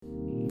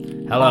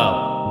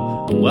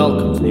Hello, and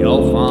welcome to the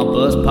Old Farm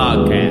Bus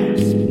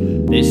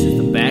Podcast. This is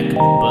the Back of the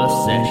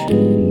Bus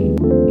session.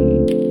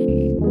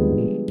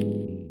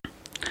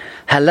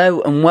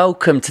 Hello and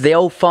welcome to the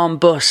Old Farm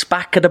Bus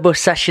Back of the Bus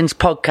Sessions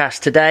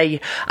podcast.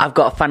 Today I've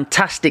got a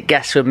fantastic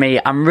guest with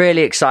me. I'm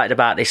really excited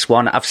about this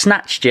one. I've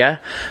snatched you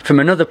from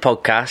another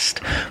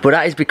podcast, but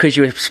that is because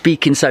you were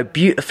speaking so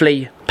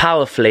beautifully,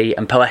 powerfully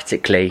and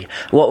poetically.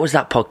 What was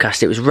that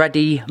podcast? It was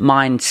Ready,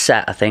 Mind,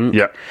 Set, I think.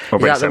 Yeah, or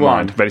Ready, Set,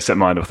 Mind. Ready, Set,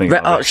 Mind, I think.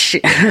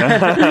 Shit.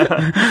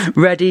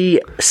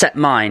 Ready, Set,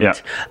 Mind. Yeah.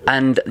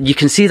 And you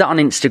can see that on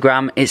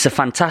Instagram. It's a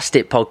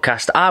fantastic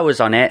podcast. I was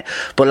on it,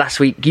 but last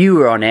week you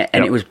were on it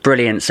and It was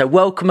brilliant. So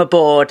welcome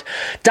aboard,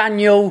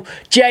 Daniel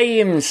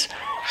James.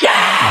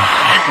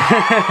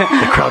 Yeah!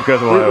 The crowd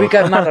goes wild. We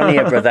go mad on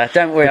here, brother.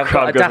 Don't worry. I've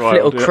got a daft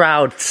little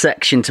crowd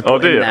section to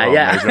put in there.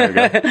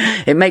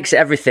 Yeah. It makes it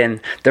everything.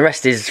 The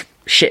rest is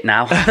shit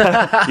now.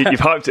 You've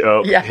hyped it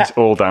up. Yeah. It's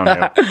all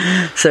downhill.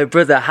 So,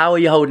 brother, how are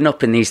you holding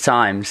up in these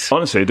times?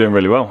 Honestly, doing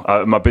really well.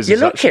 My business.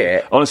 You look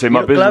it. Honestly,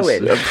 my business.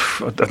 Glowing.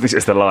 I think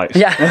it's the lights.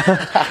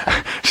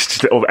 Yeah.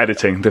 just all the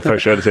editing, the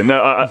photo editing.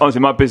 No,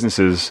 honestly, my business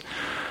is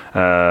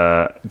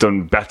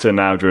done better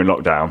now during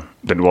lockdown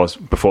than it was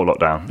before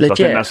lockdown. Legit.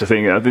 So I think that's the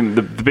thing. I think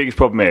the biggest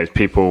problem is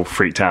people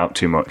freaked out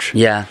too much.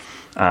 Yeah.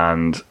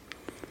 And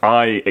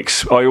I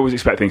always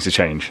expect things to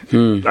change.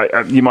 You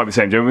might be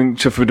saying, when you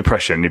suffer with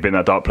depression, you've been in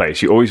that dark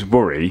place, you always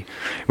worry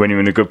when you're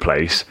in a good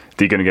place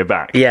that you're going to go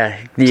back. Yeah.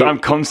 So I'm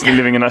constantly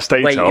living in that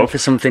state waiting for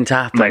something to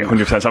happen. Like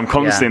 100%. So I'm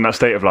constantly in that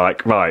state of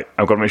like, right,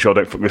 I've got to make sure I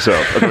don't fuck this up.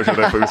 I've got to make sure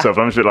I don't fuck this up.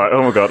 And I'm just a bit like,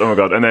 oh my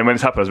God. And then when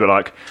it's happened, I was a bit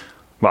like,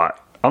 right,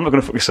 I'm not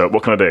going to fuck this up.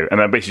 What can I do? And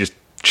then basically just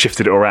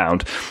shifted it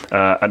around.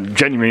 And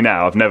genuinely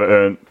now, I've never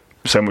earned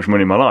so much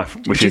money in my life,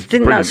 which Do you is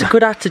think brilliant. that's a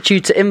good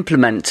attitude to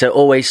implement, to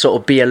always sort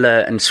of be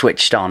alert and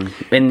switched on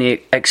in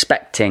the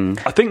expecting?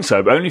 I think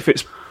so, but only if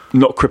it's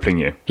not crippling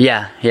you.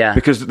 Yeah.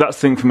 Because that's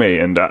the thing for me,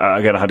 and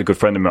again, I had a good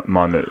friend of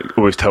mine that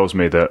always tells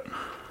me that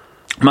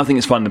my thing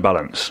is finding the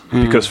balance.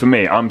 Because for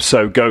me, I'm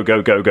so go,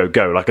 like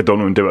I don't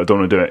want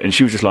to do it. And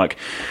she was just like,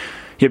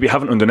 yeah, but you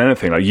haven't done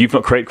anything. Like, you've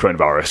not created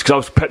coronavirus. Because I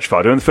was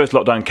petrified. When the first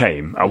lockdown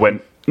came, I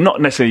went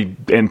not necessarily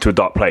into a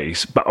dark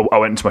place, but I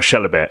went into my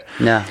shell a bit.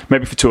 Yeah.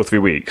 Maybe for 2 or 3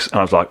 weeks. And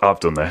I was like, I've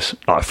done this.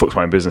 Like, I fucked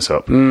my own business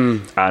up.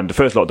 And the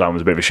first lockdown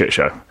was a bit of a shit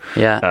show.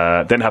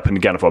 Yeah. Then it happened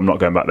again. I thought, I'm not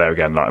going back there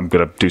again. Like, I'm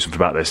going to do something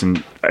about this.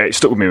 And it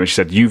stuck with me when she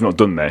said, you've not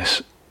done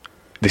this.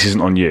 This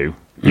isn't on you.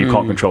 You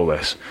can't control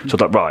this. So I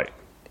was like, right,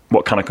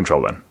 what can I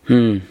control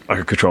then? I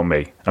could control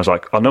me. I was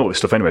like, I know all this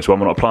stuff anyway, so I'm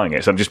not applying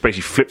it. So I've just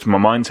basically flipped my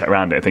mindset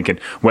around it, thinking,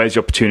 where's the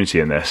opportunity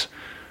in this?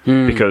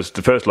 Because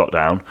the first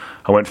lockdown,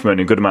 I went from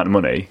earning a good amount of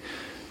money,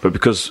 but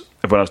because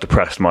when I was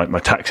depressed, my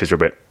taxes were a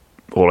bit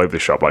all over the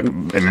shop, like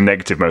in the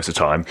negative most of the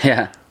time.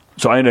 Yeah.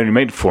 So I only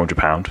made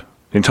 £400.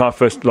 The entire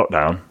first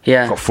lockdown,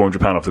 Yeah. got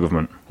 £400 off the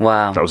government.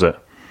 Wow. That was it.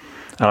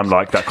 And I'm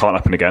like, that can't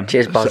happen again.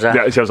 Cheers,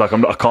 Bozza. So I was like,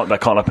 that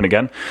can't happen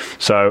again.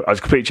 So I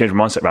just completely changed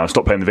my mindset around,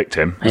 stopped playing the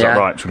victim. I was like,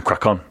 right, just going to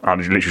crack on. And I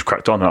literally just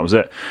cracked on, and that was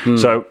it.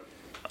 So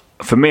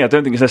for me, I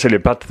don't think it's necessarily a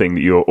bad thing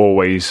that you're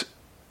always...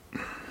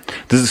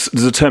 There's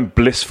a term,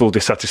 blissful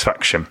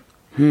dissatisfaction.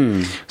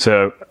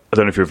 So I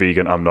don't know if you're a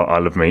vegan. I'm not. I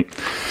love meat.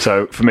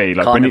 So for me,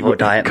 like carnivore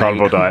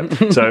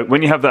diet. So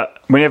when you have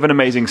an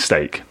amazing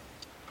steak,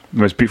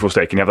 the most beautiful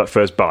steak, and you have that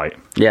first bite,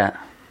 Yeah.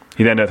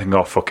 you then don't think,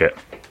 oh, fuck it.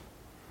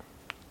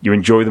 You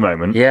enjoy the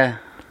moment. Yeah.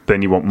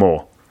 Then you want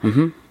more.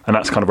 And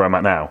that's kind of where I'm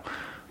at now.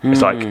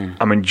 It's like,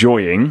 I'm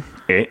enjoying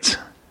it,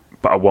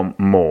 but I want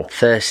more.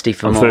 Thirsty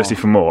for more. I'm thirsty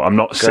for more. I'm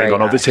not saying,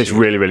 oh, this tastes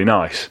really, really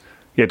nice.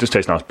 Yeah, it does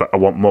taste nice, but I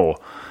want more.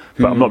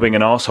 But I'm not being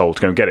an arsehole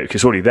to go and get it, because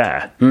it's already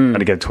there. And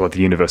again, toward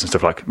the universe and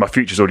stuff, like, my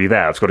future's already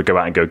there. I've just got to go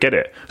out and go get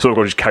it. So I've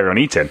got to just carry on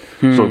eating.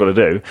 That's all I've got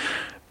to do.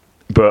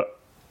 But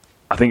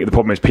I think the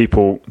problem is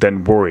people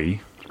then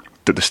worry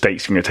that the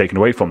state's going to get taken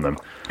away from them.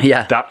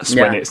 Yeah. That's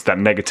when it's that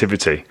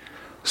negativity.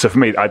 So for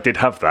me, I did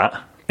have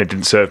that. It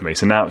didn't serve me.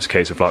 So now it's a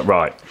case of like,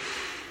 right,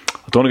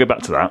 I don't want to go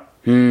back to that.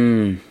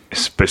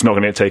 But it's not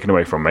going to get taken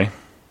away from me. So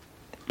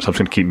I'm just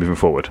going to keep moving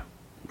forward.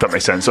 That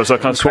makes sense. So I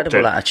kind of swapped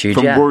it attitude,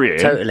 from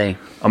worrying. Totally.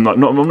 I'm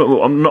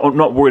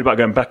not worried about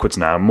going backwards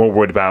now. I'm more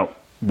worried about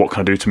what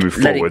can I do to move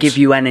forward. Let it give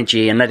you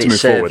energy and let it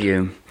serve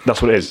you. That's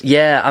what it is.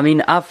 Yeah, I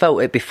mean, I've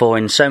felt it before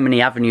in so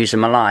many avenues in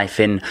my life,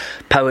 in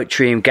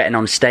poetry and getting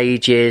on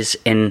stages,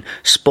 in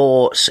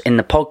sports, in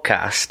the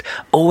podcast.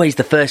 Always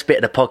the first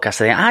bit of the podcast,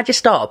 I think, I just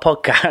start a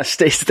podcast.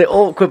 It's the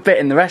awkward bit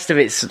and the rest of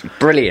it's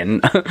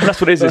brilliant. And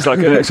that's what it is. It's like,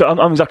 so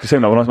I'm exactly the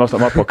same now. When I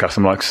start my podcast,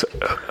 I'm like,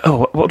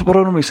 oh, what do I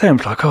normally say? I'm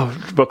like, oh,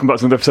 welcome back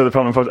to another episode of the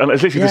Parliament Podcast. And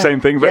it's literally the same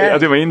thing, but I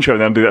do my intro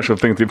and then I do the actual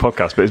thing through the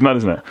podcast, but it's mad,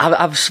 isn't it?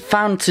 I've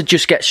found to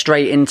just get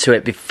straight into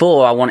it.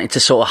 Before, I wanted to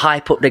sort of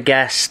hype up the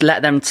guests,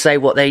 let them say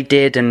what they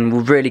did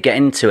and really get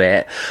into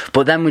it,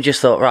 but then we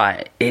just thought,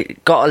 right,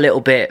 it got a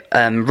little bit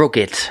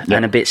rugged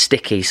and a bit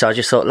sticky, so I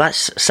just thought,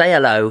 let's say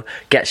hello,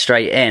 get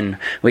straight in,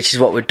 which is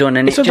what we've done.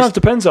 And it sometimes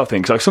depends, I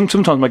think. Like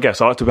sometimes my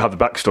guests, I like to have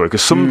the backstory,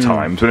 because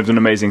sometimes when they've done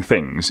amazing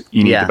things,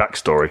 you need the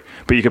backstory,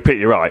 but you're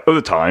completely right.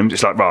 Other times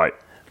it's like, right,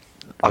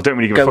 I don't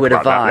really give Go a fuck with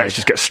a about that. vibe. Let's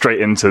just get straight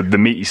into the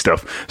meaty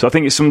stuff. So I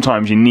think it's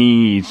sometimes you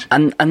need...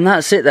 And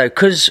that's it though,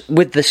 because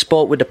with the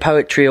sport, with the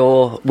poetry,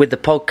 or with the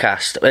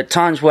podcast, at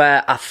times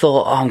where I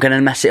thought, I'm going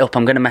to mess it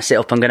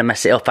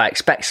up, I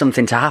expect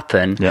something to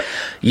happen,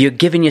 you're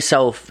giving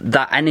yourself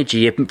that energy,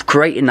 you're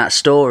creating that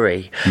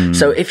story.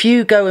 So if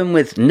you go in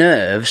with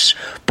nerves,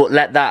 but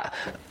let that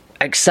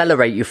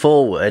accelerate you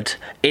forward,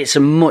 it's a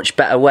much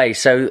better way.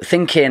 So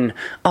thinking,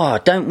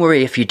 don't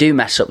worry if you do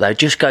mess up though,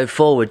 just go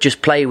forward,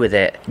 just play with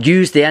it,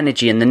 use the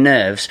energy and the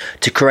nerves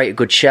to create a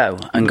good show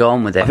and go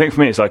on with it. I think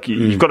for me it's like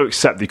you've got to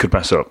accept that you could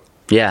mess up.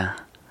 Yeah.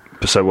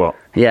 But so what?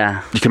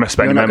 Yeah. You can mess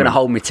up. You're not going to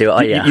hold me to it,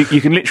 are you?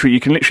 You can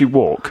literally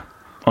walk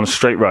on a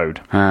straight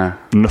road,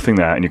 nothing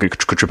there, and you could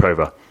trip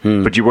over.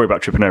 But you worry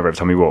about tripping over every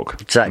time you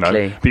walk.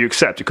 Exactly. You know? But you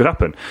accept it could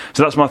happen.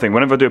 So that's my thing.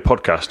 Whenever I do a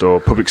podcast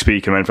or public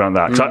speaking or anything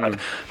like that, 'cause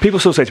people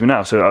still say to me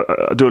now, so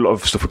I do a lot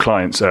of stuff with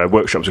clients,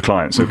 workshops with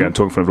clients, so again,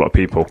 talking in front of a lot of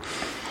people.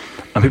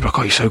 And people are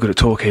like, you're so good at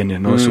talking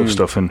and all this sort of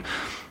stuff. And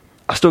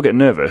I still get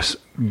nervous.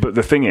 But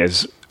the thing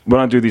is,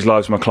 when I do these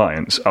lives with my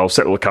clients, I'll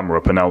set the camera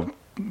up and I'll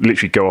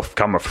literally go off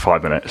camera for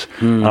 5 minutes.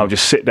 And I'll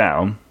just sit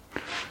down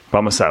by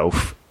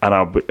myself. And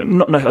I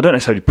don't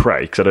necessarily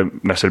pray, because I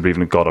don't necessarily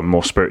believe in God. I'm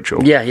more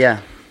spiritual. Yeah.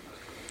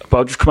 But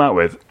I'll just come out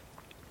with,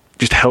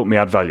 just help me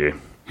add value.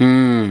 All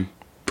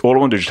I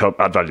want to do is just help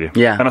add value.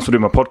 Yeah. And that's what I do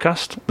in my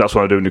podcast. That's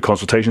what I do in the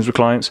consultations with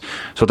clients.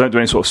 So I don't do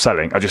any sort of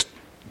selling. I just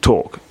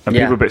talk. And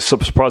people are a bit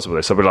surprised with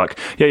this. I'll be like,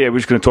 yeah, we're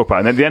just going to talk about it.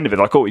 And then at the end of it,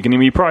 like, you can give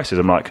me your prices.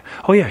 I'm like,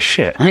 oh yeah,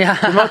 shit. Yeah.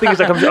 My thing is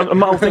like,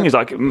 my whole thing is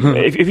like,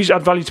 if you just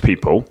add value to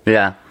people,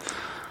 Yeah.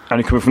 and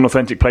you come from an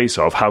authentic place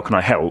of how can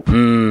I help?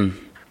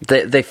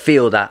 They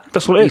feel that.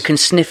 That's what it is. You can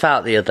sniff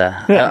out the other.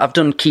 Yeah. I've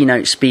done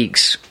keynote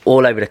speaks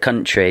all over the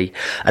country,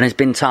 and there's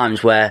been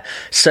times where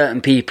certain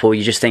people,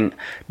 you just think,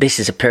 this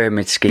is a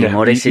pyramid scheme,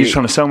 or this you're is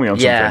trying to sell me on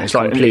something. Yeah, It's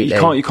like completely.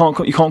 you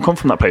can't come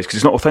from that place because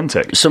it's not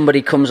authentic.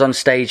 Somebody comes on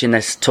stage and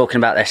they're talking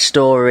about their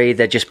story,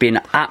 they're just being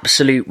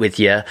absolute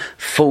with you,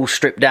 full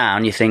stripped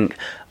down. You think,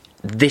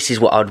 this is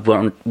what I'd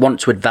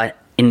want to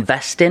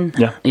invest in.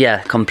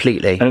 Yeah,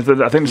 completely. And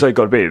I think that's how you've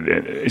got to be.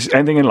 It's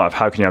anything in life,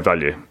 how can you add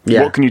value?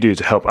 Yeah. What can you do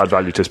to help add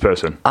value to this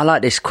person? I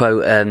like this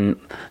quote.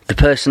 The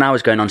person I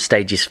was going on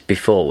stages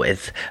before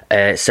with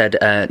said,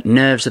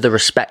 nerves are the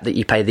respect that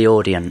you pay the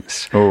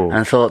audience. And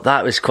I thought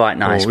that was quite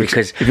nice,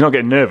 because if you're not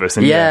getting nervous,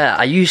 then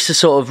I used to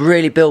sort of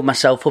really build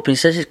myself up, and he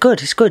says it's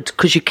good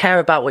because you care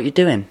about what you're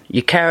doing,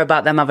 you care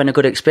about them having a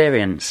good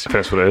experience.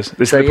 That's what it is.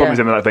 The problem is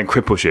that then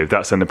cripples you.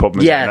 That's then the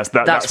problem.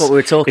 That's what we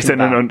were talking about. It's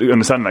then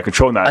understanding that,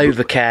 controlling that.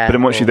 Overcare. But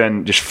then once you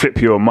then just flip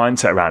your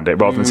mindset around it,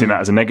 rather than seeing that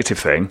as a negative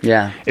thing,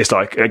 it's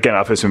like, again,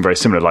 I've heard something very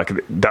similar, like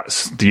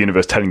that's the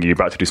universe telling you you're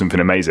about to do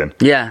something amazing.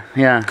 Yeah.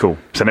 Cool.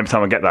 So every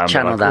time I get that, I'm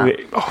Channel like,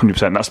 that.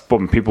 100%. That's the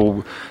problem.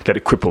 People let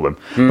it cripple them.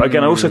 But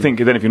again, I also think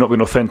then if you're not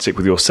being authentic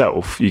with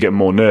yourself, you get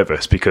more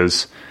nervous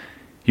because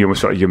you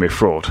almost feel like you're a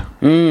fraud.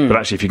 But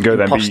actually, if you can go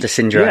there and Imposter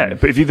syndrome. Yeah,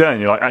 but if you're there and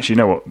you're like, actually,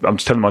 you know what, I'm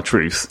just telling my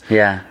truth.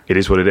 Yeah. It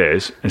is what it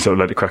is. And so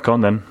let it crack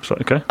on then. It's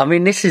like, okay. I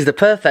mean, this is the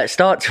perfect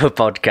start to a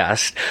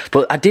podcast,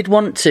 but I did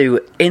want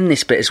to, in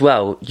this bit as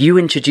well, you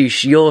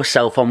introduce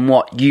yourself on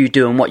what you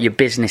do and what your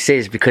business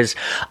is, because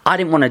I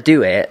didn't want to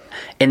do it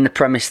in the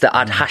premise that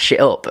I'd hash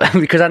it up,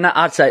 because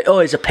I'd say,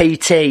 he's a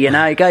PT,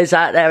 he goes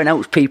out there and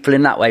helps people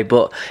in that way,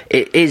 but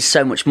it is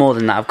so much more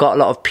than that. I've got a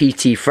lot of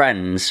PT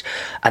friends,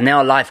 and they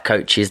are life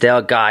coaches, they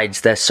are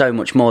guides, they're so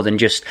much more than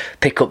just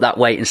pick up that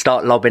weight and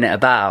start lobbing it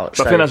about.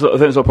 I think that's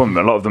the problem.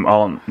 A lot of them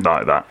aren't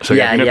like that. So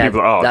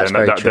people that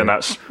are, then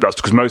that's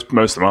because most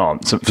of them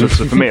aren't. So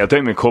for me, I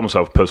don't even call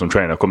myself a personal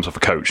trainer. I call myself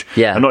a coach.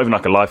 Yeah. I'm not even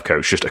like a life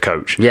coach, just a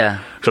coach.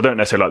 Yeah. Because I don't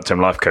necessarily like the term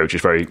life coach.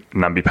 It's very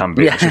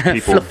namby-pamby. Yeah, it's just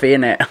people, fluffy,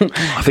 innit?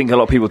 I think a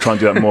lot of people try and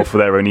do that more for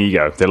their own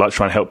ego. They like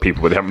trying to help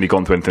people, but they haven't really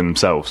gone through anything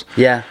themselves.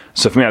 Yeah.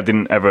 So for me, I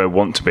didn't ever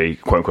want to be,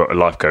 quote-unquote, a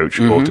life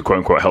coach or to,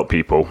 quote-unquote, help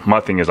people. My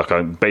thing is, like,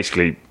 I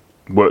basically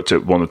worked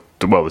at one of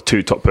the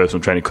two top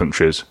personal training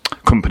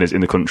companies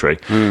in the country.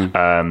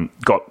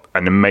 Got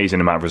an amazing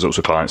amount of results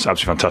with clients,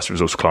 absolutely fantastic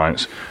results with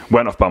clients.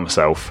 Went off by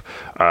myself,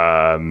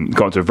 got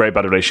into a very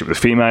bad relationship with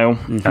a female.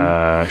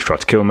 She tried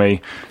to kill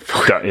me.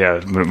 We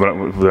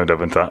won't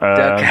dive into that.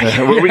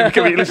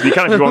 Okay. Listen, you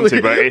can if you want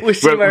to,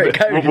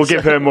 but we'll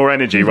give her more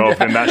energy rather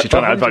than actually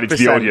trying to add value to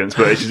the audience.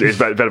 But it's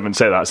better than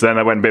say that. So then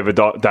I went a bit of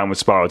a downward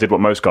spiral. I did what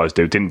most guys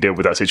do, didn't deal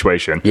with that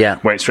situation.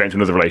 Went straight into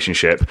another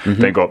relationship,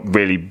 then got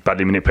really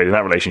badly manipulated in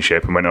that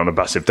relationship and went on a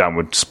massive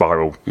downward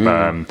spiral.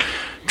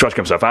 Tried to get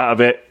myself out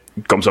of it,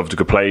 got myself to a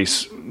good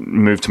place,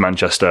 moved to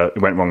Manchester,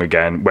 it went wrong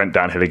again, went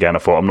downhill again. I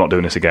thought, I'm not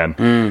doing this again.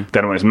 Then I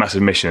went on this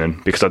massive mission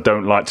because I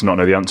don't like to not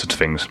know the answer to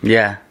things.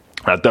 Yeah.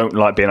 I don't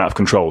like being out of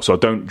control, so I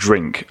don't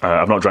drink.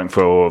 I've not drank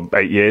for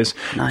 8 years.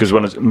 Because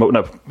longer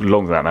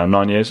than that now,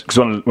 9 years. Because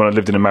when I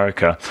lived in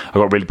America, I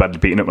got really badly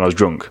beaten up when I was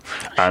drunk.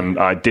 And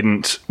I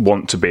didn't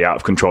want to be out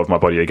of control of my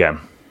body again.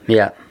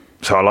 Yeah.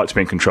 So I like to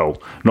be in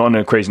control. Not in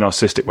a crazy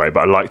narcissistic way,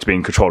 but I like to be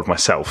in control of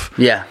myself.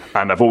 Yeah.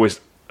 And I've always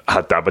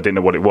had that, but didn't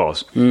know what it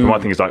was. But my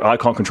thing is like, I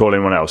can't control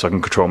anyone else. I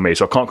can control me.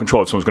 So I can't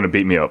control if someone's going to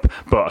beat me up,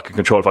 but I can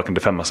control if I can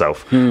defend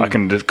myself. I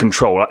can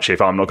control actually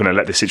if I'm not going to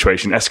let this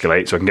situation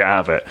escalate, so I can get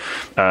out of it.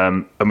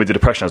 And with the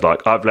depression, I was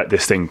like, I've let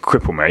this thing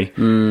cripple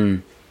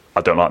me.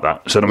 I don't like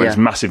that. So I made this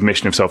massive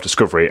mission of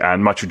self-discovery,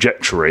 and my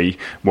trajectory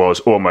was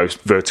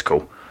almost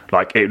vertical.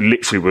 Like, it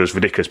literally was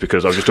ridiculous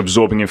because I was just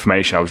absorbing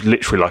information. I was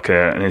literally like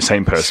an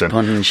insane person.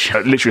 Sponge.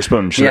 Literally a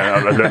sponge. Yeah. I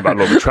learned about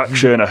law of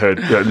attraction. I heard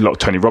a lot of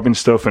Tony Robbins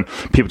stuff, and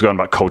people going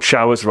about cold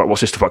showers. Like,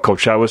 what's this stuff about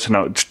cold showers? And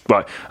and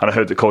I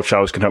heard that cold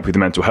showers can help with the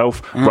mental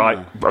health. Right,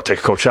 I'll take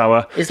a cold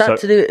shower. Is that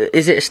to do?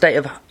 Is it a state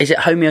of? Is it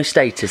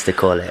homeostasis they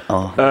call it?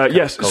 Or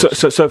yes.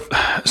 So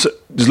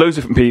there's loads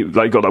of different people.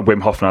 Like, you've got like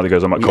Wim Hof now that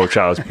goes on about cold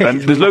showers, and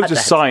there's loads of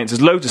science.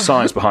 There's loads of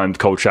science behind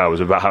cold showers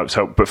about how it's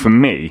helped. But for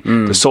me,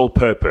 the sole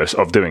purpose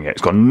of doing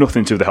it's got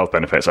nothing to do with the health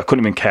benefits. I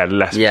couldn't even care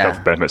less about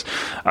health benefits.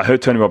 I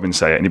heard Tony Robbins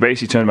say it, and he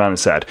basically turned around and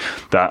said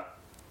that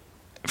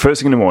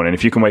first thing in the morning,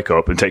 if you can wake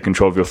up and take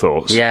control of your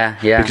thoughts,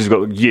 because you've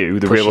got you,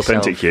 the real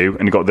authentic you,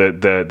 and you've got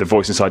the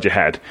voice inside your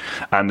head,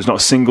 and there's not a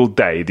single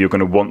day that you're going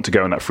to want to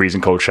go in that freezing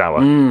cold shower,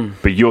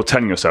 but you're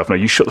telling yourself, no,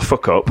 you shut the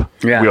fuck up,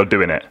 we are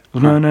doing it.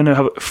 No,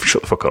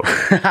 shut the fuck up.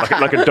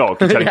 like a dog,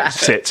 you're telling you,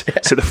 sit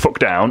the fuck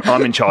down,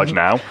 I'm in charge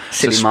now.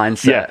 Silly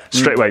mindset. Yeah,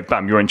 straight away,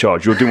 bam, you're in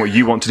charge, you're doing what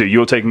you want to do,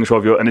 you're taking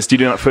control of your, and it's you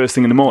doing that first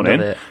thing in the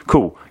morning,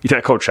 cool, you take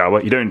a cold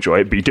shower, you don't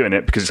enjoy it, but you're doing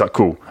it because it's like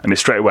cool, and it's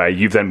straight away,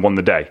 you've then won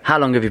the day. How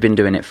long have you been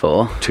doing it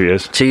for? 2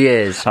 years. 2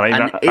 years.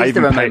 And is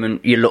there a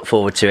moment you look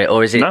forward to it,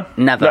 or is it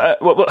never?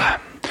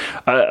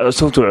 I was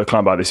talking to a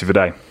client about this the other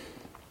day.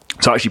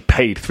 So I actually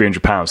paid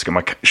 £300 to get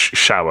my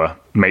shower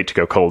made to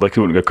go cold. They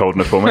wouldn't go cold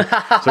enough for me. So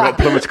I got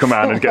a plumber to come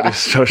around and get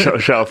this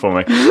shower for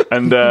me.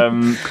 And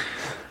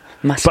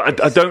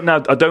but I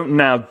don't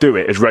now do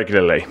it as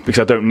regularly because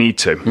I don't need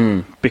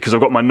to. Because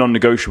I've got my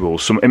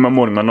non-negotiables. So in my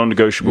morning, my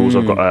non-negotiables,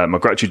 I've got my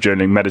gratitude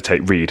journaling,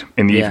 meditate, read.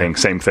 In the evening,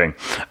 same thing.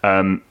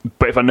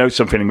 But if I notice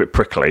I'm feeling a bit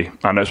prickly,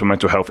 I notice my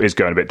mental health is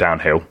going a bit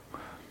downhill.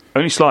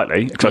 Only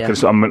slightly,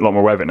 because I'm a lot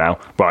more aware of it now.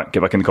 Right,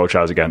 get back in the cold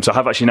showers again. So I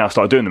have actually now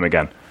started doing them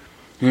again.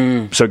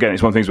 So again,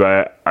 it's one of the things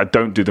where I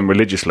don't do them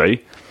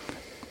religiously,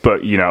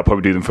 but I'll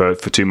probably do them for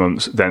 2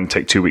 months, then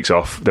take 2 weeks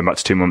off, then back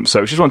to 2 months.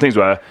 So it's just one of the things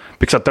where,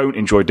 because I don't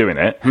enjoy doing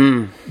it,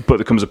 but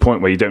there comes a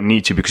point where you don't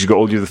need to because you've got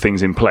all the other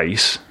things in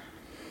place,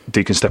 that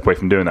you can step away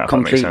from doing that, if that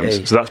makes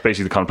sense. So that's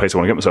basically the kind of place I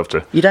want to get myself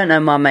to. You don't know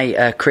my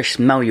mate Chris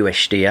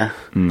Meluish, do you?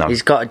 No.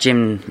 He's got a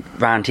gym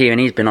round here and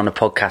he's been on a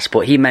podcast,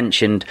 but he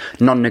mentioned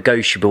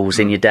non-negotiables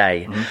in your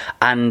day.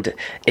 And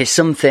it's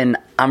something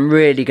I'm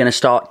really going to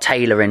start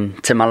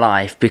tailoring to my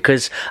life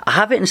because I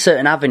have it in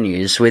certain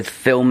avenues with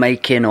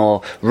filmmaking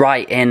or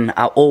writing.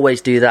 I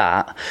always do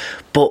that.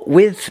 But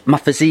with my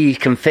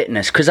physique and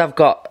fitness, because I've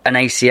got an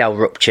ACL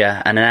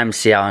rupture and an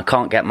MCL and I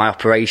can't get my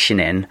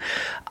operation in,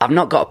 I've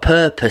not got a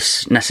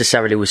purpose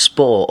necessarily with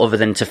sport other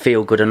than to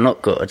feel good and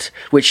look good,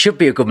 which should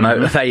be a good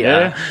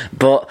motivator.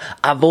 But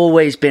I've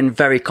always been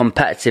very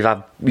competitive.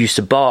 I used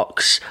to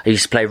box, I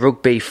used to play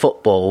rugby,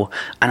 football,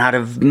 and I had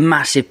a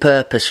massive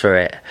purpose for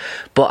it.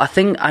 But I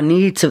think I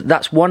need to,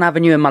 that's one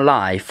avenue in my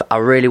life I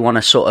really want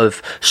to sort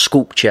of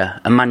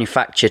sculpture and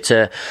manufacture,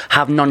 to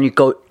have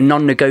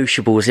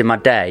non-negotiables in my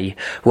day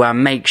where I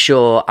make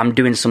sure I'm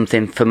doing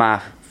something for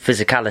my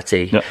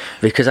physicality,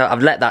 because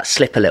I've let that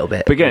slip a little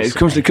bit. But again, it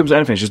comes to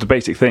anything. It's just the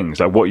basic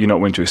things, like what you're not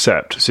willing to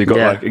accept. So you've got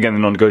like, again,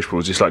 the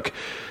non-negotiables. It's like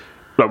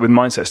with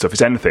mindset stuff,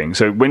 it's anything.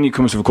 So when you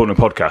come to recording a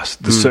podcast,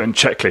 there's certain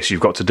checklists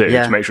you've got to do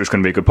to make sure it's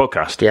going to be a good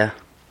podcast.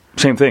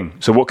 Same thing.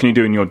 So what can you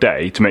do in your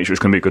day to make sure it's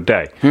going to be a good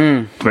day?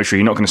 To make sure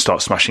you're not going to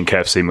start smashing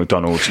KFC,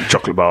 McDonald's,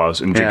 chocolate bars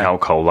and drink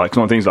alcohol. Like,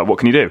 some things like, what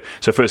can you do?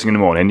 So first thing in the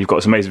morning, you've got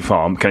this amazing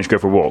farm. Can you just go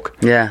for a walk?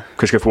 Can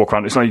you go for a walk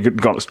around? It's not you've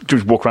got to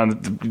just walk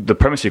around the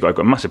premise you've got. You've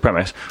got a massive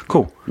premise.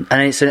 Cool.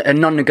 And it's a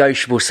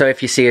non-negotiable. So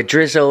if you see a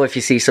drizzle, if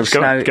you see some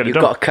snow, you've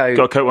got a coat.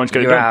 Got a coat on,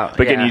 get it done. Out.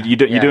 But again,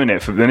 you're doing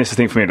it. Then it's the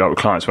thing for me, like with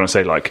clients, when I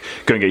say, like,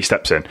 go and get your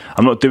steps in.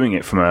 I'm not doing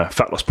it from a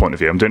fat loss point of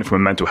view. I'm doing it from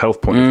a mental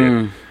health point of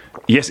view.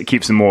 Yes, it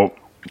keeps them more...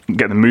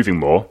 get them moving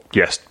more.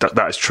 Yes,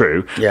 that is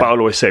true. But I'll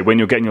always say, when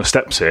you're getting your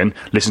steps in,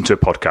 listen to a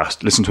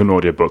podcast, listen to an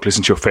audiobook,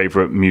 listen to your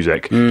favourite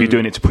music. You're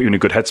doing it to put you in a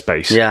good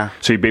headspace.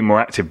 So you're being more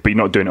active, but you're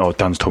not doing it,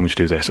 Dan's told me to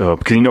do this,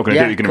 because you're not going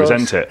to do it, you're going to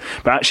resent it.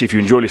 But actually, if you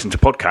enjoy listening to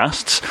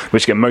podcasts,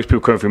 which again, most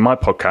people come through my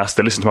podcast,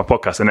 they listen to my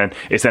podcast, and then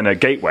it's then a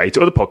gateway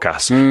to other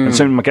podcasts. And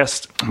some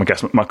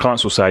of my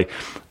clients will say,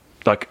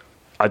 like,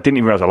 I didn't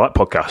even realise I liked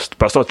podcasts,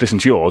 but I started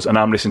listening to yours, and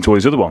now I'm listening to all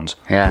these other ones.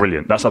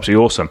 Brilliant. That's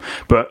absolutely awesome.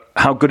 But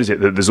how good is it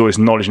that there's all this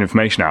knowledge and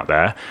information out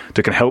there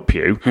that can help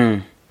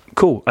you?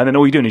 Cool. And then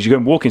all you're doing is you're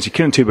going walking, so you're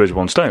killing two birds with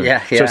one stone. So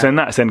it's then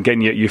that's then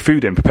getting your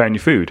food in, preparing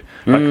your food.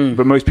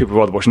 But most people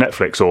rather watch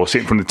Netflix or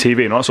sit in front of the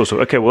TV and all that sort of stuff.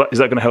 Okay, well, is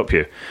that going to help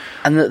you?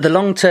 And the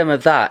long term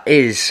of that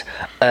is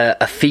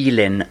a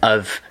feeling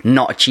of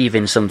not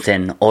achieving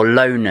something or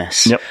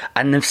lowness.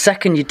 And the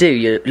second you do,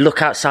 you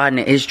look outside and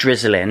it is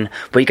drizzling,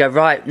 but you go,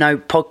 right, no,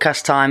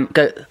 podcast time,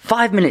 go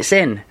 5 minutes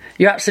in.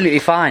 You're absolutely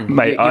fine.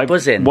 Mate, you're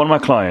buzzing. One of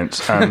my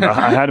clients, and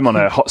I had him on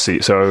a hot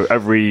seat. So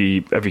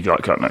every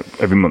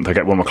month, I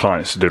get one of my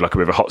clients to do like a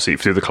bit of a hot seat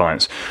for the other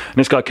clients. And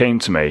this guy came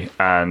to me,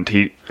 and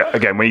he,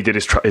 again, when he did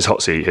his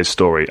hot seat, his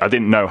story, I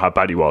didn't know how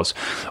bad he was.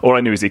 All I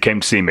knew is he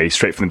came to see me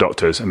straight from the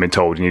doctors and been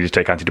told he needed to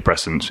take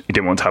antidepressants. He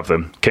didn't want to have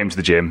them. Came to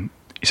the gym.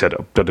 He said,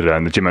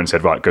 and the gym owner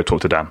said, right, go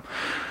talk to Dan.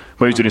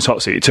 When he was doing his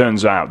hot seat, it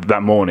turns out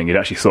that morning he'd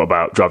actually thought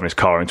about driving his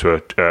car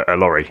into a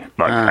lorry,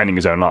 like ending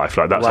his own life.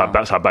 Like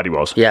that's how bad he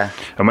was. Yeah.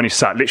 And when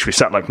he literally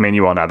sat like me and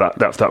you are now,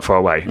 that far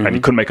away, and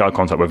he couldn't make eye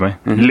contact with me.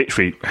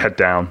 Literally head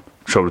down,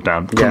 shoulders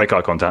down, couldn't make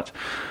eye contact.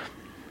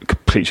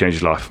 Completely changed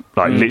his life.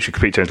 Literally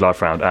completely changed his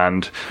life around.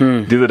 And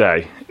the other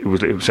day,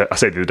 I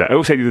say the other day. I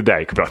always say the other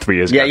day. It could be like 3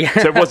 years ago. Yeah.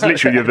 So it was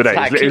literally the other day.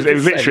 It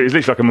was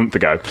literally like a month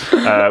ago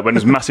when there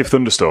was massive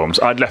thunderstorms.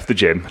 I'd left the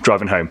gym,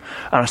 driving home,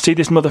 and I see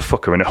this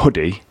motherfucker in a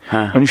hoodie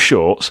and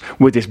shorts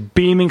with this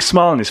beaming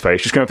smile on his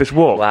face, just going for this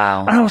walk.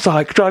 Wow. And I was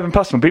like driving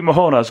past him, beat my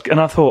horn, and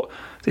I thought,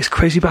 this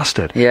crazy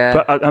bastard. Yeah.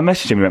 But I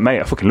messaged him and went,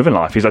 mate, I fucking live in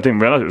life. I didn't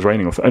realise it was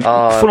raining. Full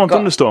on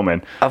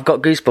thunderstorming. I've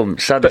got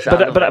goosebumps.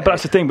 But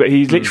that's the thing. But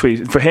he's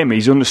literally, for him,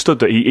 he's understood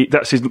that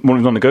that's one of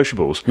his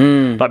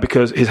non-negotiables. Like,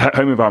 because his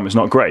home environment's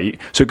not great,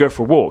 so go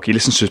for a walk. He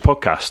listens to his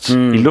podcasts.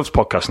 He loves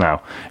podcasts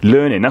now.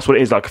 Learning, that's what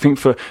it is. Like, I think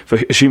for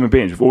human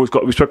beings, we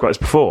spoke about this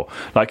before.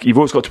 Like, you've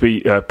always got to be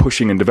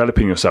pushing and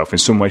developing yourself in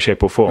some way,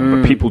 shape, or form.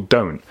 But people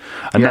don't,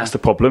 and that's the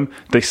problem.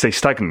 They stay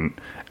stagnant.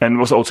 And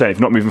what's the old saying? If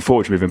you're not moving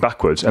forward, you're moving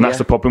backwards. And that's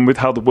the problem with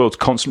how the world's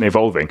constantly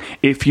evolving.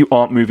 If you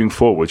aren't moving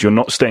forwards, you're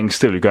not staying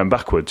still, you're going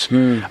backwards.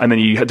 And then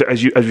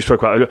as we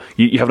spoke about earlier,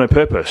 you have no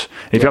purpose.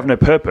 If you have no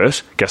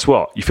purpose, guess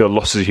what? You feel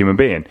lost as a human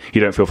being.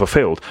 You don't feel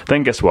fulfilled.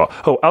 Then guess what?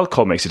 Oh,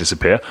 alcohol makes it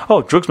disappear.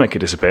 Oh, drugs make it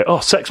disappear. Oh,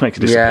 sex makes it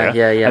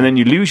disappear. Yeah. And then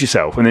you lose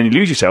yourself. And then you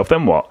lose yourself,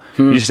 then what?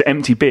 You're just an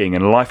empty being,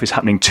 and life is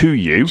happening to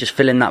you. Just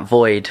filling that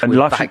void and with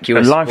life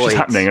vacuous is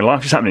happening, and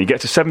life is happening. You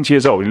get to 70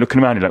 years old, and you're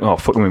looking around, you're like, oh,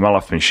 fucking me, my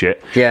life's been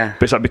shit. Yeah.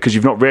 But it's like, because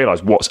you've not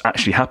realised what's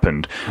actually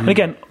happened. And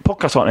again,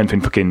 podcasts aren't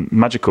anything fucking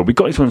magical. We've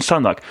got to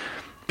understand, like,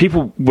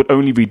 people would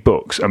only read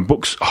books, and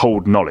books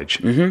hold knowledge.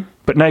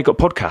 But now you've got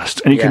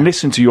podcasts, and you can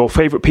listen to your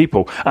favourite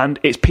people, and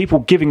it's people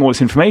giving all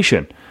this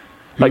information.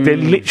 Like, they're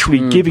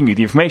literally giving you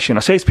the information. I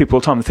say to people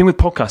all the time, the thing with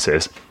podcasts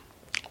is,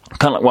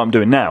 kind of like what I'm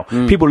doing now,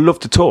 people love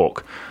to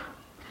talk,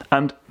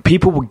 and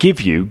people will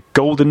give you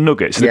golden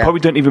nuggets they probably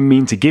don't even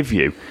mean to give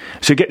you.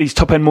 So you get these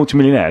top-end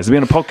multimillionaires, they'll be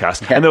on a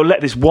podcast, and they'll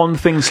let this one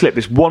thing slip,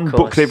 this one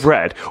book they've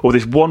read, or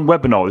this one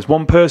webinar, this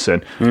one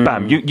person,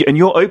 bam, and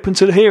you're open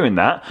to hearing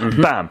that,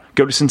 bam,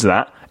 go listen to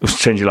that, it'll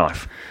change your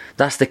life.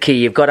 That's the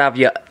key. You've got to have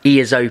your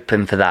ears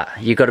open for that.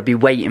 You've got to be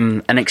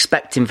waiting and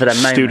expecting for them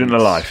moments. Student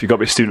of life. You've got to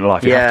be a student of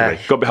life. You have to be.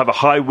 You've got to have a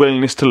high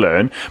willingness to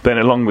learn, but then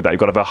along with that, you've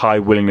got to have a high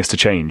willingness to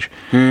change.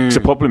 So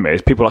the problem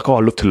is, people are like, oh, I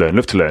love to learn.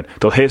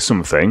 They'll hear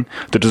something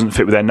that doesn't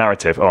fit with their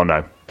narrative. Oh,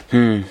 no.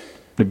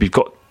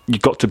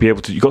 You've got to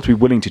be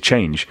willing to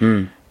change.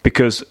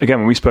 Because, again,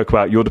 when we spoke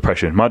about your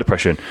depression, my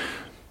depression,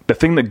 the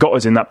thing that got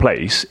us in that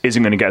place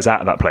isn't going to get us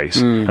out of that place.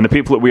 And the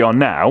people that we are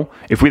now,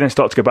 if we then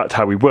start to go back to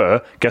how we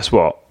were, guess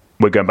what?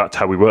 We're going back to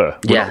how we were.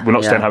 We're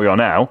not staying how we are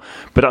now.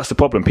 But that's the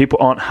problem. People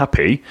aren't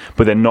happy,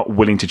 but they're not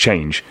willing to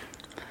change.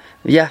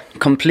 Yeah,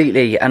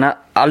 completely. And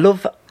I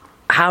love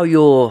how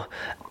you're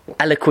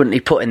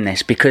eloquently putting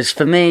this, because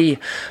for me,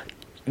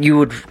 you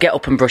would get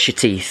up and brush your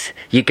teeth.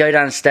 You'd go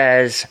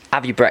downstairs,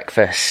 have your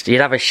breakfast.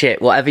 You'd have a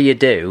shit, whatever you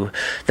do.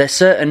 There's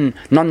certain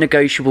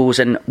non-negotiables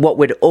and what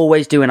we'd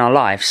always do in our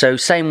life. So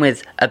same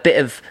with a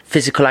bit of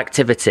physical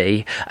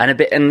activity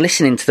and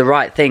listening to the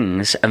right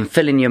things and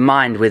filling your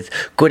mind with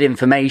good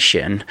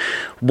information.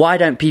 Why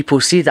don't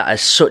people see that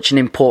as such an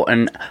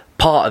important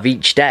part of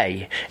each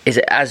day, is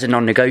it as a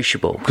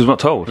non-negotiable? Because we're not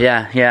told.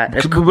 Yeah.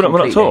 Because we're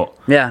not taught.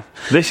 Yeah.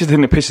 This is the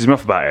thing that pisses me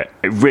off about it.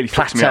 It really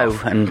fucks me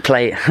off. And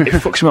play. It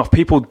fucks me off.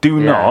 People do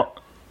not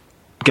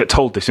get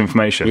told this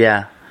information.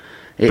 Yeah.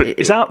 But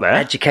it's out there.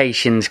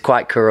 Education's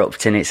quite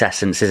corrupt in its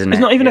essence, isn't it?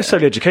 It's not even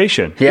necessarily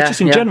education. Yeah, it's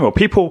just in general.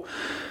 People...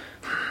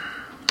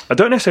 I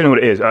don't necessarily know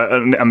what it is.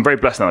 I'm very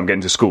blessed now I'm getting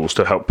to schools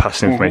to help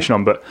pass the information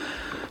on, but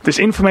this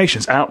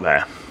information's out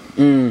there.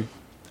 And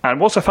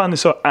once I found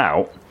this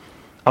out,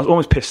 I was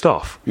almost pissed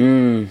off.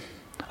 I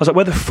was like,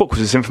 where the fuck was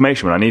this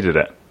information when I needed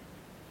it?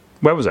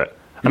 Where was it?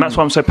 And that's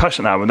why I'm so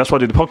passionate now, and that's why I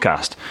do the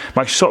podcast.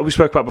 We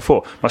spoke about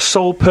before, my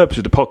sole purpose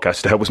of the podcast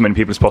is to help as many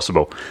people as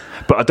possible.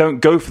 But I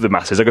don't go for the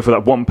masses, I go for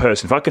that one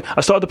person.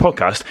 I started the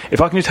podcast, if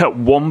I can just help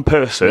one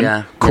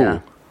person, cool. Yeah.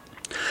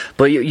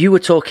 But you were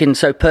talking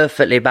so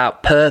perfectly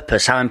about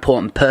purpose, how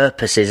important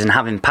purpose is and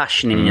having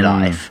passion in your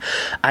life.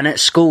 And at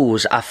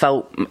schools, I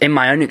felt, in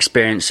my own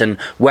experience and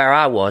where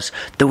I was,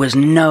 there was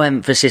no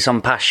emphasis on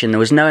passion. There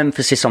was no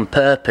emphasis on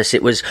purpose.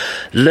 It was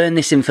learn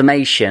this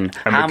information.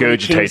 And how many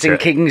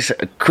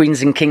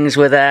queens and kings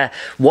were there?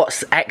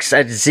 What's X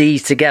and Z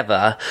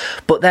together?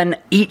 But then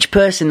each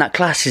person in that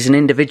class is an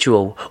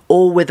individual,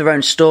 all with their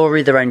own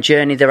story, their own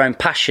journey, their own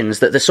passions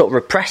that they're sort of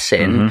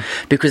repressing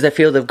because they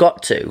feel they've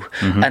got to.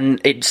 And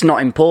it's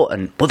not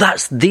important. But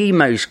that's the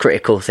most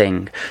critical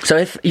thing. So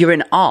if you're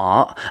in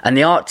art and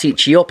the art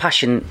teacher, your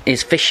passion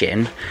is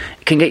fishing,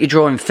 it can get you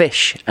drawing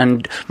fish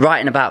and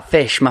writing about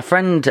fish. My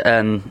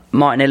friend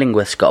Martin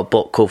Illingworth's got a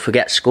book called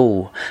Forget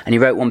School, and he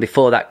wrote one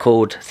before that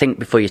called Think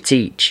Before You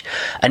Teach,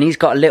 and he's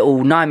got a little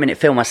 9-minute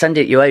film. I send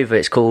it you over.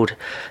 It's called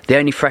The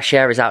Only Fresh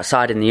Air Is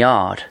Outside in the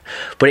Yard.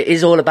 But it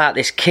is all about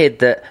this kid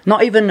that,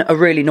 not even a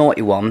really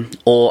naughty one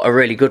or a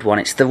really good one,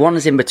 it's the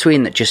ones in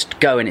between that just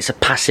go, and it's a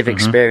passive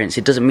experience.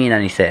 It doesn't mean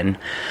anything.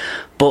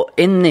 But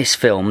in this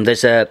film,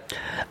 there's a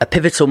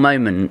pivotal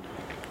moment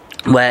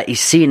where he's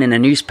seen in a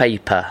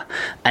newspaper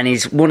and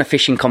he's won a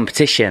fishing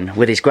competition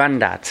with his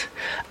granddad,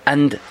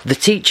 and the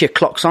teacher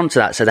clocks onto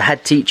that, so the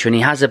head teacher, and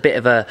he has a bit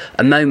of a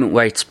moment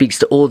where he speaks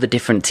to all the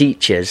different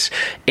teachers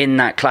in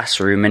that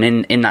classroom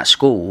and in that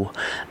school,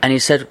 and he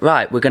said,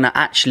 right, we're going to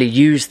actually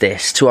use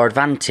this to our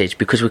advantage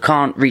because we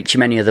can't reach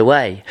him any other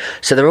way.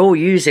 So they're all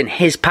using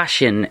his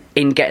passion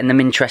in getting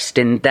them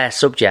interested in their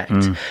subject.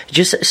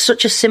 Just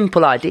such a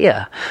simple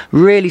idea,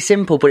 really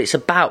simple, but it's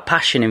about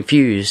passion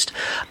infused.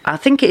 I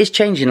think it is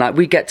changing. Like,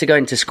 we get to go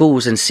into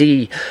schools and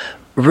see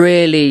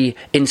really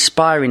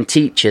inspiring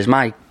teachers.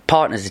 My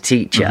partner's a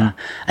teacher,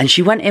 and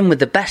she went in with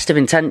the best of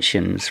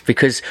intentions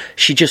because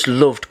she just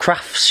loved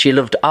crafts, she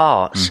loved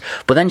arts,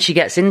 but then she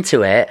gets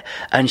into it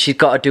and she's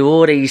got to do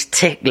all these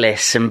tick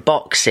lists and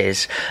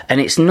boxes,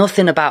 and it's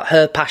nothing about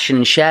her passion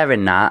and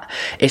sharing that.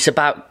 It's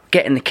about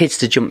getting the kids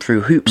to jump through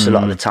hoops a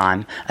lot of the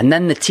time, and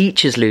then the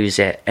teachers lose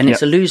it, and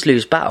it's a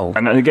lose-lose battle.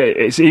 And again,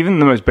 it's even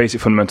the most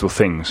basic fundamental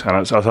things. And I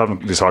was having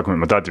this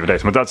argument with my dad the other day.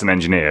 So my dad's an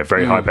engineer, a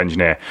very hype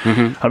engineer.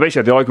 I basically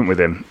had the argument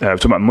with him,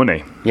 talking about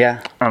money.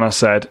 Yeah. And I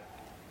said,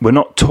 we're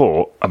not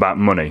taught about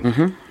money.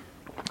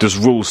 There's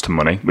rules to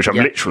money, which I'm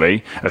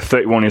literally, at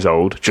 31 years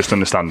old, just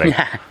understanding.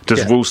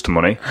 There's rules to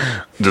money.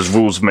 There's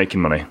rules of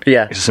making money.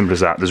 It's as simple as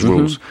that. There's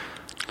rules.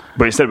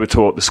 But instead we're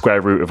taught the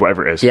square root of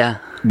whatever it is.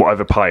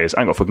 Whatever pi is.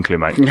 I ain't got a fucking clue,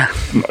 mate.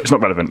 It's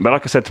not relevant. But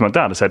like I said to my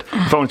dad, I said,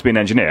 if I wanted to be an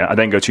engineer, I'd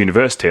then go to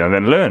university and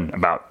then learn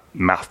about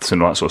maths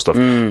and all that sort of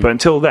stuff. But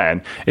until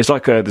then, it's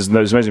like there's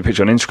those amazing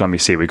pictures on Instagram you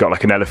see. We've got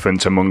like an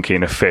elephant, a monkey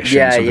and a fish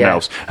and something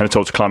else, and they're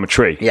told to climb a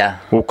tree. Well,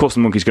 of course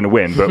the monkey's going to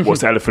win, but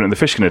what's the elephant and the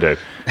fish going to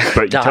do?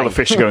 But you tell the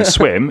fish to go and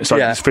swim, it's like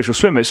this fish will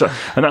swim. It's like,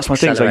 and that's my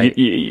thing. It's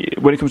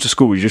like when it comes to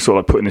school, you just sort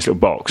of like put in this little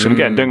box. And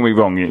again, don't get me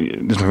wrong,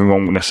 there's nothing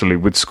wrong necessarily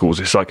with schools.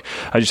 It's like,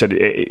 as you said,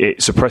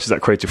 it suppresses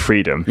that creative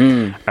freedom,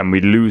 and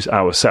we lose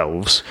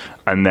ourselves.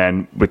 And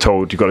then we're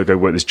told you've got to go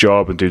work this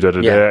job and do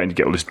and you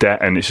get all this debt,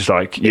 and it's just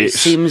like it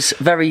seems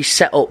very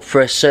set up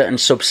for a certain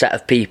subset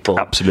of people.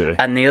 Absolutely.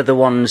 And the other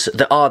ones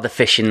that are the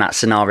fish in that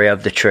scenario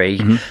of the tree,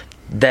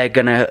 they're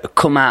going to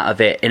come out of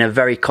it in a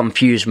very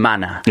confused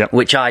manner,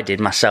 which I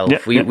did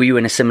myself. Were you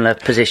in a similar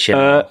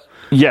position?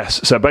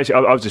 Yes, so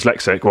basically I was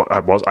dyslexic.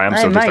 Well, I am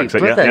still dyslexic.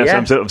 Brother,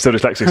 So I'm still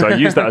dyslexic. So I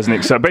use that as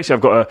an so basically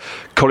I've got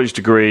a college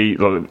degree,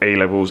 like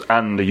A-levels,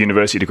 and a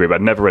university degree, but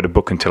I'd never read a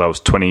book until I was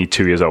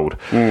 22 years old.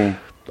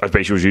 I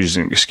basically was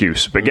using an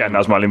excuse. But again, that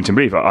was my limiting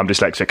belief. I'm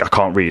dyslexic, I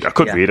can't read. I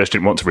could read, I just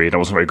didn't want to read. I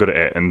wasn't very good at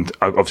it. And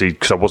obviously,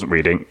 because I wasn't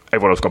reading,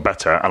 everyone else got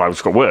better and I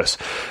just got worse.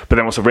 But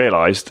then once I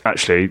realised,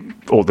 actually,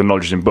 all the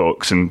knowledge in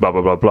books and blah,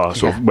 blah, blah, blah,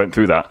 sort of went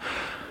through that.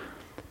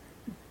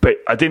 But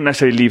I didn't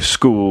necessarily leave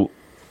school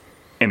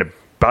in a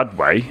bad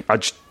way. I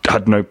just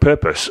had no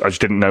purpose. I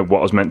just didn't know what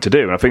I was meant to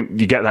do. And I think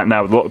you get that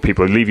now with a lot of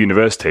people who leave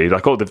university,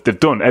 like, oh, they've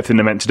done everything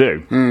they're meant to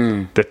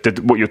do.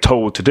 What you're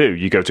told to do.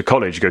 You go to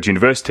college, you go to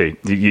university,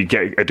 you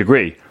get a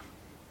degree,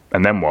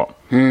 and then what?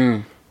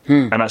 And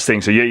that's the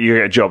thing. So you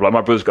get a job. Like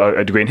my brother's got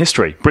a degree in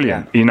history.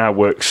 Brilliant. He now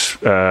works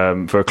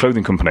for a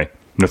clothing company.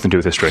 Nothing to do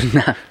with history.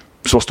 So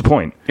what's the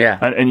point?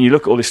 And you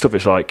look at all this stuff,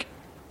 it's like,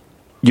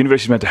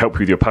 university's meant to help you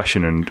with your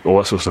passion and all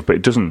that sort of stuff, but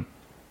it doesn't.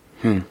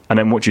 And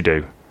then what do you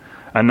do?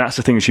 And that's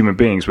the thing as human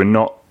beings, we're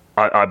not,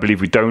 I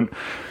believe we don't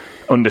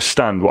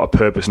understand what our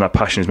purpose and our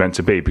passion is meant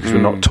to be because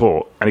we're not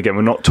taught. And again,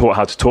 we're not taught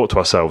how to talk to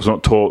ourselves, we're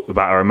not taught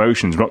about our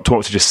emotions, we're not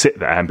taught to just sit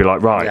there and be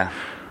like, right,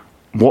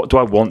 what do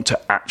I want to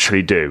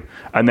actually do?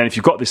 And then if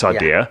you've got this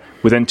idea,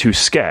 we're then too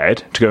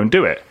scared to go and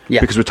do it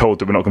because we're told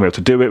that we're not going to be able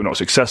to do it, we're not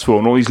successful,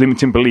 and all these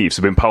limiting beliefs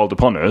have been piled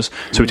upon us,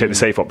 so we take the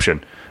safe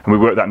option and we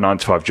work that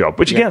 9-to-5 job,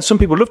 which again, some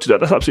people love to do,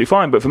 that's absolutely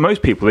fine, but for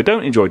most people, they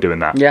don't enjoy doing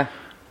that.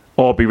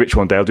 Or I'll be rich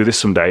one day, I'll do this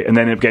someday, and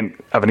then again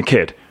having a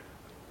kid,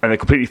 and it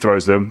completely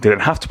throws them. They don't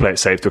have to play it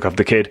safe to look after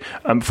the kid,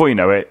 and before you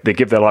know it, they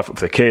give their life up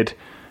for the kid,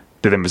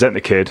 they then resent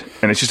the kid,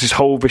 and it's just this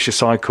whole vicious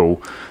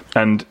cycle.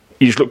 And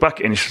you just look back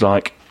and it's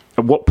like,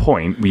 at what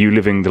point were you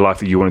living the life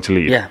that you wanted to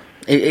lead?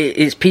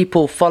 It's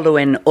people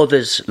following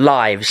others'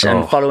 lives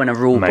and following a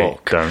rule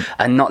book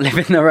and not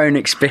living their own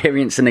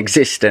experience and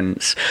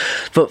existence.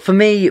 But for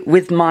me,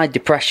 with my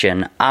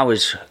depression, I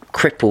was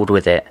crippled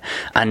with it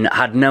and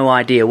had no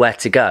idea where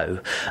to go.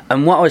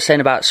 And what I was saying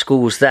about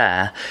schools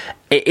there,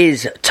 it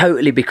is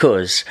totally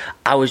because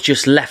I was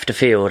just left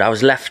afield. I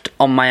was left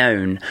on my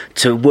own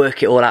to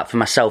work it all out for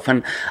myself.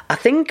 And I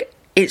think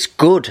it's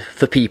good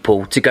for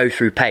people to go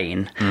through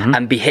pain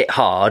and be hit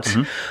hard.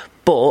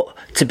 But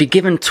to be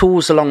given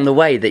tools along the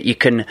way that you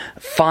can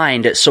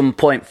find at some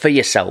point for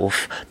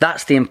yourself,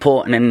 that's the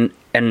important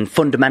and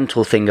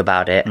fundamental thing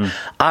about it.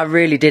 I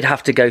really did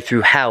have to go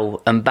through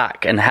hell and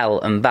back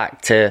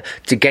to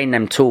gain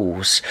them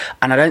tools.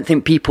 And I don't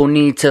think people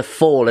need to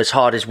fall as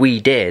hard as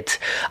we did.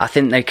 I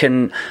think they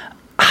can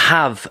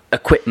have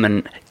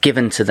equipment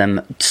given to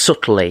them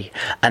subtly,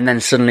 and then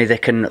suddenly they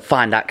can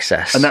find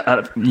access. And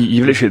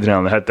you've literally hit the nail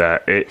on the head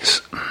there.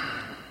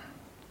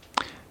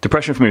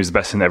 Depression for me was the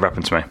best thing that ever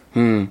happened to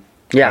me.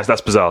 Yeah,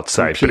 that's bizarre to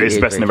say, but it's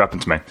the best thing that ever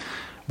happened to me.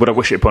 Would I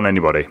wish it upon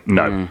anybody?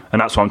 No.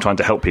 And that's why I'm trying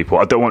to help people.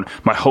 I don't want...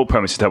 My whole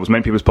premise is to help as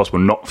many people as possible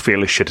not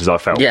feel as shit as I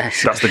felt.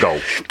 Yes. That's the goal.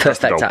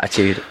 Perfect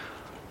attitude.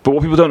 But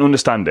what people don't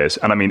understand is,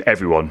 and I mean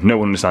everyone, no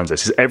one understands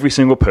this, is every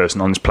single person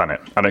on this planet,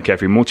 I don't care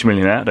if you're a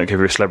multimillionaire, I don't care if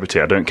you're a celebrity,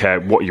 I don't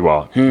care what you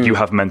are, you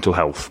have mental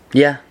health.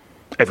 Yeah.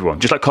 Everyone.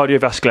 Just like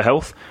cardiovascular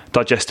health,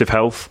 digestive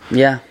health.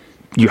 Yeah.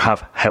 You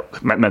have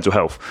mental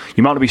health.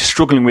 You might not be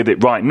struggling with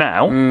it right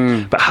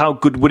now, but how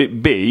good would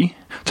it be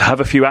to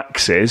have a few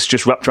axes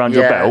just wrapped around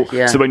your belt,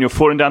 so when you're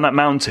falling down that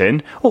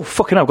mountain, oh,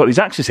 fucking hell, I've got these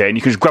axes here, and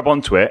you can just grab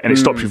onto it, and it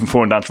stops you from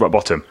falling down to rock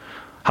bottom.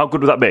 How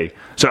good would that be?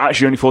 So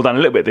actually you only fall down a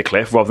little bit of the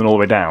cliff rather than all the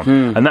way down.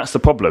 And that's the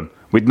problem.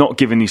 We're not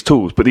given these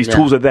tools, but these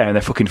tools are there and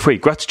they're fucking free.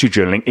 Gratitude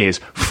journaling is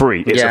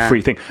free. It's a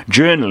free thing.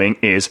 Journaling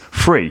is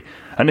free.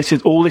 And this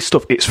is all this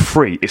stuff, it's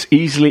free. It's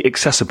easily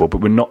accessible, but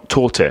we're not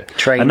taught it.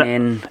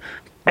 Training...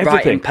 Everything.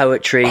 Writing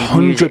poetry, 100%.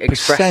 Music,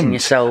 expressing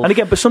yourself. And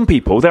again, but some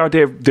people, their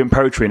idea of doing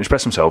poetry and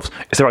express themselves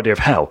is their idea of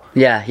hell.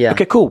 Yeah.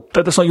 Okay, cool.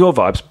 That's not your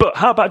vibes. But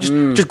how about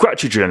just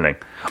gratitude journaling?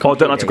 Completely. Oh, I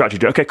don't like to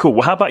gratitude journal. Okay, cool.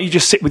 Well, how about you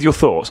just sit with your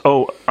thoughts?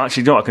 Oh,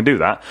 actually, no, I can do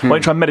that. Why don't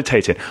you try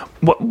meditating?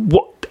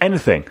 What?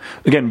 Anything.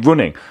 Again,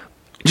 running.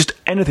 Just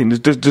anything.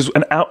 There's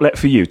an outlet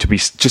for you to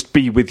just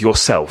be with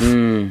yourself.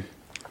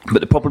 But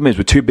the problem is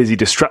we're too busy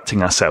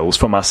distracting ourselves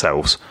from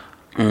ourselves.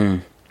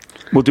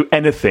 We'll do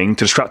anything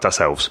to distract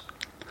ourselves.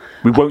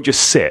 We won't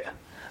just sit.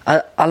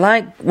 I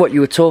like what you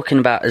were talking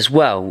about as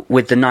well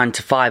with the 9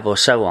 to 5 or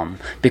so on,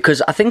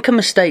 because I think a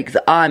mistake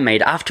that I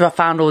made after I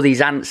found all these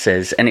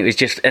answers and it was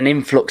just an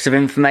influx of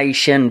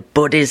information,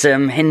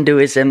 Buddhism,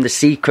 Hinduism, The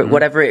Secret,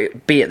 whatever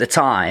it be at the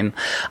time,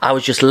 I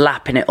was just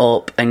lapping it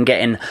up and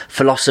getting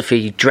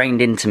philosophy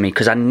drained into me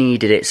because I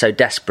needed it so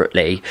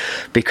desperately.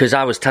 Because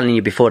I was telling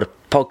you before the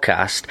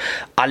podcast,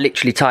 I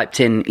literally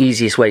typed in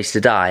easiest ways to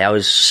die.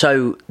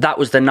 That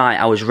was the night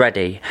I was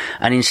ready,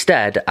 and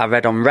instead I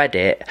read on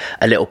Reddit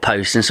a little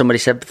post and somebody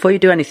said, before you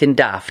do anything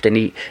daft, and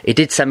he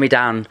did send me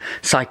down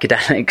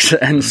psychedelics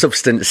and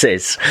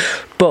substances,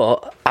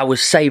 but I was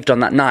saved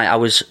on that night. I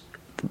was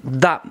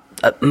that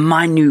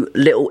minute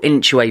little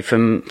inch away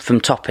from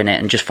topping it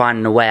and just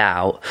finding a way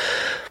out.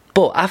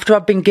 But after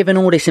I've been given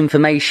all this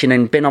information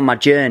and been on my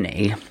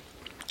journey,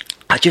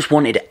 I just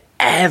wanted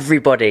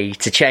everybody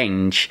to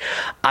change.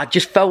 I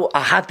just felt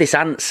I had this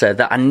answer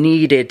that I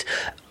needed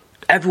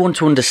everyone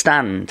to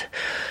understand.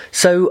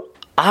 So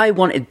I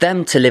wanted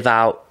them to live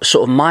out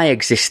sort of my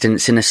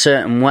existence in a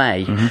certain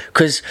way.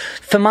 Because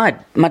for my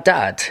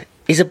dad,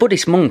 he's a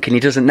Buddhist monk and he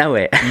doesn't know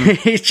it.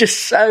 He's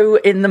just so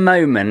in the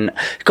moment,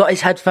 got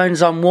his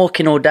headphones on,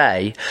 walking all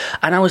day,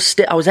 and I was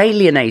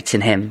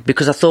alienating him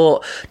because I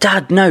thought,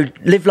 Dad, no,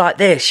 live like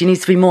this. You need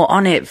to be more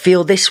on it.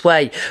 Feel this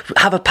way.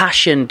 Have a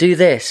passion. Do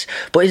this.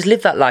 But he's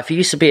lived that life. He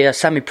used to be a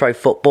semi-pro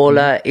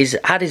footballer. He's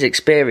had his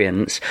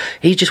experience.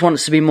 He just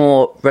wants to be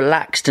more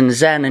relaxed and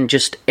zen and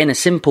just in a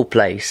simple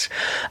place.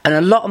 And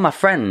a lot of my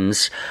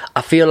friends,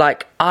 I feel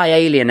like I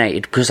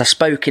alienated because I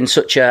spoke in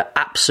such a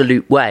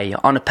absolute way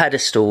on a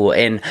pedestal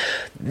in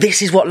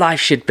this is what life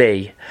should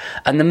be.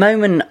 And the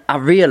moment I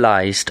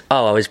realised,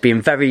 I was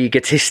being very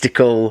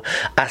egotistical,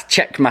 I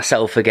checked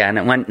myself again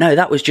and went, no,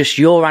 that was just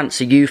your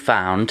answer you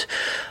found.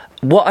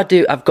 What I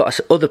do, I've got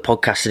other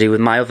podcasts to do with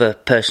my other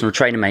personal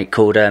trainer mate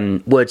called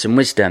Words and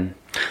Wisdom.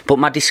 But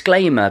my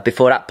disclaimer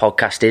before that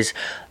podcast is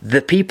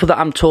the people that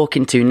I'm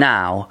talking to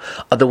now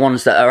are the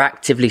ones that are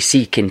actively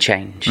seeking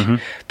change.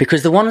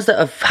 Because the ones that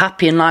are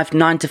happy in life,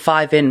 9 to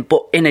 5 in,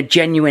 but in a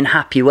genuine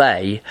happy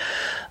way,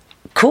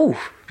 cool.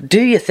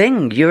 Do your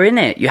thing, you're in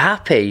it, you're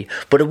happy.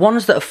 But the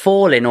ones that are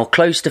falling or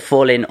close to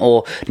falling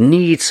or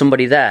need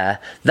somebody there,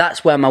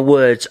 that's where my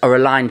words are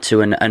aligned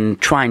to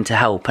and trying to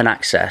help and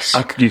access.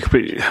 That's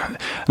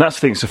the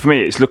thing. So for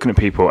me, it's looking at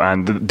people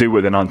and do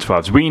with their 9 to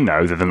 5s. We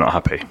know that they're not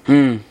happy.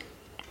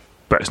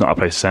 But it's not our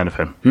place to say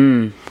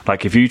anything.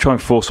 Like if you try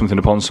and force something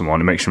upon someone,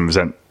 it makes them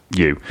resent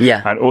you.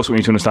 Yeah. And also what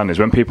you need to understand is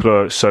when people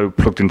are so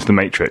plugged into the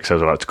matrix,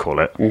 as I like to call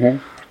it,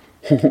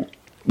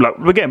 like,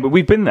 again, but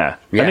we've been there.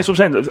 Yeah. And that's what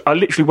I'm saying. I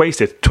literally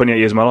wasted 28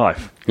 years of my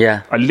life.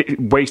 Yeah. I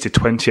wasted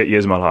 28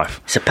 years of my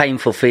life. It's a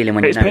painful feeling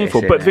when you know it's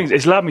painful, but the thing is,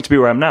 it's allowed me to be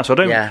where I am now. So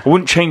I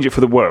wouldn't change it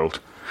for the world.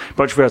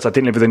 But I just realised I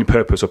didn't live with any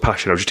purpose or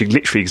passion. I was just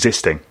literally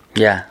existing.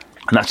 Yeah.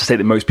 And that's the state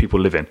that most people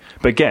live in.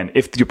 But again,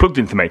 if you're plugged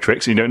into the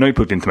matrix, and you don't know you're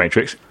plugged into the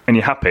matrix, and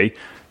you're happy,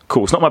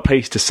 Cool. It's not my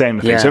place to say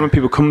anything. Yeah. So when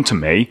people come to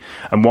me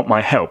and want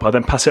my help, I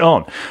then pass it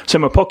on. So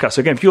my podcast,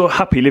 again, if you're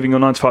happy living your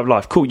 9-to-5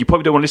 life, cool. You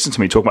probably don't want to listen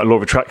to me talk about law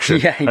of attraction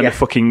and the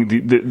fucking.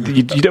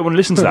 You don't want to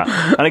listen to that.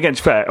 And again,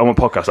 it's fair. On my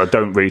podcast, I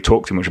don't really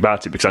talk too much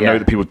about it because I know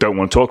that people don't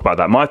want to talk about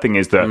that. My thing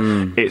is that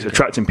it's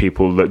attracting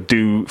people that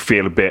do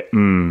feel a bit.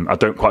 I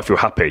don't quite feel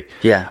happy.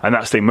 Yeah. And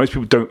that's the thing. Most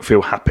people don't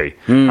feel happy,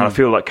 and I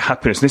feel like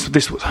happiness.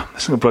 This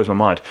thing blows my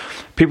mind.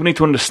 People need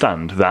to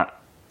understand that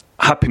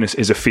happiness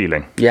is a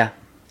feeling. Yeah.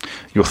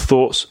 Your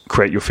thoughts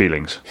create your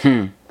feelings.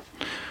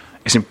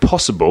 It's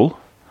impossible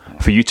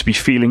for you to be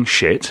feeling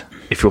shit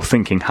if you're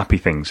thinking happy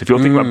things. If you're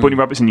thinking about bunny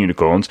rabbits and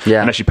unicorns,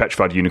 unless you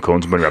petrified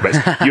unicorns and bunny rabbits,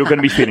 you're going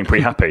to be feeling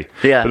pretty happy.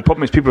 But the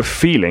problem is people are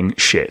feeling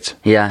shit.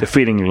 They're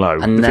feeling low.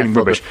 And they're feeling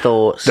rubbish.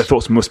 Their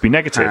thoughts must be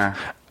negative.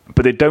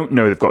 But they don't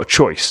know they've got a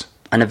choice.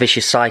 And a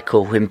vicious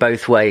cycle in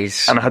both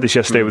ways. And I had this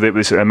yesterday with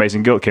this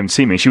amazing girl that came to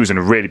see me. She was in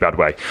a really bad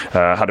way.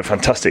 Had a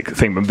fantastic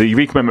thing. But the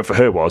unique moment for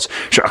her was,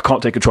 I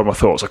can't take control of my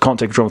thoughts. I can't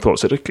take control of my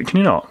thoughts. I said, can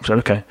you not? I said,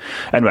 okay.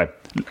 Anyway,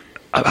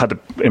 I had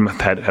in my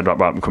head,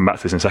 right, I'm coming back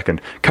to this in a second.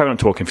 Carry on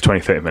talking for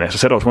 20, 30 minutes. I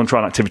said, I want to try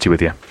an activity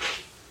with you.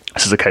 I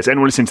said, okay, so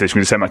anyone listening to this,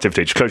 we're going to do the same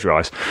activity. Just close your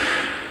eyes.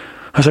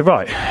 I said,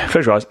 right,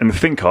 close your eyes and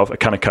think of a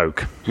can of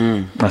Coke.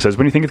 I said,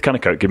 when you think of the can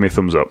of Coke, give me a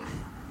thumbs up.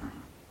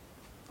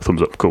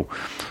 Thumbs up, cool. I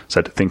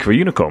said, think of a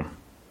unicorn.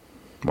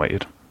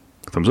 Waited.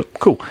 Thumbs up.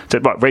 Cool.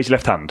 Said, right, raise your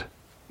left hand.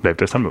 Left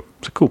hand up.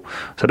 Said, cool.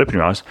 Said, open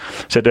your eyes.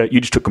 Said, you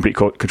just took complete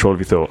control of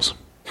your thoughts.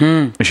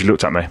 And she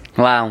looked at me.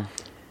 Wow.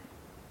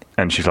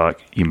 And she's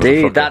like, you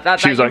motherfucker. Dude,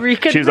 she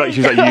was like,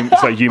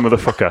 you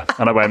motherfucker.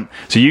 And I went,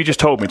 so you just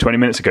told me 20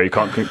 minutes ago you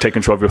can't take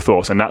control of your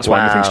thoughts, and that's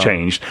why nothing's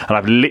changed. And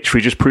I've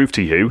literally just proved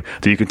to you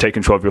that you can take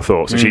control of your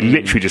thoughts. And she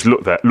literally just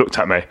looked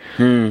at me.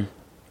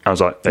 I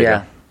was like, there you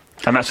go.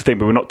 And that's the thing,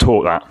 but we're not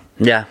taught that.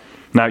 Yeah.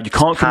 Now, you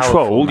can't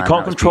control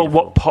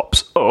what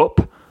pops up,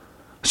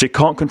 so you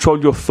can't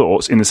control your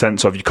thoughts in the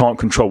sense of you can't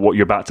control what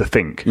you're about to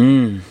think.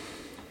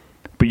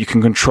 But you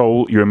can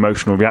control your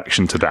emotional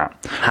reaction to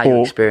that. How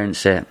you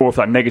experience it. Or if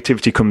that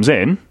negativity comes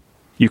in,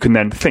 you can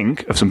then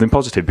think of something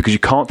positive, because you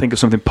can't think of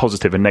something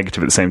positive and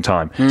negative at the same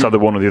time. It's either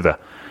one or the other.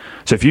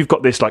 So if you've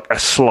got this, like a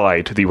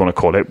slide that you want to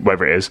call it,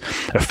 whatever it is,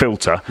 a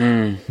filter,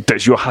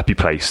 that's your happy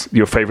place,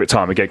 your favourite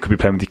time, again, could be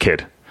playing with your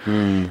kid.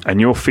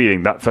 And you're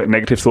feeling that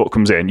negative thought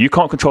comes in. You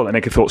can't control that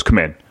negative thoughts come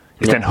in.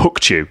 It's then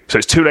hooked you. So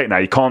it's too late now.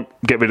 You can't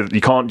get rid of it.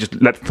 You can't just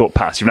let the thought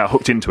pass. You've now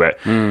hooked into it.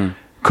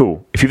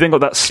 Cool. If you've then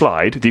got that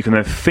slide that you can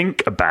then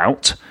think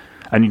about,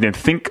 and you then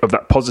think of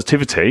that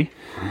positivity,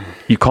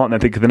 you can't then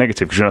think of the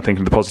negative because you're not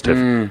thinking of the positive.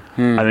 And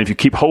then if you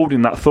keep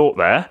holding that thought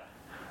there,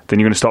 then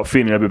you're going to start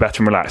feeling a little bit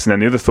better and relaxed, and then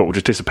the other thought will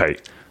just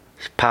dissipate.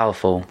 It's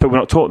powerful. But we're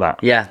not taught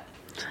that. Yeah.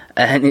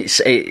 And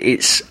it's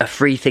a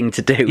free thing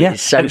to do. Yeah.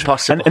 It's so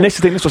possible. And this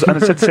is the thing.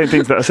 And I said the same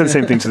thing. I said the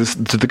same thing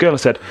to the girl. I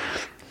said,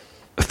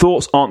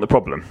 thoughts aren't the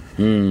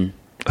problem.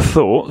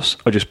 Thoughts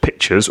are just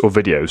pictures or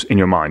videos in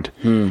your mind.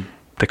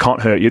 They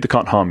can't hurt you. They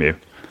can't harm you.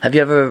 Have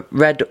you ever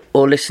read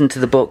or listened to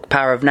the book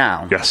Power of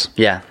Now? Yes.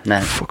 Yeah, no.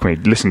 Fuck me,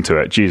 listen to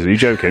it. Jesus, are you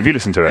joking? Have you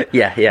listened to it?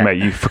 Yeah.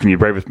 Mate, you're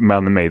braver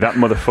man than me. That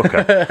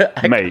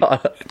motherfucker. Mate,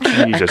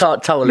 Jesus. I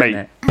can't tell him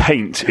it.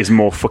 Paint is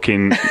more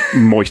fucking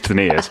moist than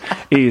ears.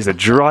 He is the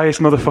driest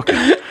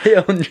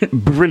motherfucker.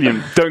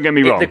 Brilliant. Don't get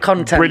me wrong. The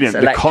content's brilliant.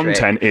 electric. The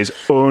content is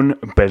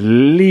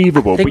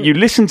unbelievable. But you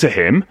listen to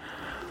him.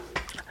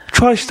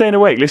 Try staying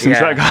awake. Listen to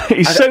that guy.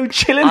 He's so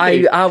chilling.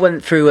 I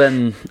went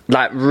through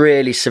like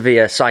really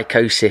severe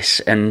psychosis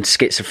and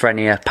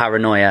schizophrenia,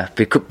 paranoia,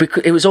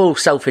 because it was all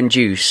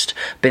self-induced.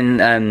 Been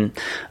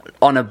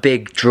on a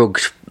big drug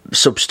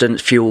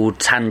substance fueled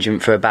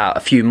tangent for about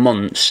a few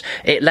months.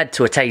 It led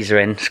to a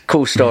tasering.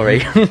 Cool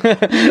story.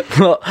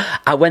 But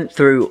I went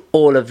through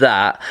all of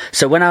that.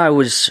 So when I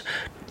was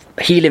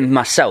healing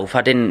myself,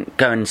 I didn't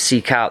go and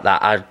seek out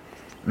that. I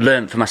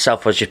learned for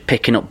myself. I was just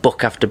picking up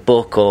book after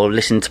book or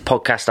listening to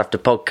podcast after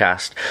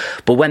podcast.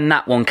 But when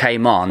that one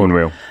came on,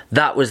 unreal.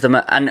 That was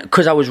and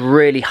because I was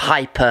really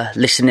hyper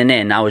listening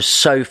in, I was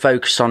so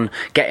focused on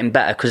getting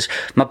better, because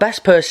my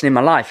best person in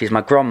my life is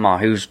my grandma,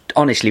 who's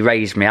honestly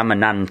raised me. I'm a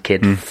nan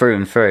kid through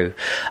and through,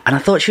 and I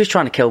thought she was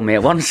trying to kill me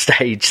at one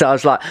stage. So I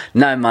was like,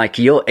 no,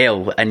 Mikey, you're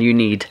ill and you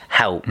need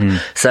help.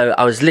 So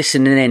I was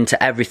listening in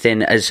to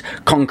everything as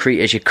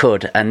concrete as you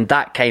could, and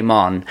that came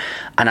on,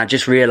 and I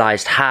just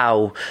realised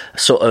how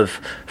sort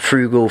of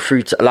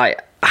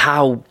like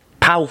how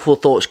powerful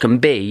thoughts can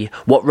be,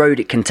 what road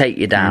it can take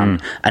you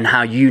down, and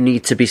how you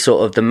need to be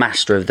sort of the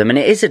master of them. And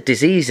it is a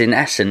disease in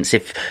essence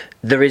if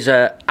there is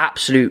a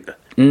absolute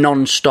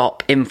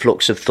non-stop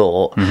influx of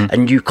thought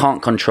and you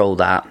can't control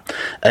that,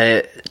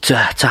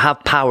 to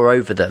have power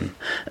over them.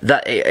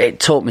 That it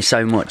taught me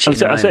so much. I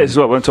say this as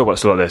well. When I talk about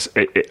stuff like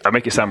this, I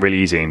make it sound really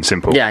easy and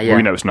simple. Yeah.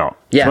 We know it's not.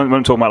 Yeah. So when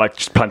I'm talking about like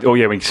just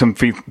when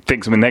something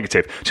think something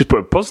negative, just put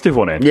a positive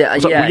one in. Yeah,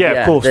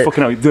 of course,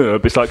 fucking hell,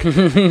 but it's like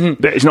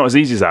it's not as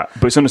easy as that.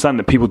 But it's understanding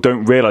that people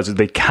don't realise that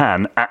they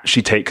can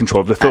actually take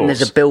control of their thoughts. And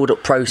there's a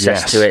build-up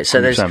process to it. So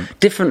 100%. there's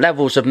different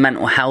levels of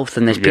mental health,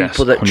 and there's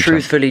people that 100%.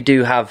 truthfully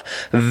do have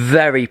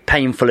very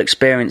painful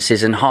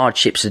experiences and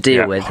hardships to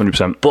deal with.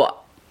 100%. But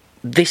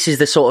this is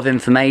the sort of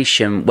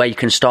information where you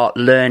can start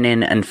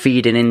learning and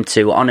feeding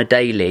into on a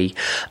daily,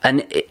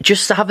 and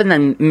just having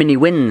them mini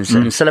wins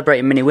and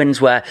celebrating mini wins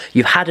where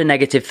you've had a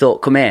negative thought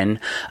come in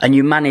and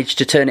you manage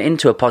to turn it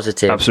into a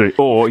positive. Absolutely.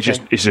 Or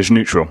it's just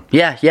neutral.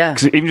 Yeah.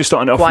 Because even just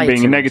starting off from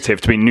being a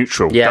negative to being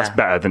neutral, that's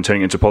better than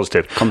turning it into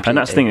positive. Completely. And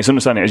that's the thing, it's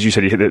understanding, as you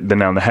said, you hit the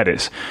nail on the head,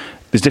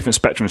 there's different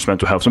spectrums to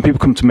mental health. Some people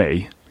come to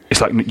me,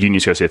 it's like you need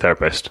to go see a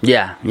therapist.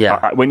 Yeah.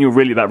 When you're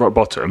really at that rock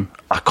bottom,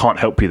 I can't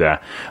help you there.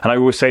 And I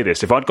always say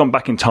this, if I'd gone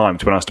back in time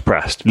to when I was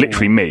depressed,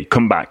 literally me,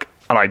 come back,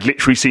 and I'd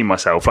literally seen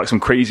myself like some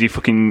crazy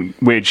fucking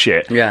weird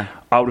shit,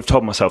 I would have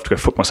told myself to go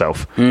fuck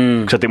myself,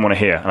 because I didn't want to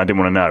hear and I didn't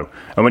want to know.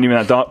 And when you're in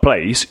that dark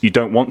place, you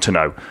don't want to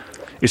know.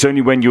 It's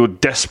only when you're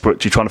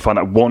desperate, you're trying to find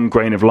that one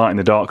grain of light in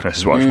the darkness,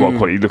 is what I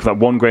call it. You look at that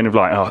one grain of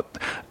light.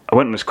 I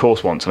went on this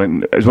course once,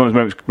 and it was one of those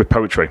moments with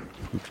poetry.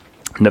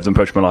 Never done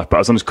poetry in my life, but I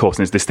was on this course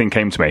and this thing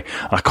came to me.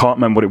 I can't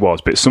remember what it was,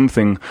 but it's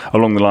something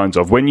along the lines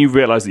of, when you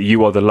realise that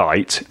you are the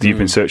light that you've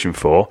been searching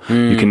for,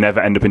 you can never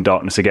end up in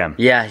darkness again.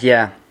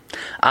 Yeah.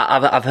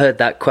 I've heard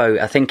that quote.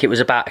 I think it was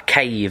about a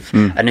cave,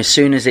 and as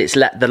soon as it's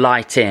let the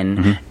light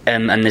in,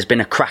 and there's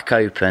been a crack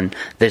open,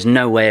 there's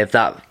no way of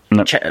that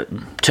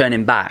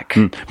turning back.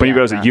 When you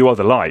realise that you are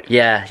the light.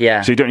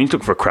 Yeah. So you don't need to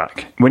look for a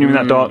crack. When you're in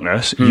that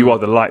darkness, you are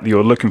the light that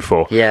you're looking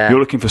for. Yeah. You're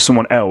looking for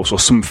someone else or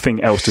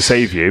something else to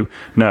save you.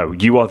 No,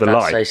 you are the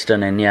light. That's so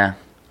stunning, yeah.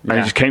 And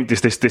it just came.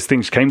 This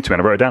thing just came to me,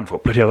 and I wrote it down. I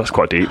thought, bloody hell, that's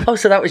quite deep. Oh,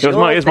 so that was yours?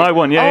 It was my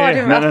one. Yeah.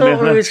 I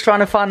thought we was trying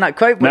to find that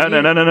quote. But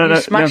No. You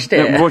smashed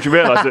it. Once you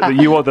realise that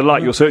you are the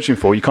light you're searching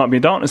for, you can't be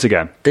in darkness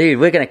again. Dude,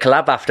 we're going to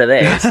collab after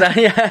this.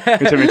 You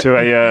turned me to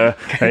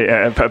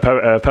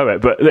a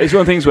poet, but it's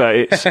one of the things where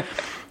it's.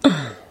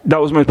 That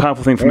was the most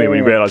powerful thing for me, when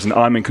you realise that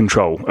I'm in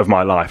control of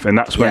my life, and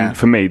that's when,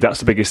 for me, that's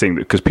the biggest thing,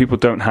 because people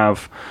don't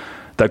have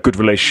that good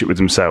relationship with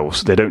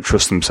themselves. They don't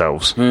trust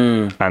themselves,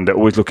 and they're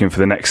always looking for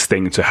the next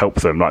thing to help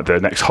them, like the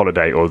next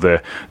holiday, or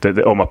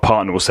or my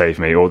partner will save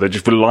me, or they're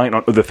just relying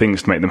on other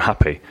things to make them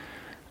happy.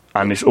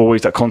 And it's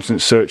always that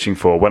constant searching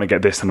for, when I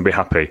get this, then I'll be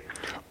happy.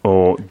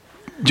 Or,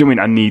 do you mean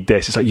I need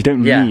this? It's like you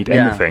don't need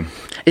anything.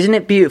 Isn't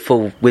it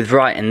beautiful with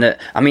writing that?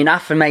 I mean,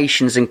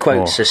 affirmations and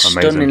quotes are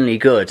stunningly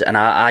good, and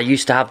I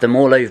used to have them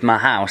all over my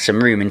house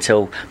and room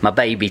until my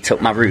baby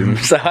took my room,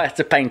 so I had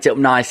to paint it up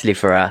nicely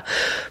for her.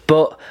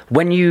 But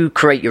when you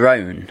create your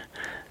own,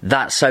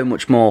 that's so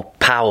much more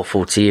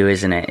powerful to you,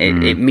 isn't it?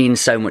 It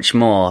means so much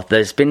more.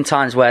 There's been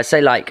times where,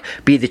 say, like,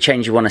 be the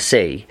change you want to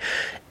see.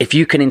 If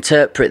you can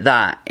interpret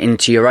that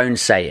into your own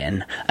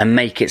saying and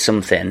make it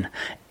something,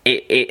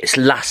 it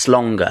lasts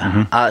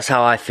longer. That's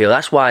how I feel.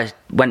 That's why I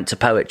went to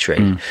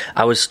poetry.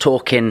 I was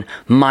talking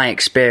my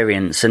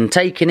experience and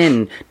taking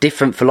in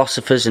different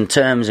philosophers and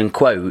terms and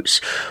quotes,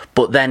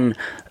 but then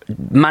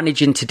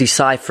managing to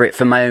decipher it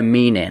for my own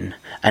meaning,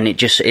 and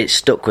it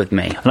stuck with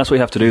me. And that's what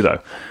you have to do,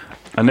 though.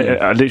 And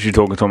I literally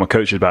talking to all my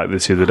coaches about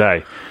this the other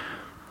day,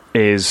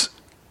 is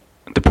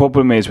the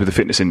problem is with the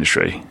fitness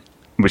industry,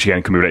 which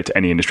again can be related to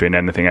any industry and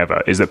anything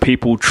ever, is that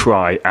people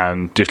try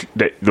and just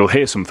they'll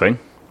hear something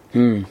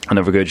and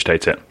they'll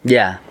regurgitate it.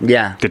 Yeah.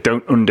 They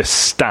don't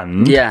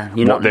understand. Yeah,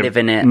 you're not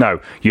living it.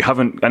 No, you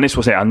haven't. And this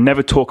was it. I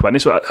never talk about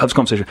this. I have this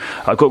conversation.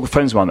 I've got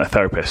friends of mine that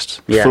are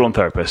therapists, full-on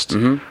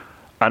therapists.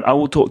 And I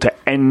will talk to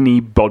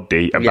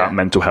anybody about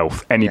mental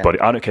health. Anybody.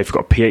 I don't care if you've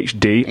got a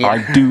PhD.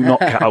 I do not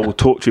care. I will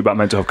talk to you about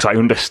mental health because I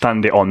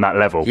understand it on that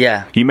level.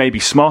 Yeah. You may be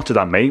smarter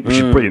than me, which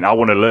is brilliant. I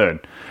want to learn.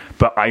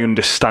 But I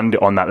understand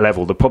it on that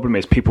level. The problem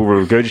is people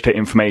will regurgitate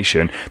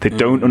information. They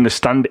don't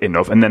understand it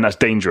enough, and then that's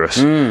dangerous.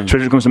 Especially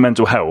when it comes to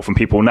mental health, and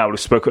people now, we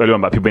spoke earlier on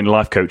about people being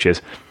life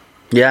coaches.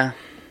 Yeah.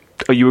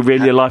 Are you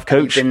really a life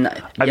coach? Have you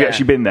yeah.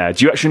 actually been there?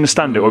 Do you actually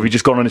understand it, or have you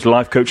just gone on this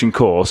life coaching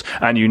course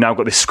and you now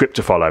got this script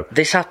to follow?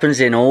 This happens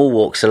in all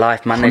walks of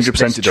life, man. There's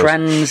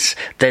trends,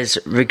 there's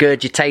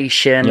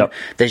regurgitation,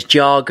 there's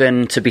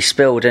jargon to be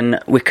spilled, and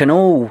we can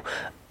all,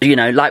 you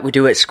know, like we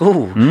do at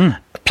school,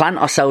 plant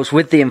ourselves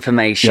with the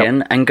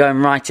information and go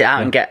and write it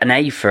out and get an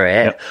A for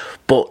it,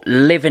 but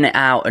living it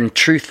out and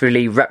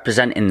truthfully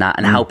representing that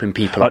and helping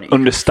people.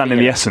 Understanding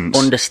the essence.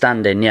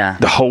 Understanding,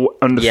 the whole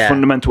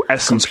fundamental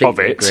essence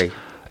completely of it. Agree.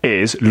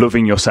 Is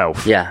loving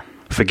yourself.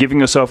 Forgiving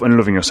yourself and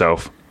loving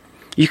yourself.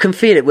 You can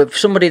feel it with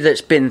somebody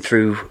that's been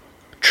through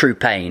true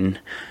pain.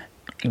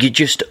 You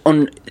just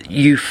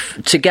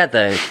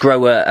together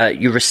grow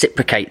you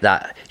reciprocate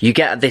that. You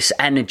get this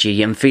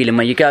energy and feeling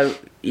where you go,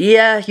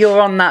 yeah, you're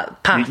on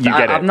that path.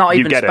 I've not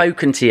even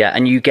spoken to you,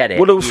 and you get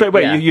it. Well, straight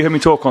away, you heard me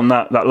talk on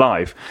that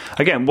live.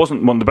 Again,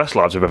 wasn't one of the best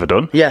lives I've ever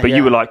done. But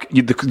you were like,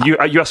 you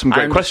asked some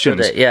great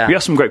questions. You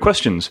asked some great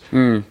questions.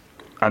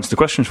 Answered the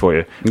questions for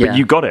you, but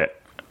you got it.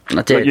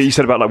 I did. Like you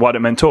said about like why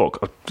don't men talk?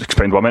 I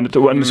explained why men don't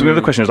talk. And some of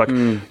the other questions like,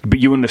 but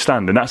you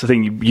understand, and that's the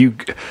thing.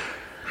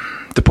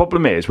 The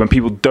problem is when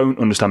people don't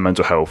understand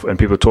mental health and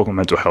people talk about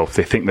mental health,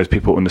 they think those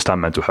people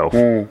understand mental health.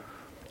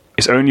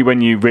 It's only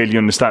when you really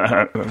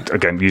understand.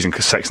 Again, using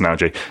a sex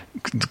analogy,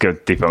 to go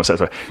deeper on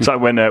sex. It's like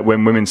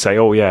when women say,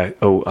 "Oh yeah,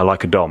 I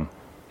like a dom."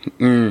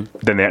 Then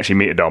they actually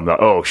meet a dom, like,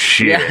 oh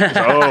shit, It's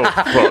like, oh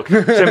fuck,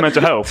 same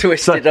mental health,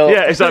 Twisted so, up.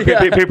 yeah, it's like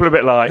people are a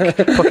bit like,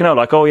 fucking hell,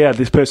 like, oh yeah,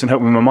 this person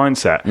helped me with my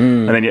mindset,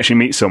 and then you actually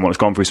meet someone that's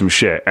gone through some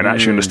shit and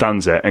actually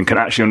understands it and can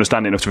actually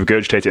understand it enough to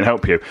regurgitate it and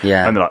help you,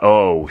 and they're like,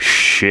 oh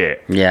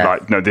shit,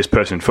 like, no, this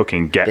person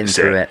fucking gets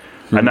it.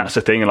 And that's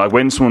the thing, and like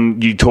when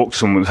you talk to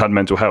someone that's had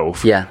mental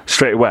health,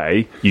 straight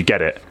away you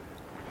get it.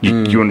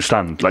 You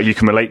understand, like you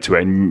can relate to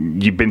it,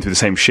 and you've been through the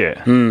same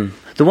shit.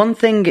 The one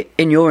thing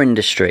in your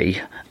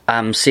industry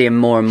I'm seeing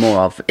more and more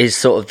of is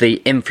sort of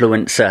the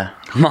influencer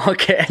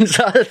market, and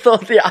so I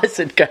thought the eyes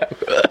would go.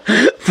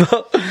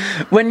 But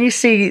when you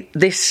see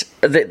the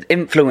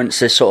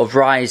influencers sort of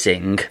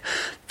rising,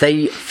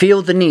 they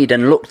feel the need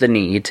and look the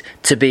need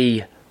to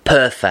be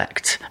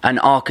perfect and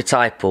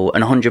archetypal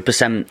and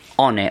 100%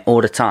 on it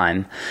all the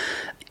time.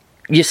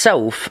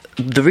 Yourself,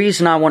 the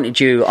reason I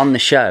wanted you on the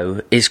show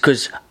is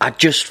because I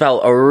just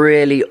felt a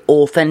really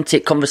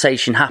authentic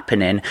conversation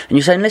happening, and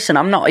you're saying, listen,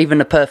 I'm not even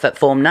the perfect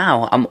form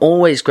now, I'm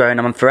always growing,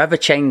 I'm forever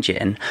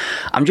changing.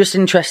 I'm just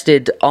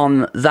interested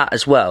on that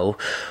as well.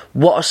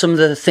 What are some of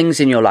the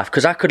things in your life,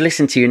 because I could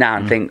listen to you now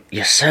and think,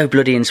 you're so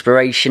bloody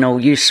inspirational,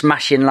 you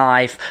smashing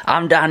life,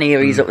 I'm down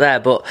here, he's up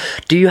there, but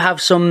do you have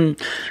some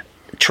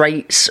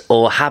traits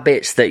or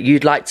habits that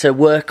you'd like to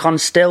work on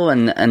still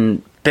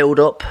and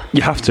build up?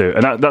 You have to,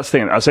 and that's the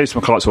thing. I say to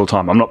my clients all the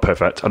time, I'm not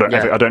perfect.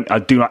 I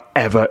do not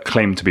ever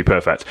claim to be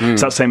perfect.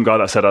 It's that same guy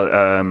that said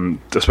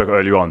that spoke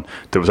earlier on,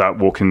 that was out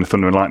walking in the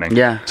thunder and lightning.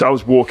 So I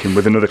was walking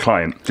with another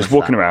client, just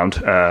walking around,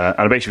 and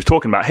I basically was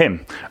talking about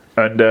him,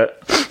 and I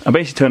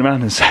basically turned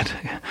around and said,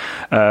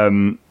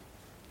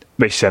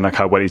 basically saying like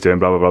how well he's doing,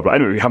 blah blah blah blah.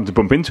 Anyway, we happened to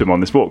bump into him on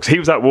this walk. So he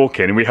was out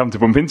walking, and we happened to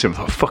bump into him. I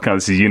thought, fucking hell,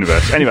 this is the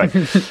universe. Anyway,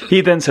 he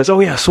then says, "Oh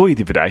yeah, I saw you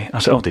the other day." I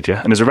said, "Oh, did you?"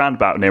 And there's a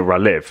roundabout near where I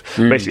live.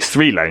 Basically, it's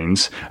 3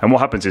 lanes, and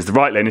what happens is the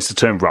right lane is to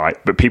turn right,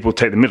 but people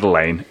take the middle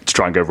lane to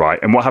try and go right.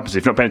 And what happens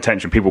if you're not paying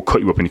attention, people cut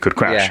you up and you could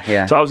crash.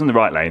 So I was in the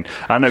right lane.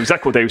 I know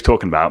exactly what Dave was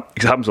talking about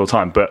because it happens all the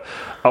time. But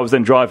I was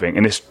then driving,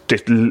 and this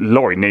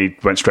lorry nearly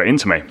went straight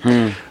into me.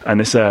 And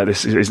this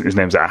his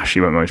name's Ash. He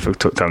won't mind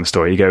telling the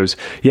story. He goes,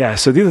 "Yeah,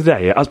 so the other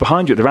day I was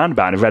behind you at the roundabout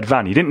in a red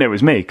van. You didn't know it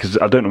was me because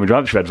I don't normally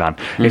drive this red van."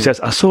 And he says,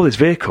 "I saw this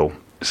vehicle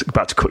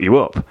about to cut you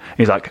up."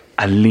 He's like,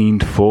 "I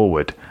leaned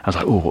forward." I was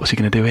like, "Oh, what's he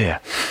going to do here?"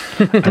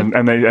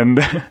 and then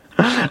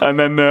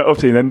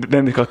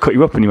they cut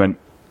you up, and he went,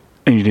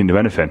 "And you didn't do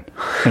anything."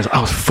 And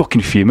I was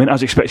fucking fuming. I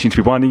was expecting you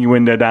to be winding your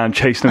window down,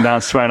 chasing them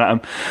down, swearing at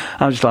them.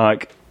 I was just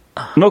like,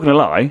 I'm not going to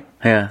lie.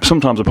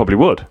 Sometimes I probably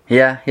would.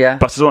 But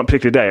on that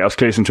particular day, I was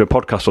clearly listening to a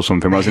podcast or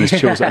something where I was in his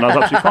chill set, and I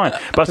was absolutely fine.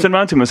 But I turned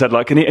around to him and said,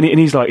 like, and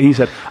he said,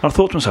 and I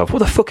thought to myself, what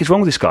the fuck is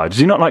wrong with this guy? Does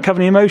he not like have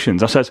any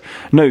emotions? I said,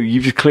 no,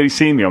 you've just clearly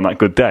seen me on that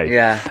good day.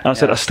 And I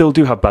said, I still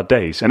do have bad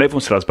days, and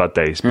everyone still has bad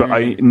days. But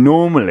I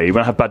normally,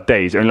 when I have bad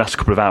days, it only lasts a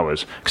couple of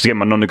hours because again,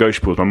 my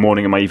non-negotiables, my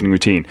morning and my evening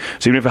routine.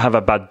 So even if I have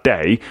a bad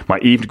day, my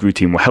evening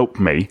routine will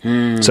help me.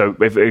 So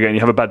if again you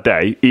have a bad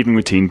day, evening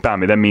routine,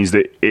 bam, it then means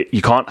that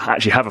you can't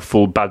actually have a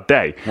full bad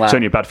day. It's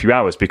only a bad few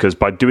hours because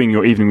by doing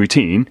your evening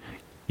routine,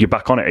 you're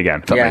back on it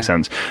again, if that makes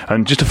sense.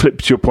 And just to flip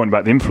to your point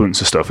about the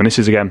influencer stuff, and this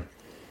is again,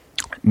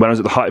 when I was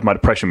at the height of my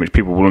depression, which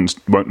people won't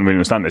really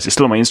understand this, it's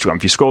still on my Instagram.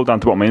 If you scroll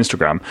down to the bottom of my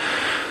Instagram,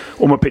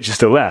 all my pictures are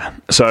still there.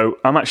 So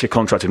I'm actually a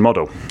contracted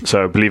model.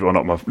 So believe it or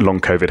not, my long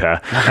COVID hair.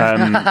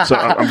 So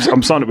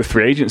I'm signed up with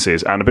 3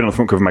 agencies, and I've been on the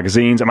front cover of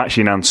magazines. I'm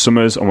actually in Ann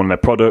Summers on one of their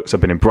products.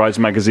 I've been in Brides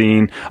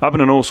magazine. I've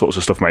been on all sorts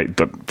of stuff, mate.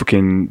 Like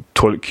fucking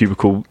toilet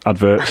cubicle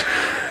adverts.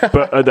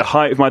 But at the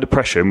height of my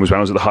depression was when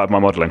I was at the height of my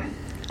modelling.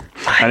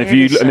 And if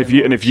you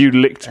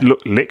licked, you can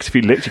look.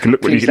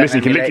 You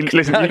can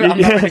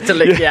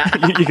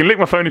lick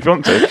my phone if you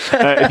want to.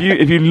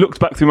 If you looked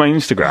back through my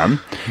Instagram,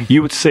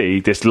 you would see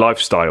this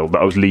lifestyle that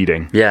I was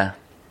leading.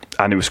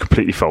 And it was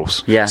completely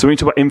false. So when you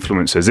talk about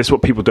influencers, this is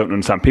what people don't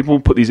understand. People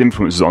put these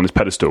influencers on this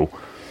pedestal,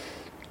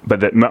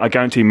 but I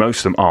guarantee most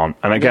of them aren't.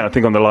 And again, I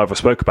think on the live I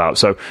spoke about.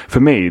 So for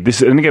me,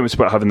 and again, it's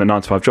about having the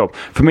 9-to-5 job.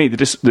 For me,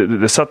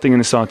 the sad thing in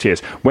the society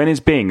is, when is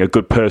being a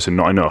good person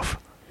not enough?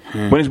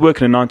 When is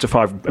working a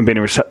 9-to-5 and being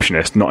a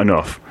receptionist not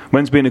enough?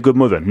 When's being a good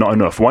mother not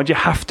enough? Why do you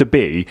have to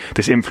be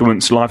this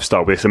influenced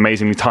lifestyle with this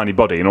amazingly tiny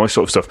body and all this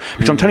sort of stuff?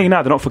 Because I'm telling you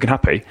now, they're not fucking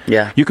happy.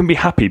 You can be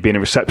happy being a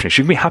receptionist.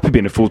 You can be happy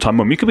being a full-time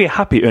mum. You can be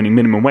happy earning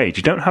minimum wage.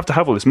 You don't have to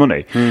have all this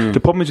money. The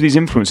problem is with these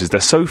influencers,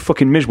 they're so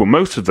fucking miserable.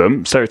 Most of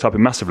them,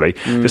 stereotyping massively,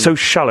 they're so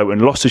shallow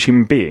and lost as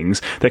human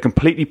beings. They're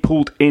completely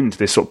pulled into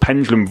this sort of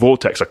pendulum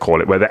vortex, I call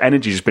it, where their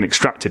energy has been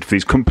extracted for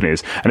these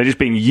companies, and they're just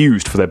being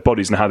used for their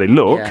bodies and how they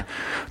look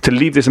to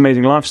live this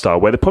amazing lifestyle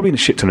where they're probably in a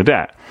shit ton of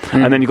debt.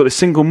 And then you've got this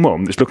single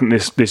mum that's looking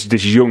at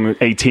this young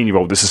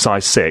 18-year-old that's a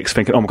size 6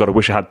 thinking, oh my god, I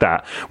wish I had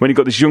that. When you've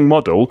got this young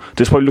model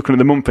that's probably looking at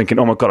the mum thinking,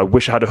 oh my god, I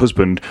wish I had a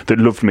husband that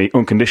loved me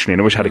unconditionally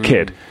and I wish I had a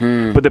kid.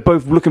 But they're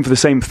both looking for the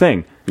same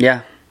thing.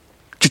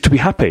 Just to be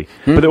happy.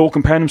 But they're all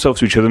comparing themselves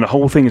to each other, and the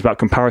whole thing is about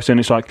comparison.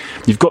 It's like,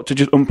 you've got to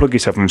just unplug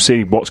yourself and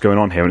see what's going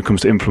on here when it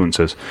comes to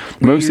influencers.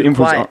 Most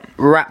influencers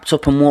wrapped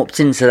up and warped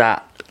into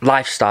that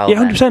lifestyle. Yeah,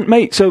 100%,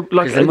 mate. So,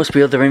 like, there must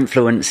be other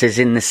influences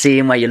in the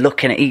scene where you're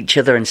looking at each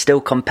other and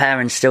still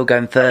comparing, still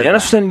going further. Yeah,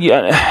 that's then.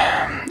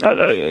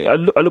 I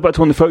look back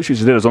to one of the photo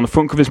shoots I did. I was on the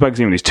front cover of this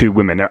magazine with these two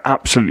women. They're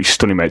absolutely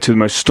stunning, mate. Two of the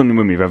most stunning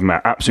women you've ever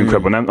met. Absolutely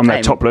incredible. And I'm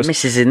there topless.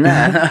 Mrs. in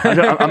there.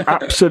 I'm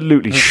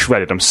absolutely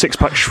shredded. I'm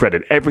six-pack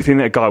shredded. Everything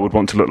that a guy would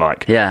want to look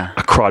like. Yeah.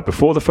 I cried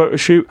before the photo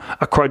shoot.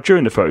 I cried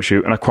during the photo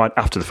shoot, and I cried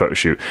after the photo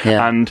shoot.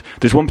 Yeah. And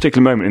there's one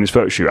particular moment in this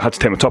photo shoot. I had to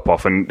take my top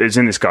off, and it's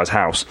in this guy's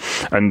house.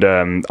 And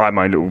I had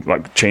my little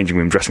like changing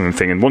room, dressing room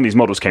thing. And one of these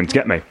models came to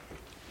get me.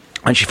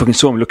 And she fucking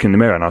saw me looking in the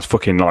mirror, and I was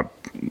fucking like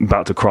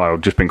about to cry or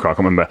just been crying, I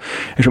can't remember.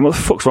 And she went, "What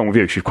the fuck's wrong with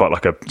you?" She's quite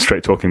like a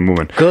straight talking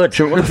woman. Good.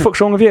 She went, "What the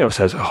fuck's wrong with you?" I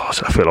says, "Oh,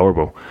 I feel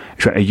horrible."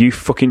 She went, "Are you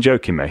fucking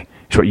joking me?"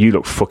 She went, "You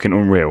look fucking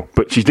unreal."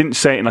 But she didn't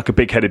say it in like a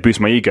big headed boost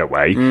my ego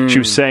way. She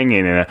was saying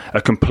it in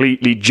a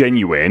completely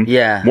genuine,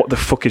 "What the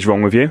fuck is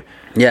wrong with you?"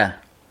 Yeah.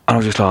 And I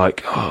was just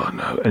like, "Oh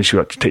no!" And she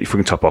went, "Take your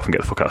fucking top off and get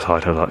the fuck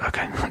outside." I was like,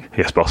 "Okay,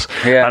 yes, boss."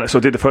 Yeah. And so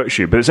I did the photo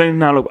shoot. But it's only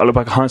now I look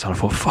back at hindsight and I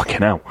thought,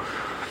 "Fucking hell!"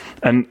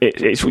 And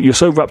it's you're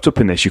so wrapped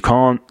up in this, you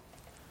can't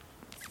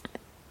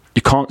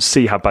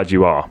see how bad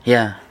you are.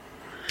 Yeah.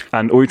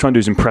 And all you're trying to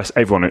do is impress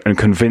everyone and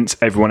convince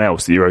everyone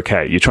else that you're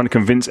okay. You're trying to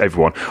convince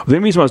everyone. The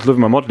only reason why I was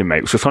loving my modelling,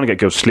 mate, was I was trying to get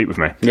girls to sleep with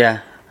me. Yeah.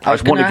 I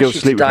was going to ask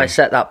you to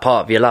dissect that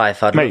part of your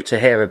life. I'd love to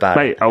hear about it.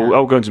 Mate,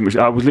 I'll go into.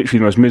 I was literally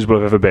the most miserable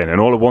I've ever been, and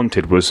all I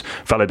wanted was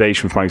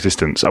validation for my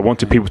existence. I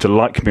wanted people to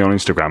like me on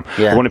Instagram.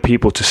 Yeah. I wanted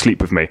people to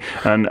sleep with me,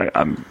 and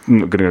I'm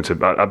not going to go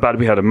into.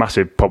 We had a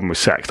massive problem with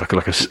sex, like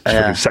a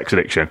fucking sex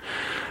addiction.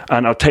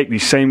 And I'll take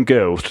these same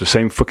girls to the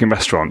same fucking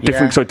restaurant,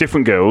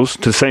 different girls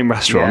to the same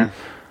restaurant.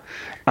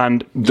 Yeah.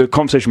 And the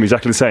conversation was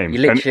exactly the same. You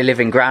literally live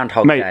in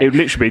Groundhog Day. Mate, it would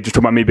literally be just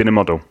talking about me being a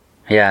model.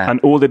 Yeah. And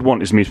all they'd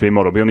want is me to be a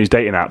model, be on these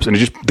dating apps, and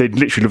they'd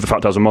literally love the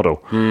fact I was a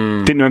model.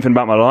 Didn't know anything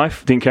about my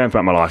life, didn't care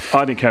anything about my life.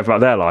 I didn't care about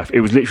their life.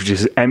 It was literally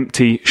just an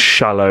empty,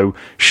 shallow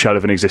shell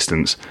of an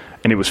existence.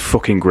 And it was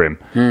fucking grim.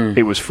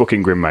 It was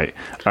fucking grim, mate.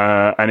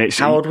 And it's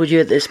how old were you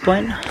at this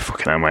point?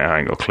 Fucking hell, mate, I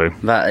ain't got a clue.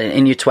 But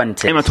in your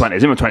 20s? In my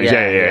 20s,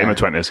 yeah, in my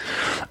 20s.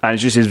 And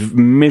it's just this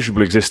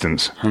miserable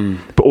existence.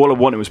 But all I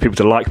wanted was people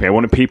to like me.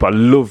 I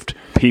loved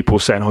people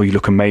saying, "Oh, you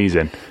look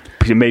amazing."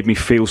 Because it made me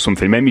feel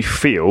something. It made me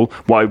feel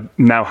what I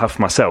now have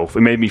for myself.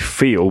 It made me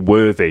feel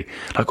worthy.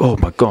 Like, oh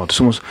my God,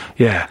 someone's,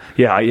 I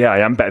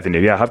am better than you.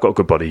 Yeah, I've got a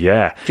good body.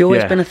 Yeah. Have you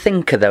always been a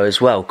thinker, though, as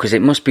well? Because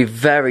it must be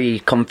very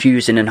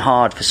confusing and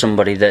hard for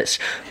somebody that's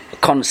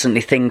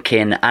constantly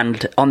thinking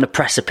and on the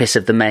precipice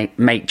of the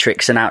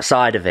matrix and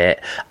outside of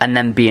it, and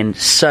then being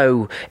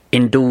so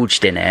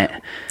indulged in it.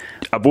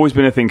 I've always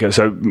been a thinker,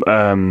 so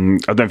I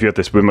don't know if you had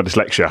this, but with my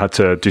dyslexia, I had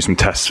to do some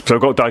tests. So I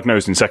got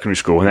diagnosed in secondary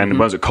school, and then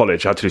when I was at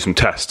college, I had to do some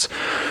tests.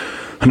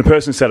 And the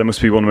person said I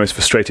must be one of the most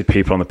frustrated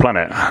people on the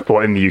planet,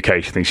 or in the UK,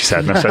 I think she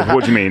said. And I said,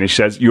 "What do you mean?" And she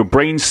says, "Your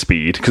brain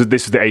speed," because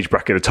this is the age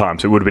bracket at the time,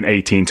 so it would have been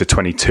 18 to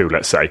 22,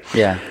 let's say.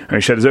 Yeah.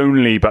 And she said, "There's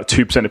only about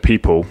 2% of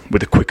people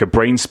with a quicker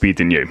brain speed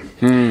than you."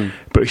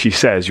 But she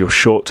says, "Your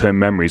short-term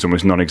memory is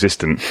almost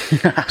non-existent." So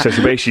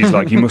basically, she's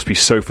like, "You must be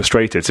so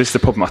frustrated." So this is the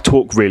problem. I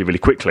talk really, really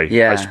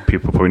quickly, as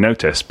people probably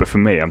notice. But for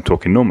me, I'm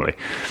talking normally.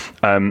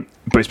 But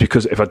it's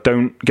because if I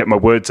don't get my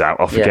words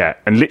out, I'll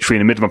forget. And literally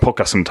in the middle of my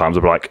podcast sometimes,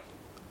 I'll be like,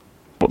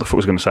 what the fuck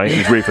was I going to say?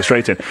 It's really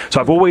frustrating. So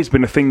I've always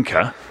been a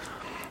thinker,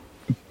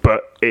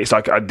 but it's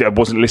like I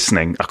wasn't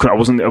listening. I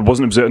wasn't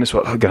observing this.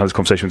 I had this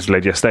conversation with this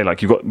lady yesterday. Like,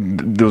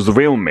 there was the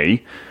real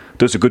me.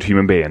 There's a good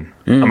human being.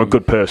 I'm a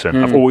good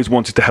person. I've always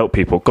wanted to help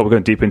people. God, we're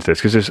going deep into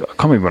this because I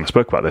can't remember when I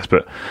spoke about this,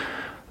 but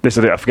this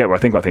I forget what I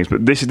think about things.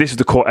 But this is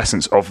the core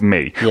essence of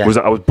me. Was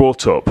that I was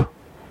brought up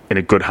in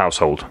a good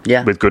household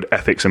with good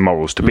ethics and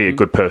morals to be a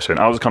good person.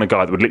 I was the kind of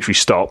guy that would literally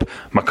stop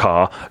my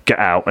car, get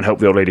out and help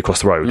the old lady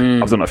across the road.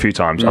 I've done that a few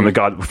times. I'm the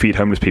guy that would feed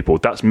homeless people.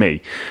 That's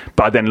me.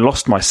 But I then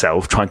lost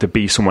myself trying to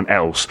be someone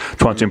else,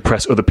 trying to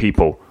impress other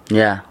people.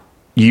 Yeah.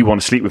 You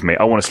want to sleep with me,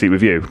 I want to sleep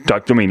with you.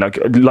 Like, do you mean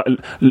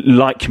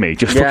like me?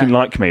 Just fucking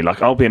like me.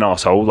 Like, I'll be an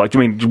arsehole. Like, do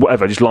you mean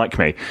whatever? Just like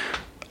me.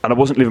 And I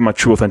wasn't living my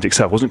true authentic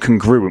self. I wasn't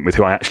congruent with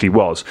who I actually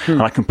was.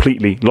 And I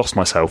completely lost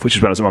myself, which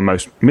is when I was at my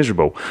most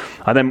miserable.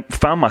 I then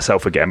found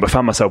myself again, but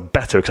found myself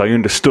better because I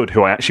understood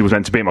who I actually was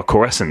meant to be in my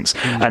core essence.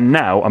 And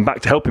now I'm back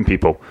to helping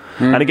people.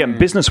 And again,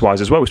 business-wise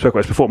as well, we spoke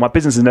about this before, my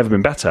business has never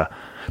been better.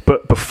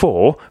 But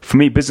before, for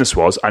me, business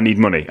was, I need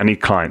money, I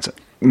need clients.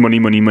 Money.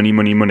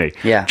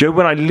 Yeah. Do you know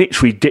when I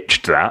literally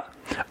ditched that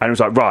and was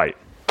like, right,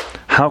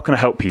 how can I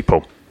help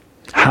people?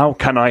 How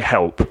can I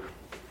help?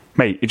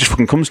 Mate, it just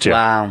fucking comes to you.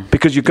 Wow.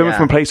 Because you're going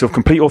from a place of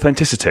complete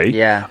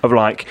authenticity, of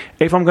like,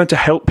 if I'm going to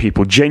help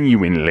people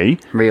genuinely,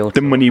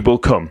 the money will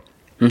come.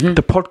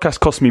 The podcast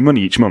costs me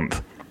money each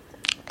month.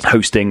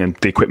 Hosting and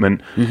the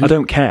equipment, I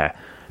don't care.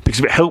 Because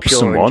if it helps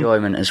someone... Pure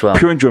enjoyment as well.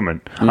 Pure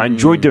enjoyment. I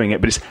enjoy doing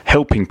it, but it's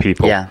helping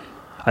people. Yeah.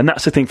 And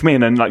that's the thing for me.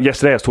 And then, like,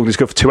 yesterday I was talking to this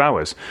girl for 2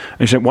 hours.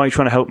 And she said, "Why are you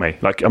trying to help me?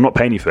 Like, I'm not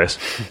paying you for this."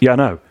 Yeah, I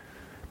know.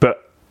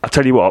 But I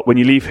tell you what, when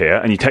you leave here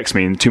and you text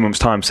me in 2 months'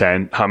 time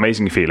saying how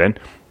amazing you're feeling,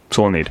 that's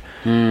all I need.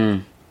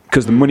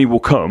 Because the money will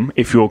come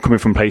if you're coming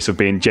from a place of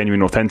being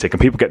genuine, authentic.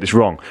 And people get this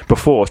wrong.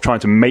 Before, I was trying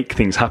to make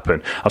things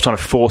happen. I was trying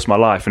to force my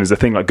life. And there's a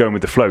thing like going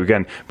with the flow.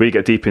 Again, really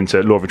get deep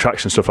into law of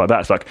attraction and stuff like that.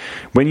 It's like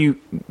when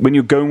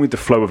you're going with the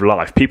flow of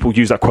life, people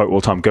use that quote all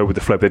the time, go with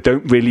the flow. They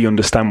don't really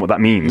understand what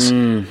that means.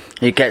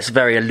 It gets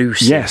very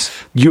elusive. Yes.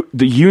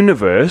 The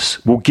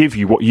universe will give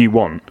you what you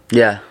want.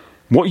 Yeah.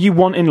 What you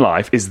want in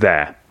life is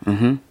there.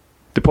 Mm-hmm.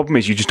 The problem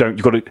is you just don't.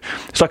 You got to.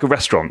 It's like a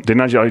restaurant. The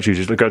analogy I use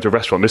is to go to a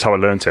restaurant. This is how I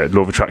learned it.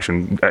 Law of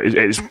attraction.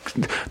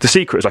 The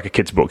secret is like a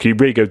kid's book. You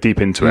really go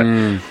deep into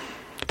it.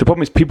 The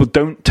problem is people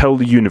don't tell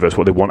the universe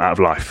what they want out of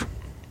life.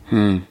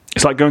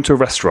 It's like going to a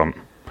restaurant.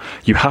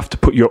 You have to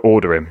put your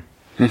order in.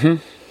 Mm-hmm.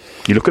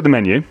 You look at the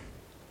menu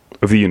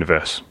of the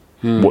universe.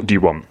 What do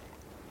you want?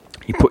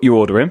 You put your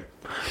order in.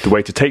 The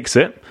waiter takes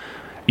it.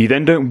 You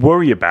then don't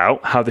worry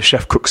about how the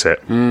chef cooks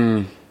it.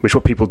 Which is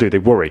what people do. They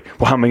worry.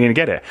 Well, how am I going to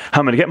get it?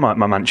 How am I going to get my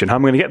mansion? How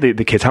am I going to get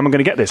the kids? How am I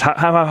going to get this? How?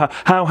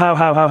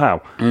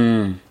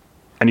 And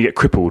you get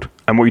crippled.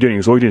 And what you're doing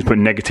is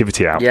putting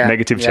negativity out.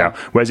 Out.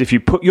 Whereas if you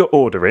put your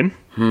order in,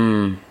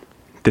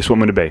 this is what I'm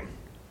going to be.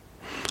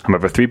 I'm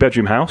going to have a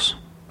 3-bedroom house.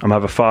 I'm going to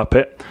have a fire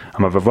pit. I'm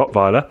going to have a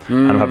Rottweiler.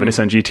 And I'm having a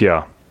Nissan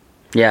GTR.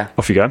 Yeah.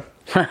 Off you go.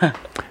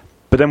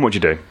 But then what do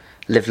you do?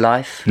 Live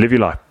life. Live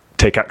your life.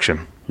 Take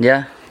action.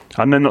 Yeah.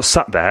 And then not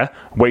sat there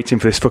waiting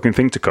for this fucking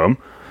thing to come.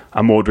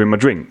 I'm ordering my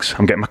drinks.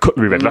 I'm getting my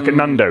cutlery ready, like at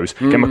Nando's.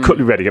 Getting my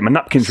cutlery ready, getting my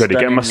napkins ready,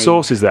 getting my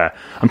sauces there.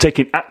 I'm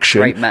taking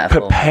action,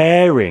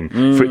 preparing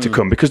for it to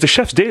come. Because the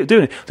chef's doing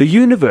it. The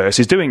universe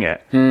is doing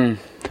it.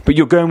 But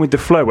you're going with the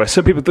flow, where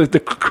some people,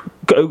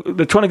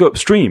 they're trying to go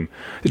upstream.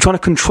 They're trying to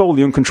control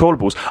the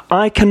uncontrollables.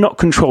 I cannot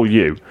control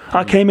you.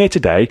 I came here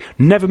today,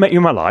 never met you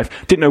in my life,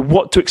 didn't know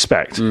what to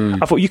expect. I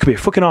thought, you could be a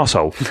fucking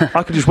arsehole.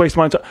 I could just waste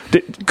my time.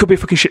 It could be a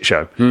fucking shit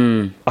show.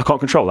 I can't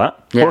control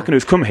that. All I can do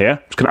is come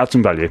here, just going to add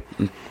some value.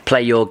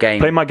 Play your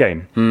game. Play my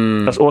game.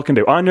 That's all I can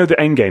do. I know the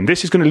end game.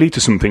 This is going to lead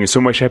to something in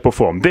some way, shape or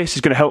form. This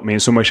is going to help me in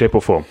some way, shape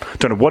or form.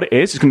 Don't know what it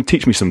is. It's going to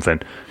teach me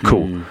something.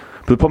 Cool.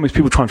 But the problem is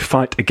people try and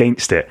fight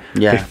against it.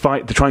 Yeah.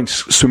 They try and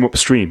swim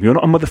upstream. You're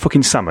not a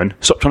motherfucking salmon.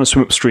 Stop trying to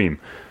swim upstream.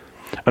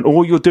 And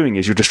all you're doing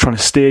is you're just trying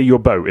to steer your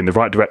boat in the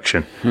right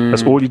direction.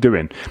 That's all you're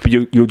doing. But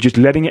you're just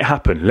letting it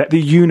happen. Let the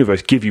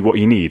universe give you what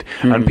you need.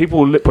 And people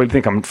will probably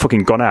think I'm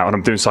fucking gone out and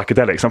I'm doing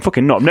psychedelics. I'm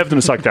fucking not. I've never done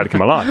a psychedelic in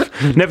my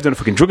life. Never done a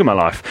fucking drug in my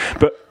life.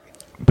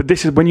 But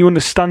this is when you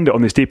understand it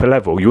on this deeper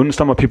level, you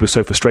understand why people are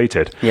so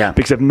frustrated. Yeah.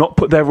 Because they've not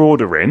put their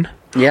order in.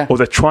 Yeah. Or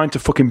they're trying to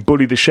fucking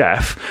bully the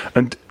chef.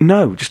 And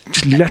no,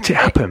 just let it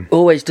happen. It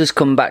always does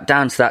come back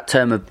down to that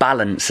term of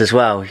balance as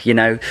well. You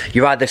know,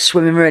 you're either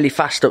swimming really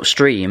fast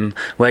upstream,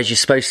 whereas you're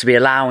supposed to be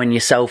allowing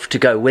yourself to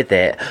go with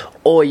it,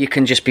 or you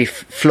can just be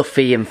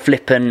fluffy and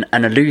flippant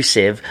and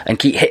elusive and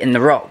keep hitting the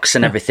rocks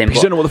and everything.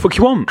 Because you don't know what the fuck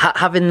you want.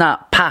 Having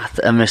that path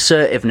and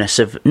assertiveness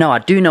of, no, I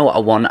do know what I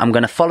want, I'm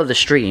going to follow the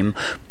stream,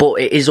 but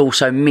it is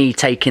also me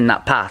taking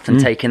that path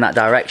and taking that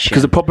direction.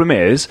 Because the problem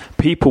is,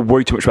 people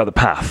worry too much about the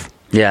path.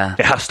 Yeah.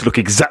 It has to look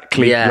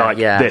exactly like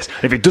this.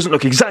 And if it doesn't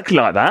look exactly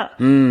like that,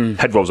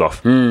 head rolls off.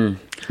 You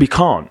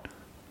can't.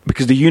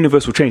 Because the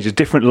universe will change. There's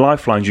different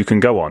lifelines you can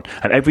go on.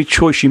 And every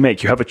choice you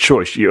make, you have a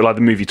choice. You'll either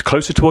move you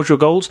closer towards your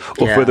goals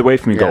or further away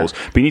from your goals.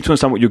 But you need to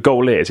understand what your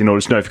goal is in order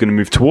to know if you're going to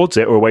move towards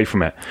it or away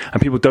from it. And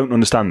people don't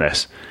understand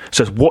this.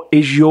 So what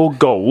is your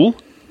goal?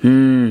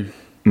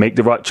 Make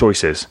the right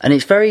choices. And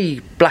it's very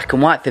black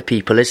and white for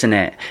people, isn't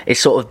it? It's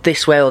sort of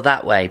this way or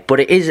that way. But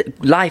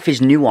life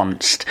is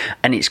nuanced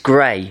and it's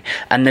grey,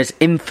 and there's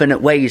infinite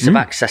ways of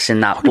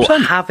accessing that. 100%.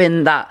 But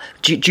having that,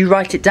 do you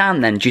write it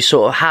down then? Do you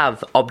sort of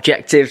have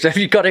objectives? Have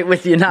you got it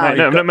with you now?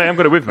 No, mate, I've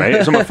got it with me.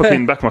 It's on my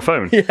fucking back of my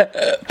phone.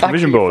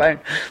 Vision board. Phone.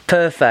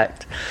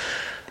 Perfect.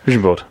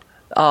 Vision board.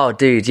 Oh,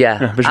 dude,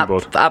 vision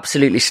board.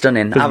 Absolutely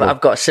stunning. I've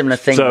got a similar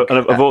thing. So, and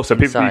I've also,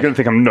 people, inside. you're going to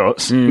think I'm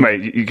nuts.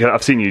 Mate,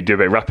 I've seen you do a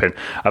bit of rapping.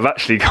 I've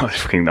actually got,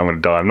 I'm going to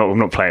die. I'm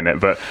not playing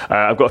it, but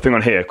I've got a thing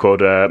on here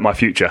called My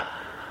Future,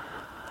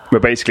 where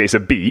basically it's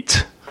a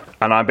beat,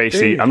 and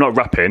I'm not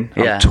rapping,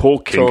 I'm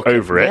talking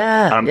over it,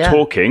 and I'm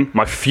talking,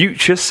 my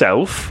future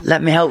self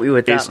Let me help you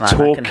with that, is man.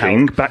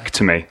 talking back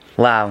to me.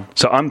 Wow.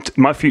 So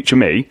my future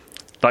me,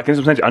 like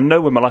I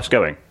know where my life's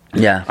going.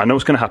 Yeah. I know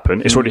what's going to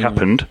happen. It's already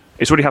happened.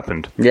 It's already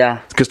happened.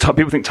 Yeah. Because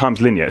people think time's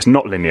linear. It's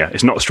not linear.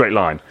 It's not a straight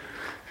line.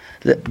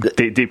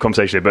 Deep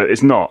conversation, but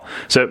it's not.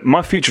 So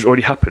my future's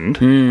already happened.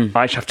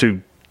 I just have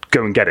to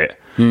go and get it.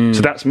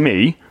 So that's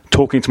me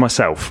talking to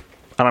myself.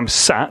 And I'm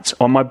sat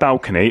on my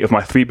balcony of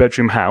my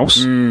 3-bedroom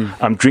house.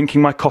 I'm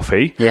drinking my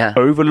coffee,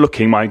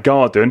 overlooking my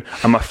garden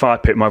and my fire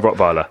pit, my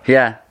Rottweiler.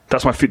 Yeah.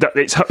 That's my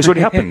it's already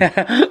happened.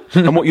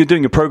 And what you're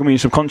doing, you're programming your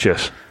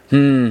subconscious.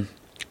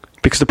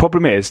 Because the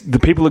problem is, the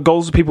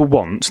goals that people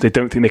want, they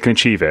don't think they can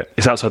achieve it.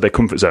 It's outside their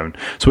comfort zone.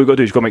 So what you've got to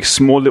do is you've got to make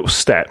small little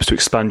steps to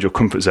expand your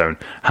comfort zone.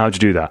 How do you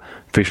do that?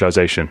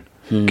 Visualisation.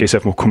 Get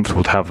yourself more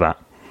comfortable to have that.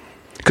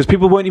 Because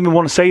people won't even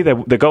want to say their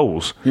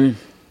goals. People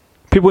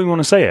won't even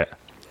want to say it.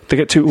 They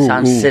get too...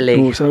 Sounds silly.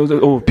 People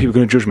are going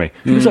to judge me.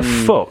 Who's the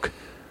fuck?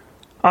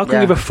 I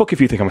couldn't give a fuck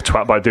if you think I'm a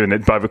twat by doing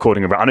it, by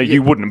recording about it. I know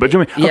you wouldn't, but do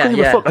you know what I mean? I couldn't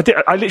give a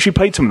fuck. I literally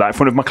played some of that in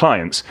front of my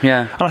clients.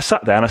 Yeah. And I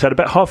sat there and I said, I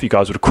bet half you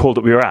guys would have crawled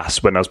up your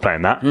ass when I was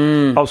playing that.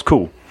 I was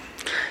cool.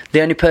 The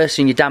only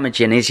person you're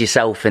damaging is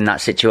yourself in that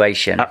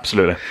situation.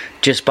 Absolutely.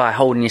 Just by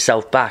holding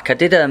yourself back. I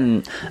did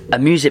a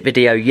music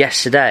video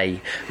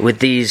yesterday with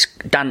these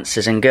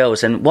dancers and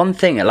girls, and one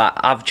thing, like,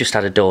 I've just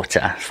had a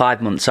daughter,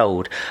 5 months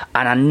old,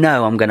 and I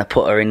know I'm going to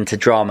put her into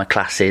drama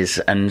classes,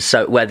 and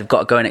so where they've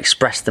got to go and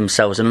express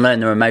themselves and learn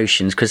their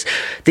emotions, because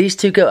these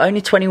two girls,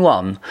 only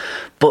 21,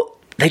 but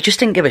they just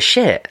didn't give a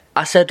shit.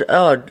 I said,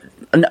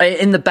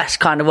 in the best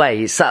kind of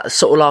way, it's that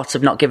subtle art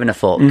of not giving a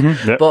fuck.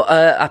 Yep. But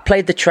I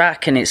played the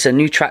track, and it's a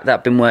new track that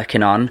I've been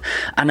working on,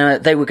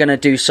 and they were going to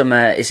do some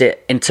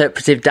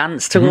interpretive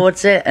dance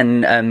towards it,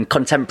 and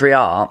contemporary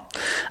art,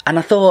 and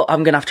I thought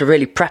I'm going to have to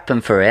really prep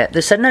them for it. They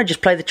said, no,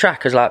 just play the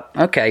track. I was like,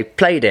 okay,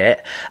 played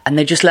it, and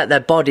they just let their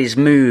bodies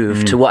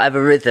move to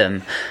whatever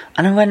rhythm,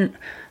 and I went,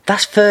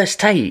 that's first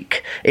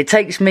take. It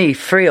takes me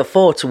 3 or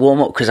 4 to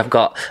warm up, because I've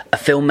got a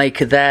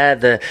filmmaker there,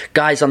 the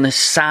guys on the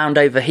sound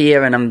over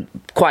here, and I'm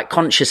quite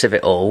conscious of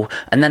it all,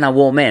 and then I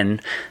warm in.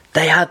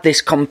 They had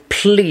this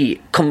complete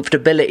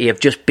comfortability of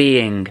just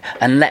being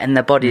and letting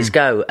their bodies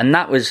go. And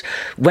that was,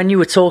 when you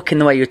were talking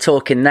the way you were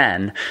talking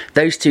then,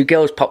 those two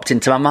girls popped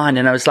into my mind,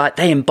 and I was like,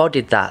 they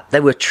embodied that. They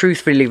were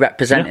truthfully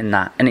representing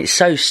that. And it's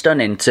so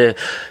stunning to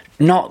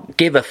not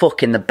give a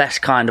fuck in the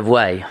best kind of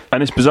way.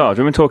 And it's bizarre.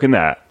 When we're talking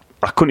there,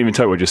 I couldn't even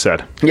tell what you just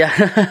said. Yeah.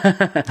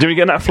 Do you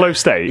get in that flow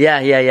state?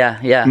 Yeah.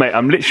 Mate,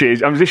 I'm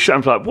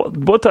like,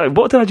 what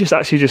did I just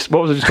actually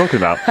what was I just talking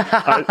about?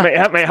 Mate,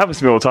 it happens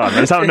to me all the time.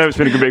 That's how I know it's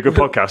going to be a good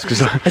podcast.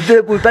 Cause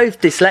we're both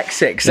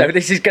dyslexic, so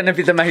this is going to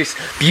be the most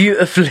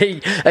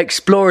beautifully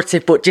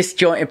explorative but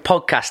disjointed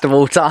podcast of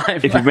all time.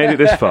 If you've made it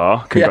this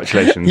far,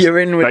 congratulations. You're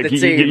in with the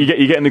team.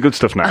 You're getting the good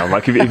stuff now.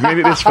 Like, if you've made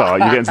it this far,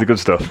 you're getting to the good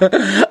stuff.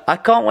 I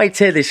can't wait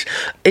to hear this.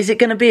 Is it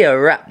going to be a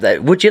rap,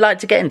 though? Would you like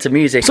to get into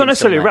music? It's not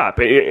necessarily a rap.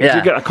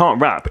 I can't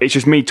rap. It's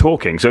just me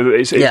talking. So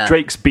it's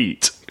Drake's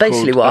beat.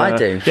 Basically what I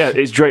do. Yeah,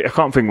 it's Drake. I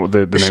can't think what the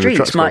name of the track's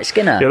called. Mike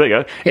Skinner. Yeah, there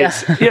you go.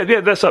 Yeah,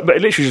 that's but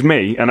it literally just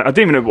me, and I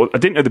didn't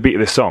know the beat of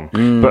this song,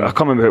 but I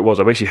can't remember who it was.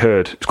 I basically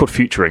heard it's called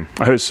Futuring.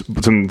 I heard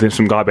some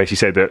guy basically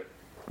said that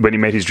when he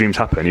made his dreams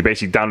happen, he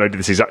basically downloaded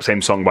this exact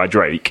same song by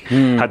Drake,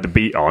 had the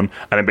beat on,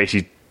 and then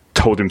basically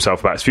told himself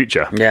about his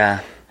future.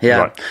 Yeah.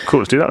 Like, cool,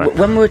 let's do that then.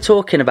 When we were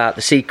talking about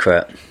The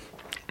Secret,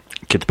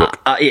 kid's book.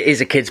 It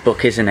is a kid's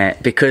book, isn't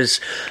it?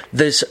 Because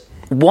there's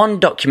one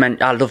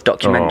document. I love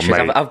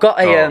documentaries. I've got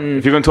a.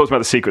 If you're going to talk about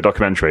The Secret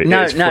documentary,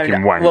 it's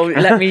fucking wank. Well,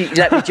 let me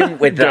jump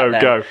with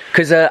that. Go.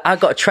 Because I've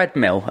got a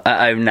treadmill at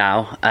home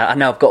now. I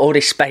know I've got all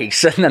this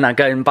space, and then I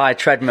go and buy a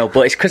treadmill.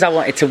 But it's because I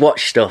wanted to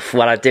watch stuff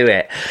while I do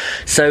it.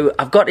 So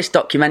I've got this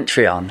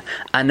documentary on,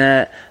 and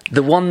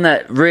the one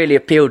that really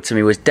appealed to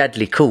me was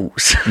Deadly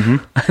Cults.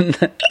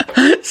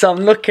 So I'm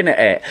looking at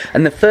it,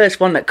 and the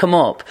first one that come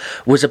up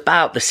was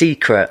about The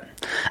Secret.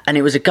 And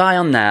it was a guy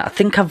on there. I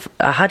think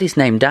I had his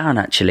name down,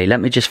 actually.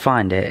 Let me just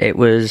find it. It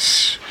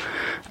was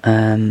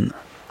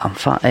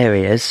there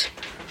he is.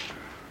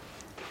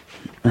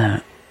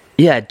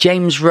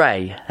 James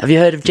Ray. Have you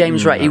heard of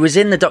James Ray? He was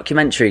in the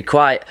documentary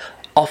quite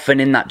often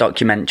in that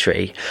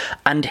documentary,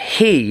 and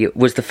he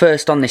was the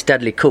first on this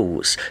Deadly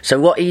Cults.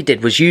 So what he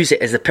did was use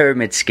it as a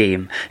pyramid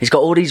scheme. He's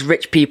got all these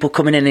rich people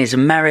coming in. He's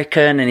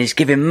American, and he's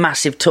giving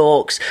massive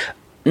talks.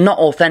 Not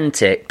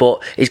authentic,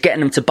 but he's getting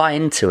them to buy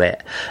into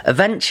it.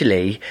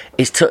 Eventually,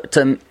 he took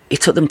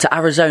them to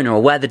Arizona,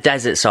 or where the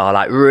deserts are,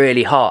 like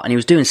really hot, and he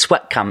was doing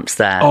sweat camps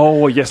there.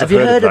 Oh, yes, Have you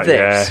heard of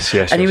this?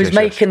 Yes. And he was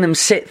making them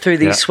sit through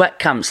these sweat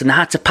camps, and they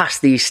had to pass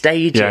these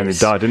stages. Yeah, and they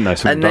died, didn't they?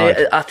 Some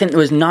died. I think there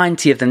was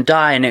 90 of them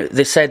die, and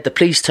they said the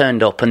police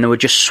turned up, and they were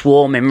just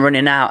swarming,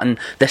 running out, and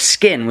their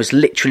skin was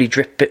literally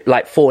dripping,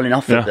 like falling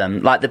off of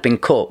them, like they'd been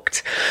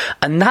cooked.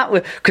 And that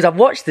was because I've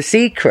watched The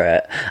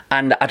Secret,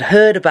 and I'd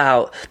heard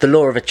about the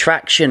law of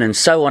attraction and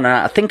so on, and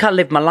I think I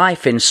lived my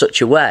life in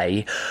such a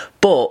way.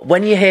 But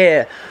when you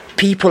hear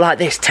people like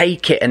this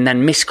take it and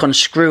then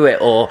misconstrue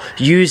it or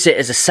use it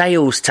as a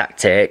sales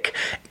tactic,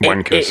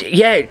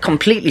 it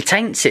completely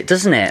taints it,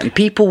 doesn't it? And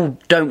people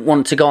don't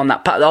want to go on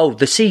that path. Oh,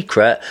 The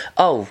Secret,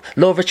 law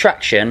of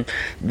attraction,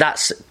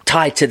 that's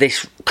tied to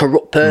this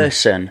corrupt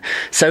person.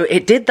 So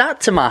it did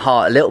that to my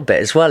heart a little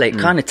bit as well. It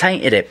kind of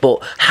tainted it.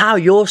 But how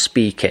you're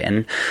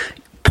speaking,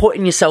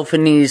 putting yourself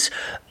in these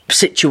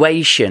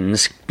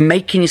situations,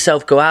 making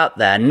yourself go out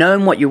there,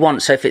 knowing what you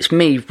want. So if it's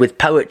me with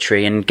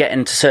poetry and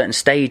getting to certain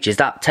stages,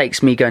 that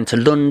takes me going to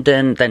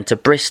London, then to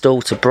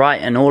Bristol, to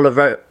Brighton, all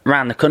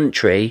around the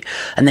country,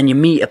 and then you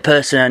meet a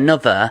person or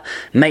another,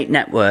 make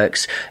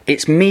networks.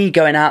 It's me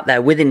going out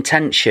there with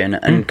intention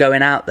and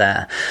going out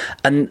there.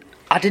 And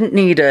I didn't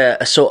need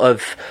a sort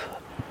of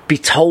be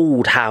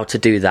told how to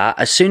do that.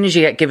 As soon as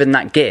you get given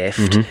that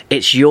gift,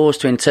 it's yours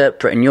to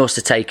interpret and yours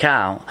to take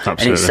out.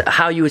 Absolutely. And it's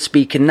how you were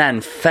speaking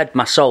then fed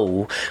my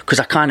soul,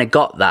 because I kind of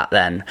got that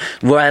then,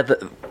 where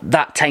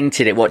that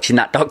tainted it watching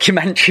that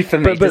documentary for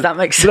me. Does that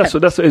make sense?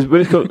 That's what it is.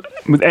 But it's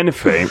got, with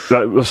anything,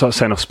 like I was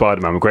saying off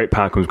Spider-Man, with great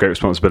power comes great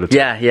responsibility.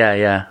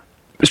 Yeah.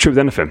 It's true with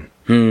anything.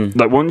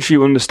 Like, once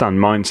you understand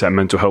mindset and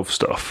mental health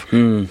stuff,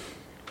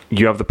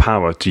 you have the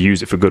power to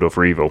use it for good or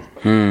for evil.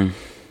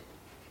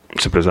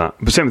 Simple as that.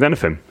 But same with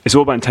anything. It's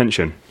all about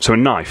intention. So a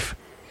knife.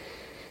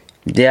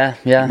 Yeah.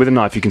 With a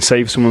knife, you can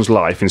save someone's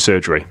life in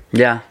surgery.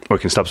 Yeah. Or you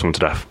can stab someone to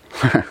death.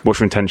 What's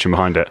your intention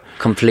behind it?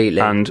 Completely.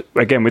 And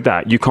again, with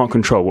that, you can't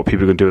control what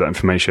people are going to do with that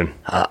information.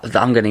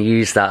 I'm going to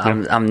use that.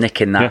 I'm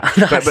nicking that.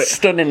 Yeah. That's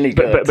stunningly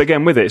good. But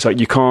again, with it, it's like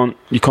you can't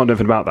do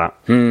anything about that.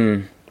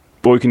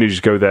 All you can do is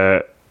just go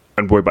there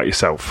and worry about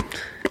yourself.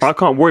 I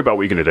can't worry about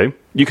what you're going to do.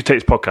 You could take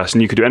this podcast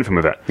and you could do anything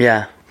with it.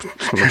 Yeah.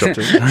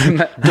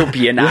 Dub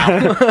you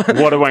now.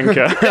 What a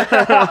wanker.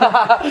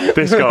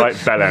 This guy,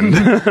 bell end.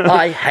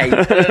 I hate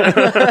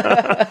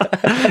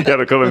Yeah,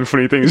 they call him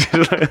funny things.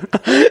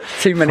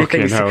 too many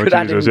Fucking things hell, could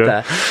add Jesus, in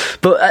yeah. there.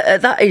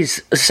 But that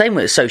is the same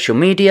with social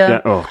media.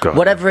 Yeah, oh, God.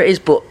 Whatever it is,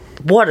 but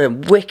what a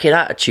wicked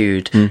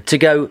attitude to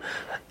go.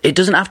 It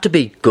doesn't have to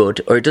be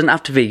good or it doesn't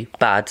have to be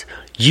bad.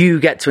 You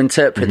get to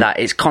interpret that.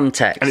 It's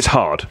context. And it's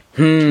hard.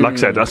 Like I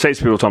said, I say to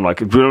people all the time, like,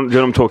 do you know what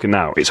I'm talking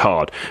now? It's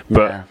hard.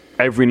 But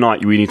every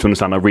night you need to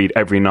understand, I read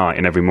every night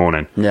and every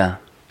morning. Yeah.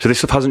 So this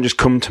stuff hasn't just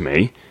come to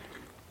me.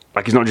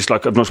 Like, it's not just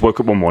like I've just woke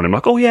up one morning, I'm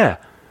like, oh yeah.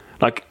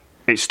 Like,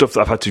 it's stuff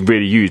that I've had to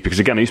really use because,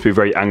 again, I used to be a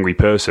very angry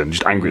person,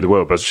 just angry at the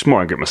world, but I was just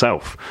more angry at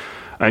myself.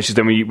 And it's just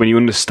then when you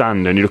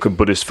understand and you look at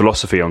Buddhist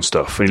philosophy on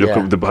stuff, and you look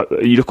at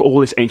you look at all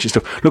this ancient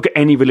stuff. Look at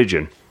any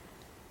religion.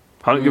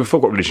 I don't give a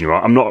fuck what religion you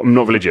are. I'm not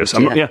religious.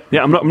 I'm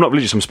not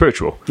religious. I'm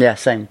spiritual. Yeah,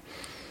 same.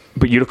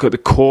 But you look at the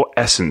core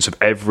essence of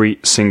every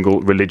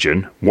single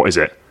religion. What is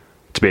it?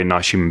 To be a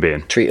nice human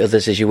being. Treat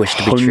others as you wish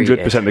to be treated.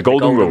 100%. The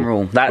golden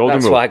rule.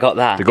 That's why I got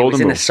that. The golden it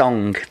was in rule. a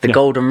song. The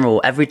golden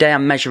rule. Every day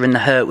I'm measuring the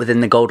hurt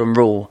within the golden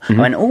rule. I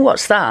went, oh,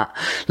 what's that?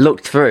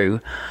 Looked through.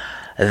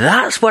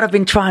 That's what I've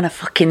been trying to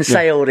fucking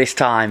say all this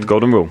time.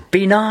 Golden rule.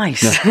 Be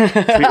nice. Treat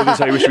others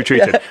how you wish to be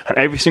treated. And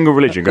every single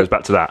religion goes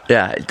back to that.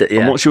 Yeah.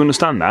 And once you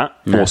understand that,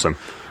 awesome.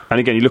 And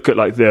again, you look at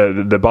like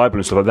the Bible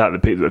and stuff like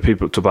that. The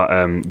people talk about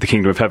the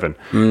kingdom of heaven.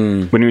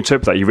 When you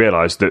interpret that, you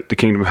realise that the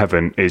kingdom of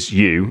heaven is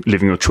you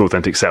living your true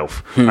authentic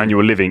self, and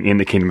you're living in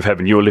the kingdom of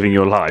heaven. You're living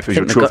your life as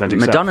your true authentic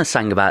self. Madonna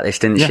sang about this,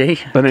 didn't she?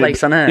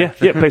 Place on Earth.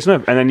 Yeah, Place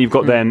on Earth. And then you've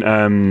got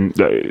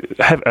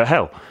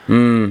hell.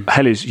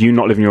 Hell is you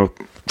not living your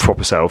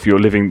proper self. You're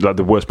living like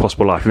the worst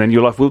possible life, and then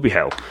your life will be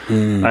hell.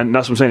 And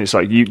that's what I'm saying. It's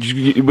like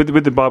you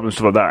with the Bible and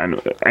stuff like that,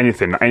 and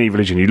anything, any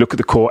religion, you look at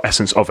the core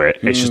essence of it.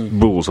 It's just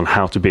rules on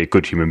how to be a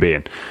good human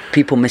being.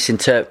 People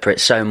misinterpret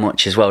so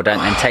much as well, don't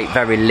they? And take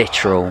very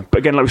literal. But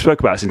again, like we spoke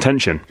about, it's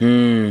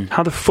intention.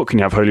 How the fuck can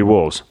you have holy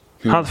wars?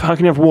 How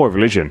can you have war of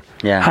religion?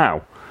 Yeah.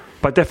 How?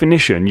 By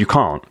definition, you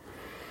can't.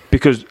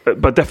 Because,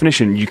 by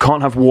definition, you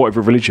can't have war over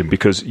religion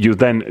because you're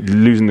then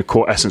losing the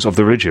core essence of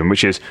the religion,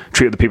 which is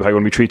treat other people how you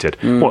want to be treated.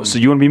 What, so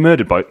you want to be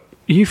murdered by... Are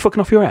you fucking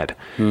off your head?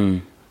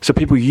 So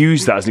people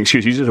use that as an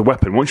excuse, use it as a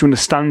weapon. Once you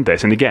understand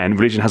this, and again,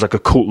 religion has like a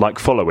cult-like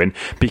following,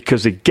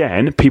 because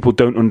again, people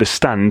don't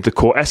understand the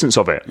core essence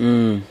of it.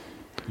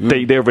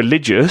 They're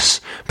religious,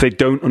 but they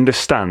don't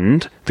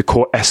understand the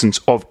core essence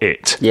of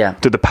it. Yeah.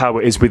 That the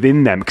power is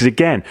within them. Because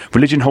again,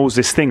 religion holds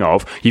this thing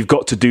of, you've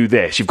got to do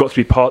this, you've got to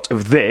be part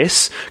of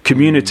this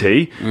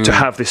community to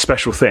have this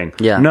special thing.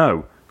 Yeah.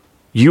 No.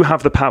 You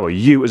have the power.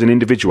 You as an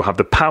individual have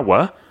the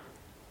power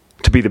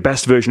to be the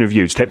best version of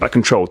you, to take back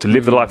control, to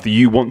live the life that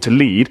you want to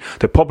lead.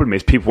 The problem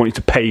is people want you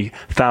to pay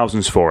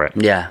thousands for it.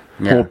 Yeah.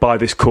 Or buy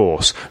this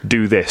course,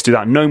 do this, do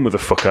that. No,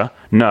 motherfucker,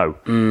 no.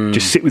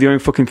 Just sit with your own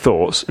fucking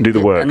thoughts and do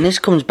the work. And this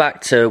comes back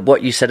to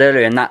what you said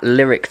earlier in that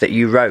lyric that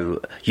you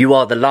wrote, you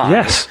are the light.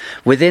 Yes.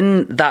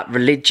 Within that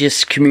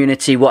religious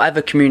community,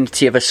 whatever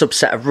community of a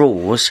subset of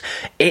rules,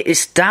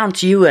 it's down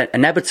to you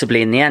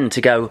inevitably in the end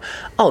to go,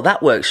 oh,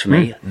 that works for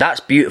me.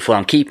 That's beautiful.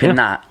 I'm keeping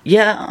that.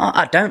 Yeah,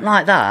 I don't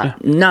like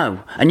that.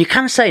 No. And you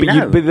can say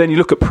no. But then you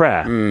look at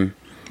prayer.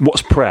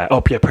 What's prayer?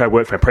 Oh, yeah, prayer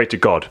works for me. I pray to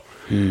God.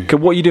 Okay,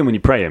 what are you doing when you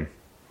pray Him?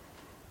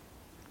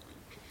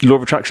 Law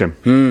of attraction.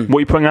 What are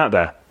you putting out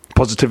there?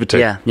 Positivity.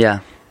 Yeah.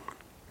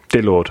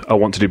 Dear Lord, I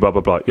want to do blah,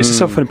 blah, blah. It's a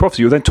self-fulfilling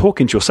prophecy. You're then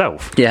talking to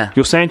yourself. Yeah.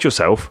 You're saying to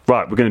yourself,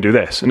 right, we're going to do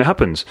this. And it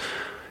happens.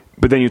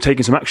 But then you're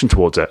taking some action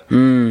towards it.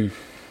 And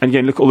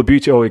again, look at all the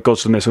beauty. Oh,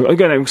 God's done this.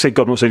 Again, I would say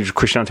God, not saying just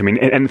Christianity. I mean,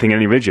 anything,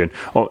 any religion.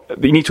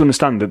 But you need to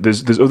understand that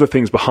there's other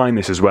things behind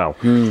this as well.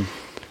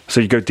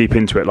 So you go deep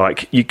into it.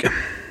 Like,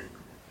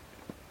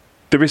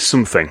 there is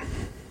something.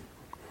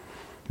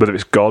 Whether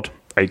it's God,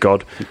 a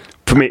God...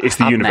 For me, it's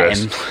the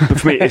universe. But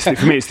for me,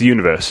 it's the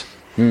universe.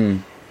 So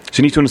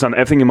you need to understand that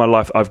everything in my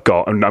life I've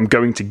got and I'm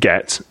going to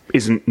get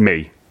isn't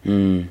me.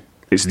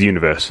 It's the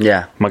universe.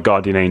 Yeah. My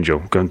guardian angel,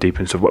 going deep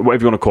into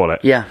whatever you want to call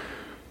it. Yeah.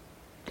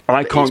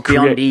 I can't it's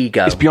beyond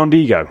ego. It's beyond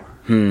ego.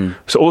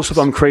 So all the stuff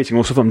I'm creating,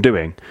 all the stuff I'm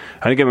doing,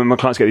 and again, when my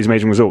clients get these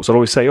amazing results, I'll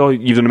always say, "Oh,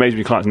 you've done amazing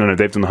with your clients." No,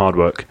 they've done the hard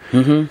work.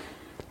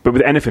 But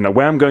with anything, like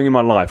where I'm going in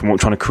my life and what I'm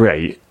trying to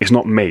create, it's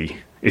not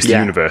me. It's the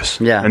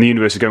universe. Yeah. And the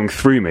universe is going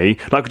through me.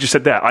 Like I just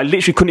said there, I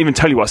literally couldn't even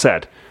tell you what I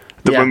said.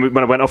 When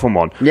I went off on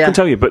one. I couldn't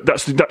tell you, but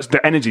that's the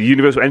energy, the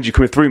universal energy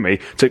coming through me.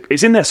 So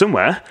it's in there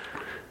somewhere.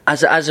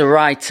 as a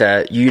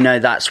writer,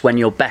 that's when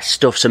your best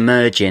stuff's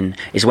emerging,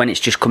 is when it's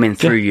just coming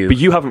through you. But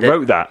you haven't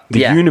wrote that. The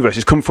universe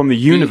has come from the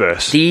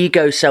universe. The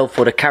ego self,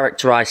 or the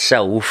characterized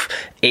self,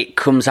 it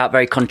comes out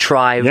very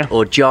contrived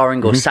or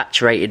jarring or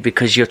saturated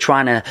because you're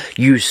trying to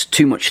use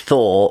too much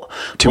thought.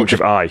 Too much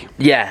of I.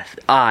 Yeah,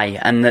 I.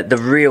 And the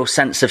real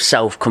sense of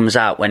self comes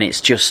out when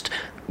it's just...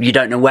 You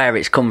don't know where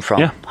it's come from.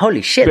 Yeah.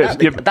 Holy shit,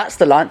 that's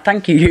the line.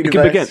 Thank you,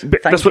 universe.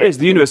 That's what it is.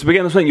 The universe.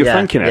 Again, that's when you're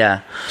thanking it.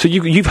 Yeah. So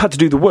you've had to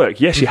do the work.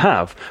 Yes, you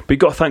have. But you've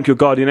got to thank your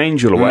guardian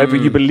angel or whatever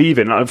you believe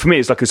in. Like, for me,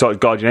 it's like a sort of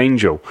guardian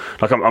angel.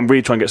 Like, I'm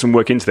really trying to get some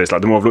work into this.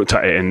 Like, the more I've looked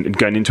at it and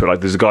going into it, like,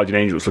 there's a guardian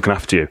angel that's looking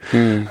after you.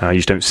 You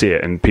just don't see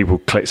it. And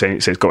people saying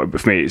it says God, but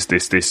for me, it's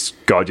this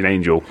guardian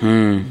angel.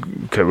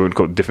 Okay, we would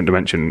call it a different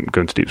dimension,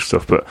 going into deep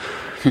stuff. But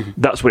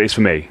that's what it is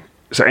for me.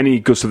 So any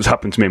good stuff that's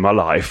happened to me in my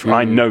life,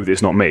 I know that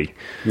it's not me.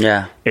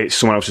 Yeah. It's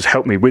someone else has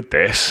helped me with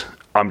this.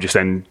 I'm just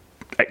then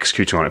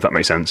executing on it, if that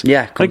makes sense.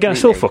 Yeah, completely. Again, I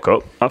still fuck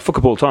up. I fuck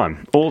up all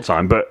the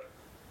time. But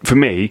for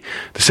me,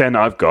 the saying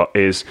that I've got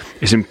is,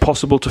 it's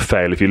impossible to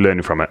fail if you're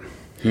learning from it.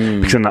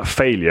 Because then that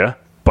failure,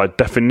 by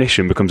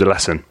definition, becomes a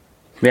lesson.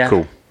 Yeah.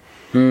 Cool.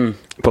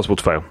 Impossible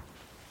to fail.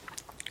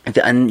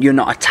 And you're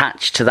not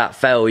attached to that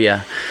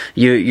failure.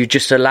 You're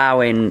just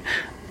allowing...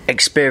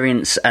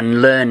 experience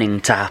and learning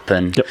to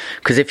happen,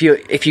 because if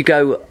you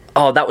go,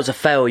 oh, that was a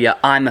failure,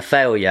 I'm a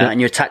failure, and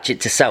you attach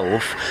it to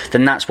self,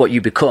 then that's what you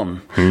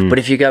become. But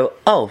if you go,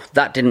 oh,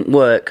 that didn't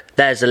work,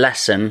 there's a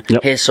lesson,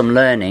 here's some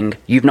learning,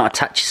 you've not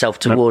attached yourself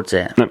towards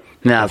it.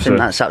 I think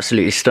that's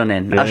absolutely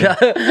stunning.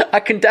 I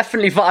can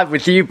definitely vibe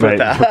with you,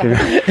 brother.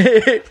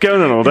 Mate,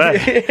 going on all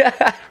day.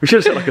 We should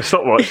have set like a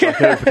stopwatch,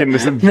 like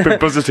this big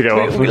buzzer to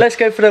go off. Let's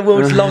go for the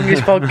world's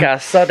longest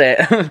podcast. Sod it.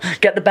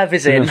 Get the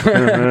bevies in.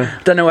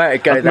 Don't know where to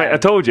go. Mate, I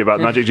told you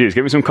about Magic Juice.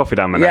 Give me some coffee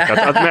down my neck.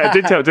 I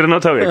did I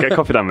not tell you? Get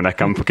coffee down my neck.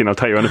 I'll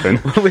tell you anything.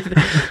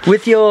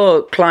 With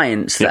your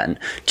clients, then,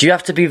 do you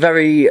have to be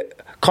very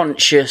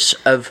conscious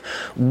of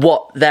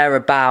what they're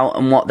about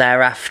and what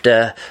they're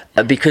after?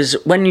 Because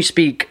when you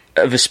speak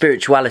of a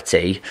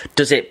spirituality,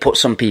 does it put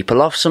some people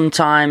off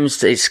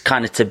sometimes? It's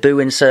kind of taboo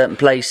in certain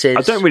places.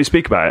 I don't really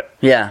speak about it.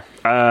 Yeah.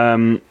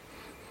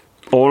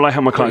 All I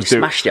have my clients do...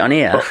 smashed it on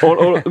here.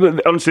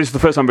 Honestly, this is the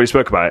first time I really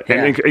spoke about it.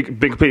 Yeah. And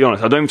being completely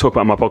honest, I don't even talk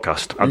about it on my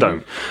podcast. I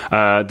don't.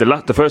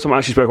 The first time I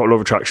actually spoke about law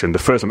of attraction, the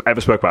first time I ever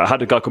spoke about it, I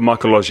had a guy called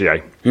Michael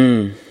Logier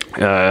on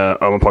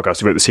my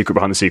podcast who wrote The Secret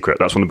Behind the Secret.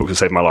 That's one of the books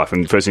that saved my life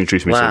and first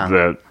introduced me to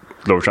the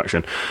law of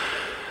attraction.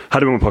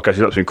 Had him on my podcast.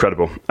 He's absolutely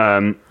incredible.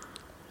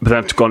 But then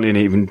I've gone in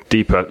an even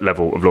deeper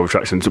level of law of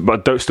attraction.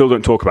 But I still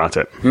don't talk about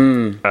it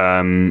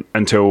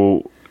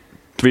until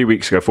 4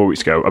 weeks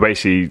ago. I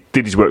basically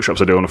did these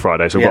workshops I do on a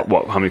Friday. So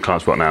how many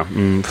clients I've got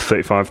now?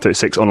 35,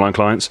 36 online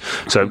clients.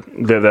 So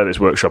they're there at this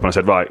workshop, and I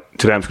said, right,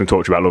 today I'm just going to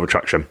talk to you about law of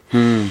attraction.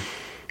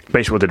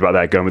 Basically what I did about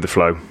there, going with the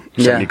flow,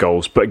 setting your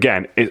goals. But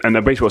again, and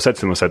basically what I said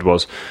to them,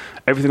 was,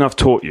 everything I've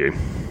taught you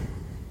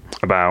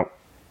about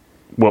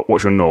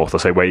what's your north, I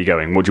say, where are you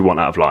going? What do you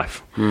want out of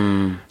life?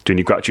 Doing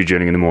your gratitude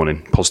journaling in the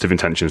morning, positive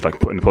intentions, like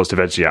putting the positive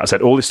energy out. I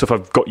said, all this stuff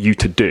I've got you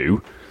to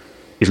do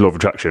is law of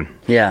attraction.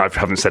 Yeah. I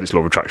haven't said it's law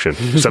of attraction.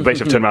 So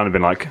basically I've turned around and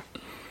been like,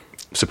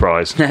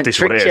 surprise, this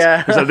is what it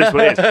is. So this is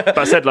what it is. But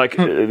I said, like,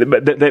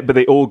 but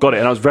they all got it.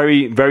 And I was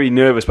very, very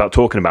nervous about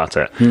talking about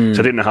it. So I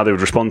didn't know how they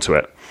would respond to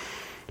it.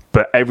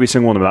 But every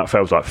single one of them that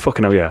felt like,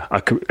 fucking hell yeah,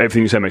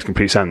 everything you say makes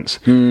complete sense.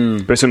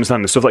 But it's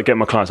understand the stuff like getting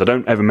my clients, I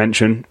don't ever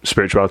mention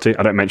spirituality,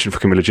 I don't mention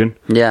fucking religion.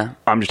 Yeah.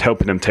 I'm just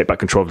helping them take back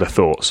control of their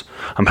thoughts.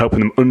 I'm helping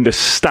them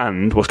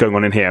understand what's going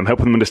on in here. I'm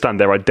helping them understand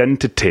their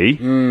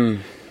identity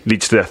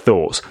leads to their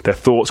thoughts. Their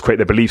thoughts create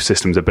their belief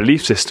systems. Their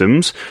belief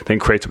systems then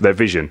create their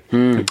vision.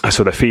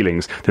 So their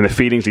feelings. Then their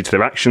feelings lead to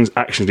their actions.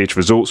 Actions lead to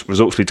results.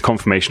 Results lead to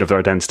confirmation of their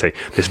identity.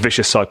 This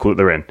vicious cycle that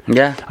they're in.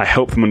 Yeah. I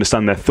help them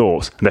understand their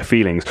thoughts, their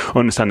feelings.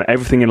 Understand that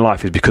everything in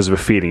life is because of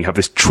a feeling. You have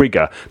this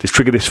trigger,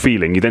 this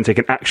feeling. You then take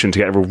an action to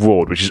get a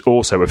reward, which is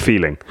also a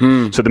feeling.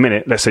 So at the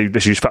minute, let's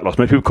use fat loss.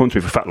 Most people come to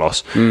me for fat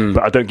loss, but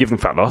I don't give them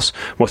fat loss.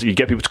 You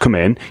get people to come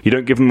in. You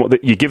don't give them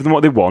you give them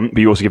what they want,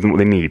 but you also give them what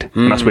they need.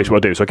 And that's basically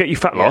what I do. So I get you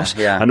fat loss.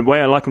 And the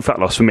way I like on fat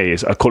loss for me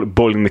is I call it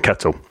boiling the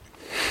kettle.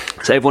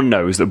 So everyone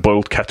knows that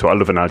boiled kettle, I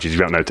love analogies if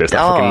you haven't noticed. I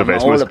fucking love it.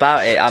 I'm all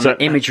about it. I'm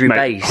imagery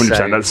based.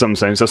 100%, that's what I'm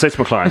saying. So I say to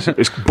my clients,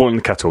 it's boiling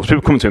the kettle. So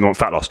people come to me and they want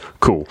fat loss.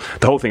 Cool.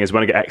 The whole thing is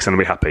when I get X then I'll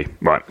be happy.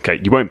 Right,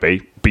 okay, you won't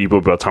be, but you will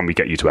by the time we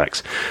get you to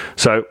X.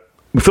 So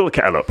we fill the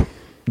kettle up.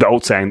 The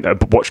old saying,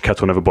 watch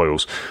kettle never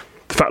boils.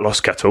 The fat loss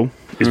kettle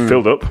is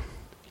filled up.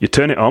 You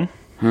turn it on.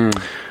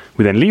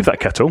 We then leave that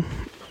kettle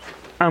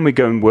and we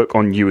go and work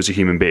on you as a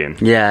human being.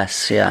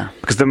 Yes, yeah.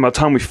 Because then by the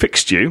time we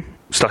fixed you,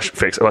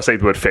 /fix, if I say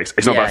the word fix,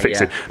 it's not about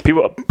fixing.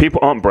 Yeah. People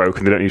aren't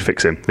broken, they don't need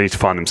fixing. They need to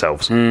find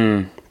themselves.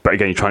 But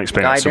again, you try and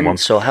explain that to someone.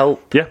 Guidance or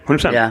help. Yeah,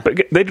 100%. Yeah.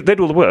 But they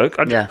do all the work.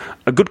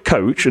 A good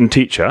coach and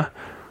teacher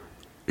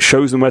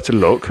shows them where to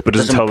look, but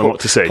doesn't tell them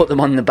what to see. Put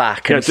them on the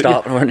back and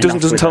start running.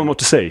 Doesn't tell them what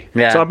to see.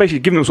 Yeah. So I basically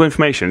give them some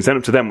information, it's then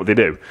up to them what they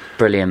do.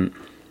 Brilliant.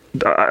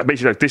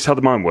 basically, like, this is how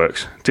the mind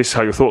works. This is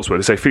how your thoughts work.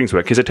 This is how feelings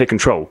work. Because they take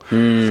control.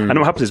 And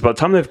what happens is, by the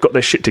time they've got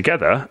their shit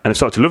together and have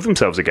started to love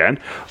themselves again,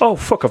 oh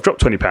fuck, I've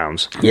dropped 20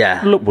 pounds.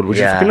 Yeah. Look, would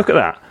you fucking look at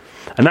that?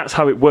 And that's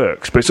how it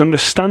works. But it's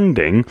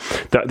understanding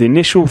that the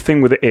initial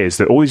thing with it is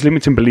that all these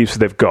limiting beliefs that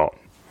they've got.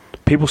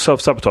 People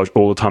self-sabotage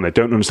all the time. They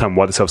don't understand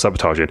why they're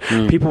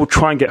self-sabotaging. People will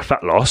try and get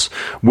fat loss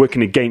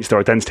working against their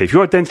identity. If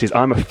your identity is,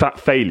 I'm a fat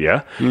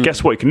failure,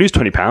 guess what? You can lose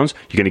 20 pounds,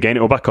 you're going to gain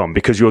it all back on,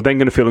 because you're then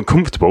going to feel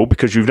uncomfortable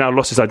because you've now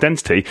lost this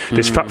identity,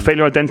 this fat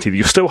failure identity that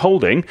you're still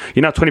holding.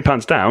 You're now 20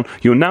 pounds down.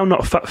 You're now not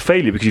a fat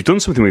failure because you've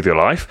done something with your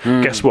life.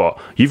 Guess what?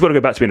 You've got to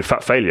go back to being a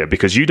fat failure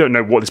because you don't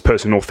know what this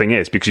personal thing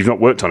is because you've not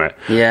worked on it.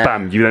 Yeah.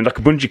 Bam, you then like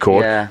a bungee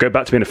cord, go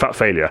back to being a fat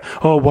failure.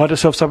 Oh, why do I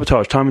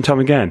self-sabotage time and time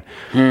again?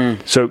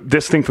 So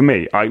this thing for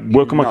me, I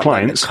work on my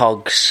clients. Like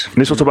cogs. And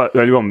this was about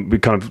earlier on, we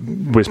kind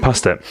of whizzed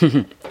past it.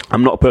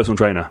 I'm not a personal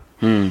trainer.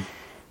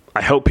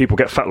 I help people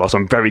get fat loss.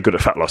 I'm very good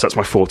at fat loss. That's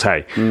my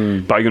forte.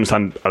 But I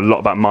understand a lot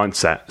about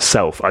mindset,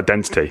 self,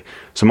 identity.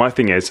 So my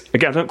thing is,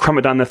 again, I don't cram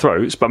it down their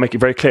throats, but I make it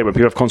very clear when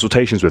people have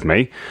consultations with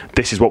me,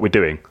 this is what we're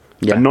doing.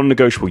 A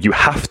non-negotiable. You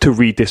have to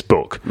read this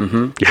book.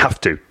 You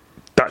have to.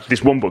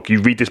 This one book,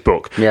 you read this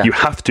book. You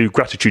have to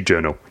gratitude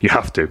journal. You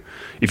have to.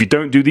 If you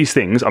don't do these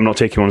things, I'm not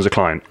taking you on as a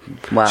client.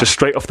 Wow. So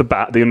straight off the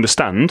bat, they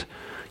understand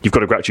you've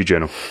got a gratitude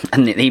journal.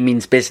 And he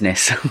means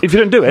business. If you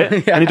don't do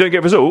it and you don't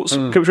get results,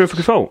 it's your own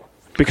fucking fault.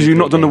 Because you've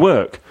not done the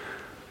work.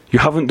 You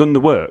haven't done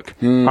the work.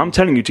 I'm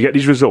telling you, to get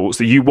these results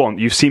that you want,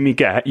 you've seen me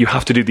get, you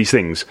have to do these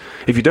things.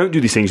 If you don't do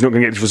these things, you're not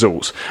going to get these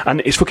results.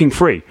 And it's fucking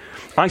free.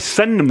 I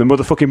send them the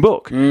motherfucking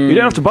book. You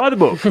don't have to buy the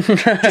book.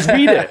 Just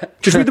read it.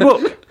 Just read the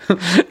book.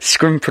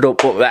 Scrimpered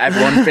up book that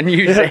everyone's been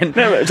using.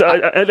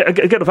 I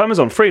get it off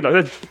Amazon free.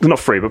 Like, they're not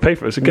free, but pay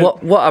for it.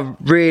 What I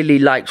really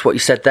liked what you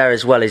said there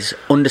as well is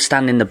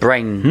understanding the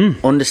brain,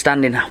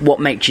 understanding what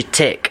makes you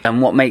tick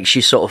and what makes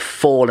you sort of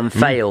fall and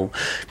fail.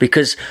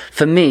 Because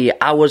for me,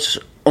 I was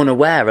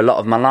unaware a lot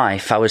of my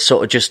life. I was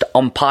sort of just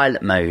on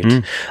pilot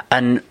mode.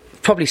 And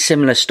probably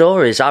similar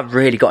stories. I've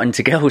really got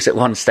into girls at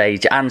one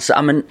stage, and so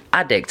I'm an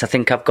addict. I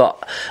think I've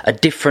got a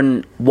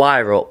different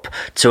wire up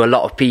to a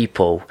lot of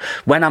people.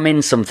 When I'm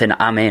in something,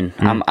 I'm in.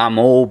 I'm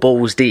all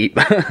balls deep.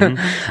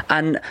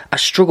 And I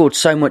struggled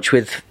so much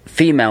with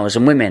females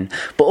and women,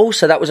 but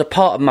also that was a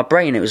part of my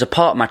brain. It was a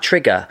part of my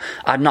trigger.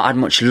 I'd not had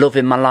much love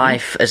in my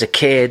life as a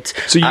kid.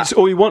 So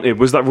all you wanted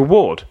was that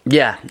reward.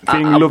 Yeah,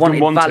 feeling I loved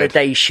wanted and wanted.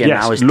 validation.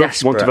 Yes, I was loved,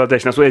 desperate. wanted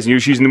validation. That's what it is. And you're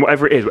using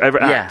whatever it is,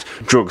 whatever act,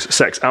 drugs,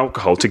 sex,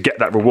 alcohol, to get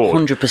that reward.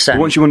 100%. But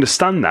once you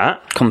understand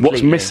that, Completely.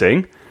 what's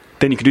missing,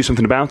 then you can do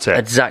something about it.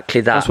 Exactly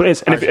that. That's what it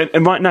is.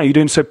 And right now, you're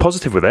doing so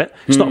positive with it.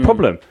 It's not a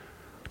problem.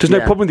 There's no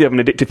problem with you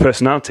having an addictive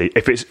personality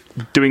if it's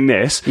doing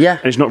this and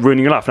it's not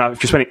ruining your life. Now,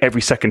 if you're spending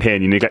every second here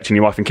and you're neglecting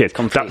your wife and kids,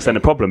 that's then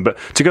a problem. But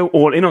to go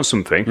all in on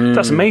something,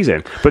 that's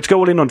amazing. But to go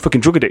all in on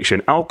fucking drug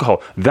addiction,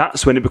 alcohol,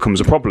 that's when it becomes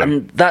a problem.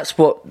 And that's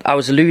what I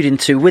was alluding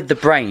to with the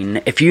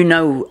brain. If you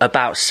know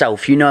about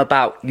self, you know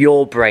about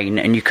your brain,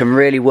 and you can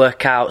really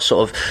work out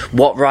sort of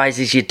what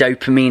rises your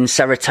dopamine,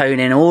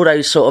 serotonin, all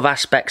those sort of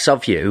aspects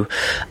of you,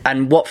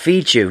 and what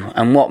feeds you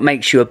and what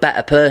makes you a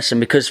better person.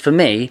 Because for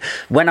me,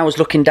 when I was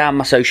looking down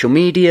my social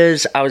media,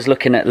 I was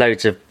looking at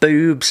loads of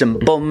boobs and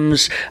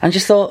bums and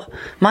just thought,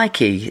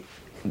 Mikey,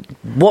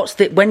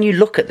 when you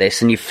look at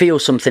this and you feel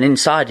something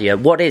inside you,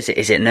 what is it?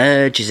 Is it an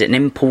urge? Is it an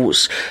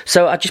impulse?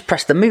 So I just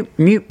pressed the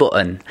mute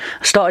button.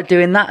 I started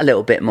doing that a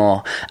little bit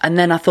more. And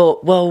then I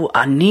thought, well,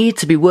 I need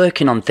to be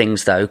working on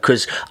things though,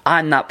 because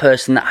I'm that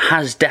person that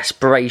has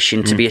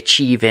desperation to be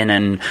achieving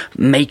and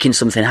making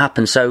something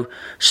happen. So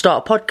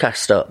start a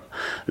podcast up,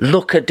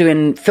 look at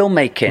doing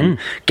filmmaking,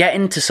 get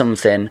into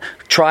something,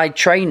 tried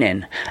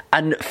training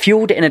and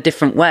fueled it in a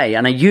different way.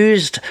 And I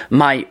used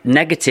my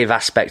negative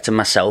aspect of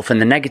myself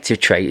and the negative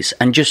traits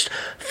and just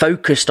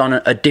focused on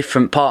a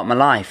different part of my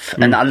life.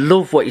 And I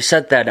love what you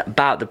said there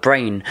about the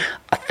brain.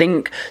 I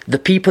think the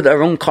people that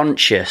are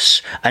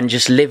unconscious and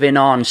just living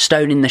on,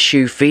 stone in the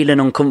shoe, feeling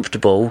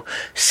uncomfortable,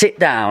 sit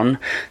down,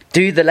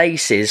 do the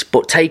laces,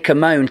 but take a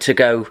moment to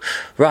go,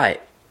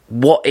 right,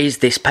 what is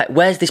this?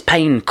 Where's this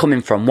pain coming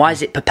from? Why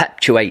is it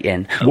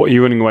perpetuating? What are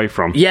you running away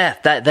from? Yeah,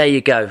 there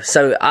you go.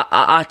 So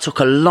I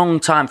took a long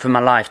time from my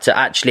life to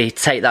actually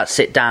take that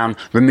sit down,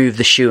 remove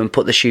the shoe and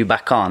put the shoe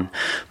back on.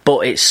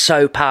 But it's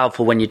so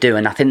powerful when you do.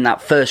 And I think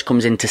that first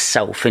comes into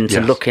self, into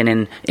looking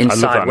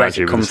inside where's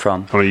it come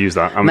from. I'm going to use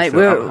that. Mate,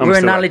 we're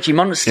analogy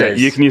monsters.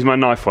 Yeah, you can use my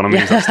knife one. I'm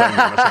going to use that stand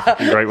one. That's a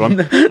fucking great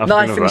one.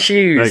 Knife and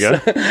shoes. There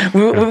you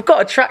go. We've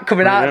got a track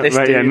coming out of this,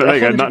 dude. Yeah,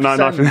 there you go.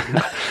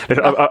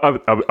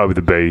 I with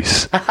the bass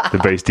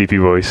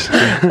DP voice.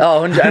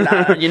 Oh,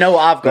 and you know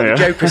what I've got? The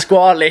Joe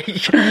Pasquale.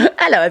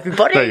 Hello,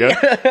 everybody. There you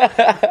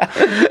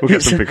go. We'll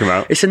get something come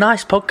out. It's a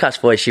nice podcast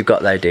voice you've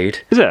got, though, dude.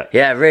 Is it?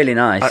 Yeah, really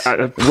nice.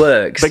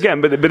 Works. But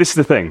again, but this is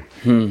the thing.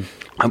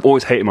 I've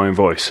always hated my own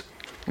voice.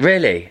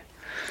 Really?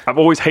 I've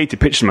always hated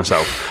picturing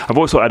myself. I've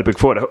always thought I had a big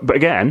forehead. But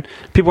again,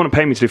 people want to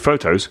pay me to do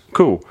photos.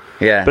 Cool.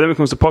 Yeah. But then when it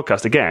comes to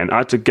podcast, again, I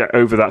had to get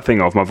over that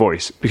thing of my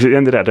voice. Because at the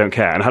end of the day, I don't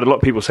care. And I had a lot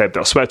of people say that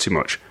I swear too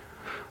much.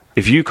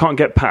 If you can't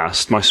get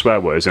past my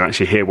swear words and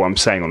actually hear what I'm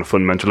saying on a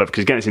fundamental level,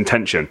 because again, it's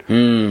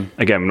intention.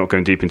 Again, we're not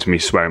going deep into me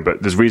swearing,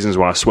 but there's reasons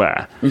why I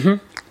swear.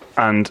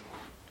 And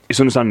it's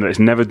understanding that it's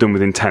never done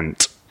with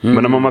intent.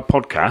 When I'm on my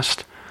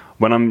podcast,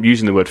 when I'm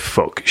using the word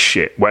fuck,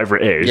 shit, whatever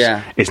it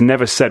is, it's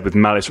never said with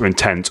malice or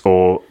intent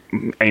or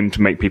aimed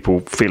to make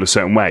people feel a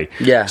certain way.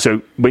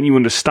 So when you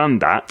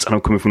understand that, and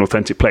I'm coming from an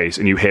authentic place,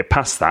 and you hear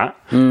past that,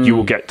 you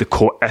will get the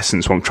core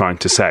essence of what I'm trying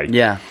to say.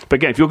 But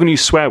again, if you're going to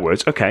use swear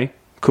words, okay,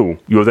 cool.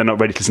 You're then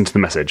not ready to listen to the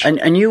message.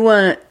 And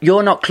you're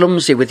not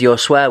clumsy with your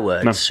swear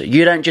words. No.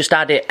 You don't just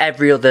add it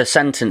every other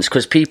sentence,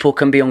 because people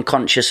can be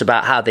unconscious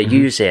about how they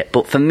use it.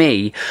 But for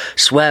me,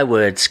 swear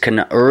words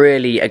can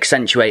really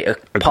accentuate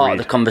a part of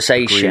the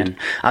conversation.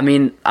 I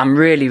mean, I'm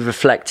really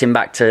reflecting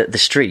back to the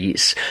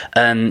streets.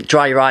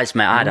 Dry your eyes,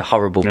 mate. I had a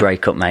horrible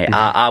breakup, mate.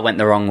 I went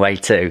the wrong way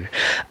too.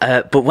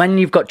 But when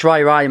you've got Dry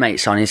Your Eye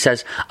mates on, he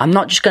says, I'm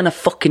not just going to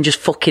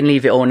fucking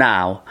leave it all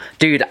now.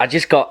 Dude, I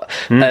just got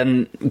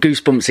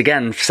goosebumps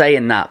again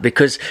saying that,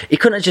 because he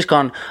couldn't have just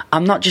gone,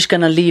 I'm not just going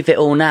to leave it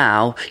all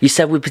now. You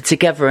said we'd be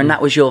together and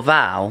that was your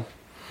vow.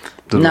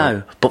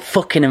 But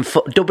fucking and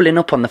doubling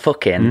up on the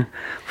fucking.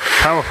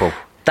 Powerful.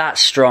 That's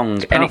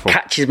strong. Powerful. And it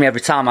catches me every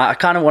time. I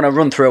kind of want to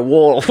run through a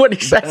wall when he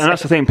says And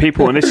that's the thing,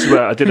 people, and this is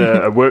where I did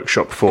a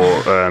workshop for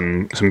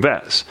some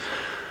vets.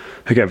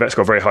 Again, vets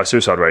got a very high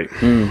suicide rate.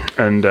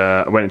 And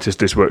I went into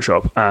this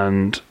workshop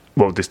and...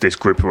 Well, this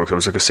group of workshop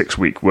was like a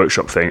 6-week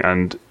workshop thing,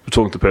 and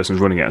talking to the person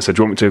who's running it, I said,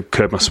 do you want me to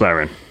curb my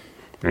swearing?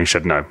 And he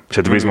said no. He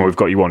said, the reason why we've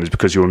got you on is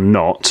because you're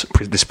not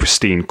this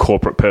pristine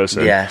corporate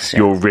person.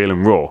 You're real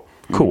and raw.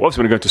 Cool.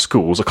 Obviously, when I go to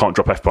schools, I can't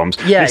drop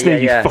F-bombs.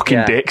 Listen, you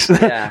fucking dicks.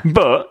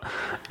 But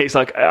it's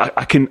like,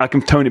 I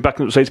can tone it back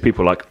and say to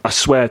people, like, I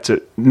swear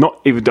to,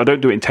 I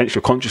don't do it intentionally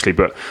or consciously,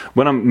 but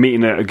when I'm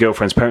meeting a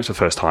girlfriend's parents for the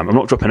first time, I'm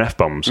not dropping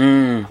F-bombs.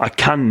 I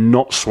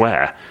cannot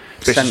swear.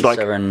 It's just like,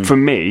 for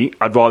me,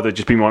 I'd rather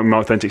just be my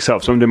authentic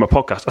self. So I'm doing my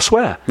podcast, I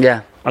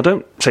swear. I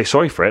don't say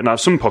sorry for it. Now,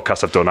 some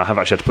podcasts I've done, I have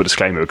actually had to put a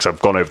disclaimer because I've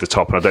gone over the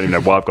top, and I don't even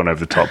know why I've gone over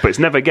the top. But it's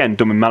never, again,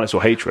 done with malice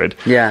or hatred.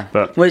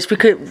 But well, it's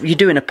because you're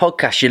doing a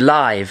podcast, you're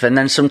live, and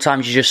then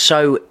sometimes you're just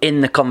so in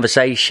the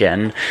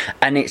conversation,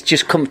 and it's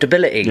just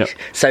comfortability.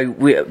 So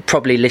we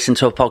probably listened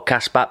to a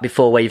podcast back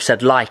before where you've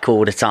said like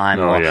all the time.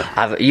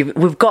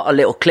 We've got a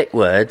little click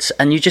words,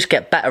 and you just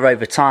get better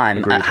over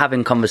time at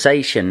having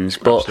conversations.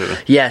 But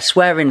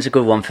swearing's a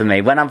good one for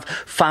me. When I've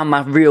found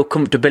my real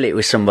comfortability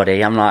with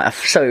somebody, I'm like,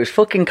 so it was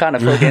fucking kind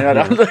of fucking,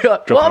 I'm like,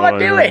 what am I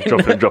doing?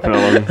 Dropping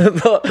along.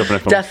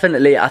 But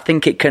definitely, I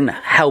think it can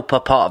help a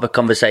part of a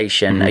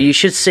conversation. You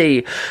should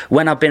see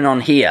when I've been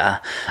on here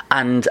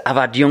and I've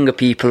had younger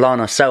people on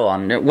or so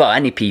on, well,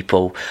 any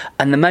people,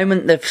 and the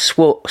moment they've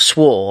swore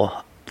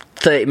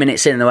 30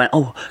 minutes in, and they went,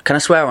 oh, can I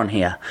swear on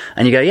here?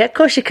 And you go, yeah, of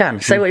course you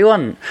can. Say what you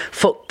want.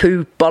 Fuck,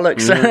 poo,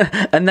 bollocks.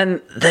 And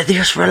then they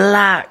just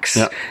relax.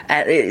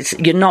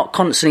 You're not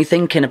constantly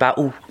thinking about,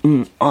 So,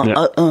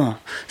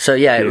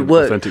 it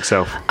worked. Authentic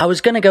self. I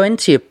was going to go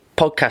into your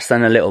podcast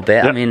then a little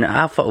bit. I mean,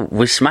 I thought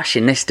we're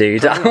smashing this,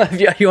 dude. Are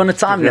you on a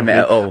time limit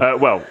at all?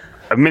 Well,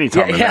 a mini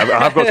time limit.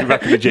 I've got to be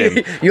back in the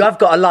gym. You have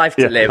got a life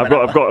to live. I've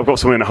got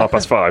something at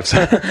 5:30.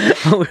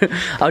 So.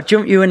 I'll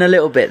jump you in a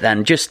little bit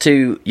then, just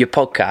to your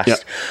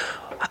podcast.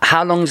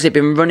 How long has it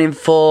been running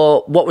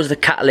for? What was the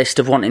catalyst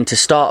of wanting to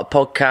start a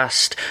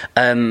podcast?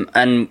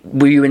 And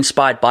were you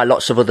inspired by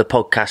lots of other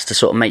podcasts to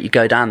sort of make you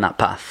go down that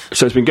path?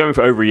 So it's been going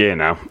for over a year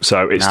now.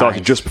 So it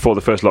started just before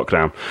the first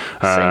lockdown.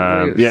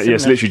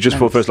 It's literally just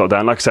before the first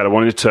lockdown. Like I said, I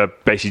wanted to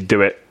basically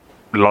do it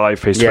live,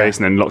 face to face,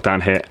 and then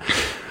lockdown hit.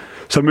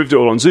 So I moved it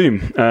all on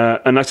Zoom.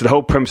 And like I said, the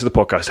whole premise of the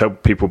podcast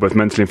help people both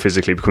mentally and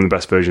physically become the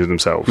best versions of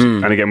themselves.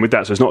 And again, with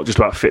that, so it's not just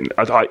about fitness.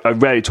 I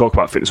rarely talk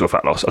about fitness or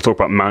fat loss. I talk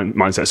about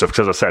mindset stuff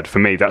because, as I said, for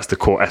me, that's the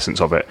core essence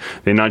of it.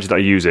 The analogy that I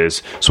use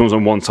is someone's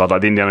on one side,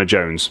 like the Indiana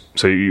Jones.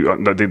 So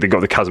they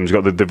got the chasms,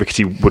 you've got the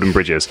rickety wooden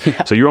bridges.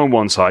 So you're on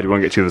one side, you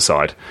want to get to the other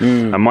side.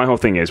 And my whole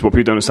thing is, what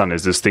people don't understand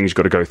is there's things you've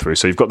got to go through.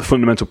 So you've got the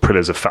fundamental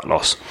pillars of fat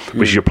loss,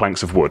 which is your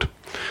planks of wood.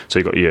 So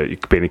you've got you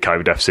could be in a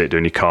calorie deficit,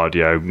 doing your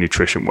cardio,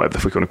 nutrition, whatever the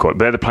fuck you want to call it.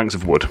 They're the planks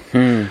of wood.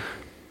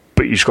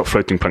 But you've just got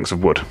floating planks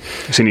of wood.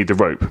 So you need the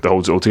rope that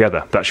holds it all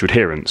together. That's your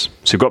adherence.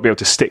 So you've got to be able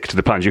to stick to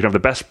the planks. You can have the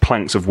best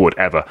planks of wood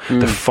ever.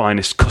 The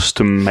finest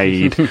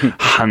custom-made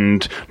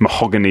hand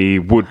mahogany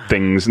wood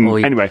things. And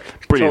anyway,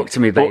 brilliant. Talk to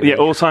me, baby.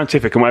 All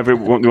scientific and whatever it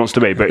wants to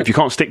be. But if you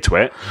can't stick to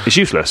it, it's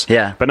useless.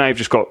 But now you've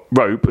just got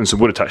rope and some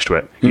wood attached to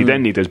it. You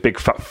then need those big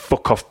fat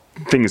fuck-off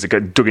things that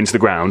get dug into the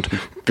ground.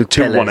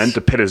 To one end,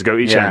 the pillars go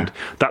each end.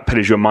 That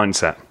pillar's your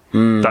mindset.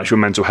 That's your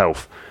mental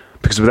health.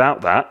 Because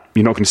without that,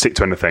 you're not going to stick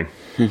to anything,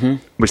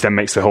 which then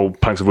makes the whole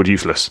planks of wood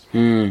useless.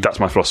 That's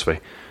my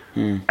philosophy.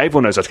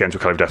 Everyone knows how to get into a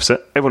calorie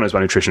deficit. Everyone knows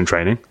about nutrition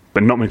training,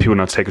 but not many people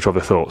know how to take control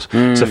of their thoughts.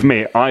 So for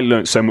me, I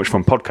learned so much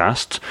from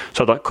podcasts.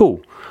 So I was like,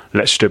 cool,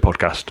 let's just do a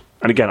podcast.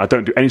 And again, I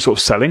don't do any sort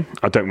of selling.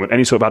 I don't run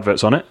any sort of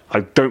adverts on it.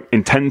 I don't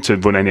intend to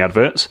run any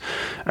adverts.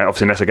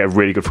 Obviously, unless I get a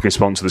really good fucking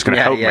sponsor that's going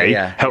to help me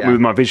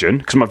with my vision,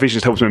 because my vision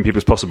is to help as many people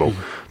as possible.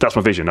 That's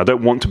my vision. I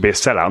don't want to be a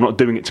sellout. I'm not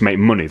doing it to make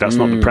money. That's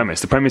not the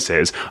premise. The premise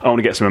is I want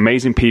to get some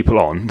amazing people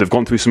on that've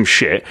gone through some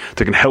shit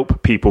that can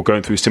help people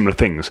going through similar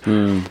things.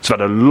 So I've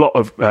had a lot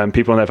of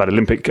people on there. I've had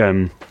Olympic...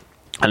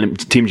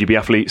 Team GB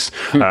athletes.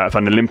 I've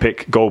had an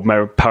Olympic gold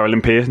medal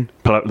Paralympian.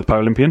 Olympic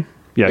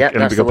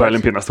or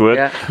Paralympian, that's the word.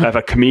 Yeah. I've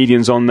had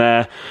comedians on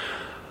there.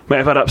 Mate,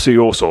 I've had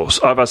absolutely all sorts.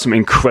 I've had some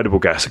incredible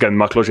guests. Again,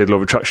 Michael Odge, the Law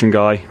of Attraction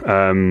guy.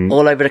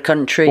 All over the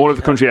country? All over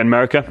the country and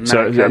America.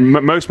 So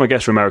most of my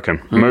guests are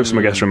American.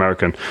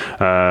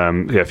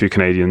 A few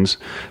Canadians.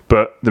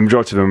 But the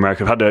majority of them are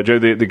American. I've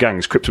had the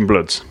gangs, Crips and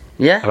Bloods.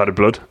 Yeah. I've had a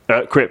Blood.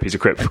 Crip, he's a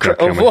Crip.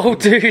 Whoa,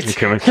 dude.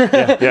 So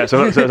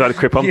I've had a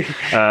Crip on.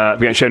 We're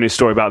getting shown his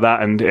story about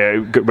that and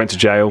went to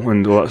jail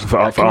and all that for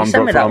armed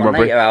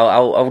robbery. Later?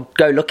 I'll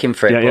go looking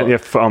for it. Yeah,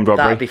 for armed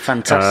robbery. That'd be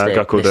fantastic. A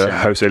guy called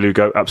Jose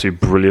Lugo,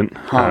 absolutely brilliant.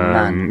 Oh,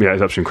 man. Yeah,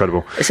 it's absolutely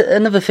incredible. It's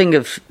another thing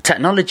of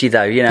technology,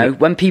 though,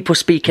 when people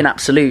speak in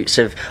absolutes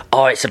of,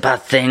 it's a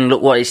bad thing,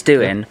 look what it's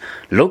doing,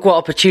 look what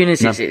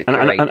opportunities it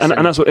creates.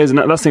 And that's what it is, and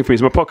that's the thing for me,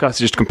 is my podcast is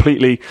just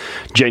completely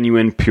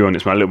genuine, pure, and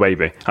it's my little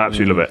baby. I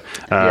absolutely love it.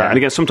 And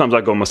again, sometimes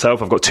I go on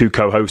myself. I've got 2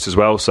 co-hosts as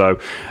well, so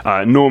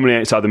normally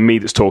it's either me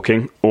that's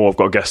talking or I've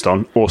got a guest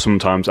on, or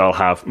sometimes I'll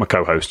have my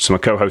co-hosts. So my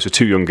co-hosts are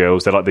 2 young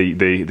girls. They're like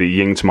the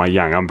yin to my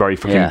yang. I'm very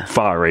fucking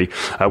fiery.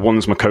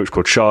 One's my coach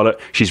called Charlotte.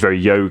 She's very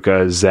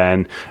yoga,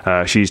 zen.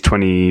 She's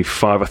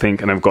 25, I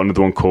think, and I've got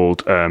another one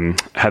called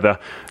Heather.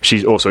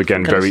 She's also,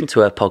 again, very... listen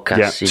to her podcast.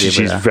 Yeah,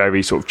 she's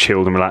very sort of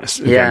chilled and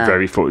relaxed, again,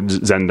 very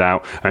zenned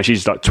out. And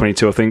she's like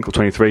 22, I think, or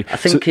 23. I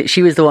think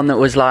she was the one that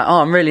was like,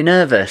 I'm really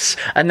nervous,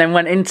 and then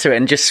went into it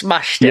and just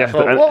smashed it. Yeah,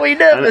 What were you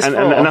nervous for?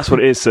 And that's what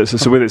it is.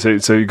 So with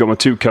it, so you've got my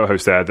 2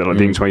 co-hosts there that are like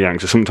the yin to my yang.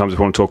 So sometimes if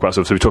I want to talk about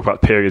stuff, so we talked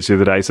about periods the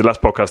other day. So the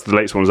last podcast, the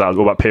latest one was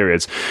all about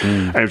periods.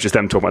 And it was just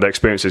them talking about their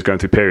experiences going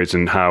through periods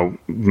and how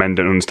men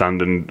don't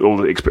understand and all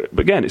the experience.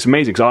 But again, it's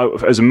amazing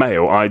because as a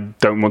male, I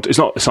don't want to, it's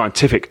not a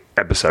scientific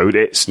episode,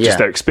 it's just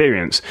their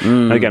experience.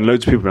 And again,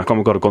 loads of people are like, oh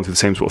my God, I've gone through the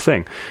same sort of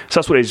thing. So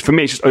that's what it is. For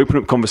me, it's just open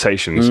up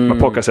conversations. My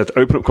podcast said to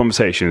open up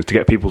conversations to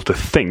get people to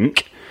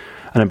think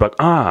and then be like,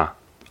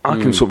 I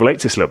can sort of relate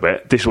to this a little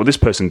bit. This is what this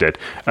person did.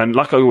 And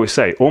like I always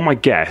say, all my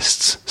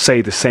guests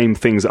say the same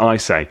things that I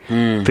say.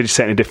 They just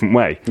say it in a different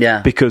way.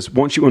 Yeah. Because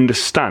once you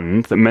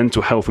understand that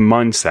mental health and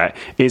mindset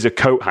is a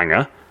coat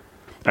hanger,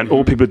 and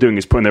all people are doing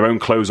is putting their own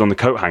clothes on the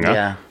coat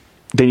hanger,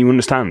 then you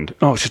understand,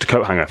 it's just a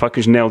coat hanger. If I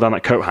can just nail down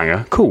that coat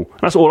hanger, cool.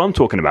 And that's all I'm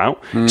talking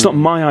about. It's not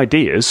my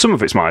ideas. Some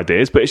of it's my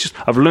ideas, but it's just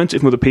I've learned it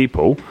from other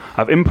people,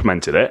 I've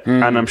implemented it,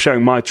 and I'm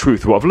sharing my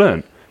truth of what I've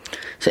learned.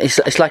 So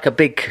it's like a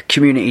big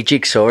community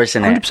jigsaw,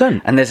 isn't it?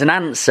 100%. And there's an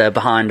answer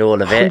behind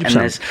all of it, 100%. and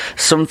there's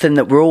something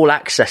that we're all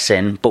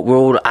accessing, but we're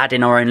all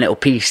adding our own little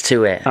piece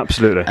to it.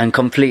 Absolutely. And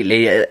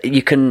completely,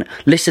 you can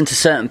listen to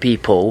certain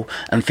people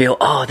and feel,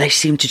 they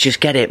seem to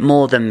just get it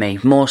more than me,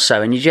 more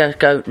so, and you just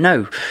go,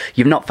 no,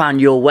 you've not found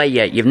your way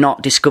yet, you've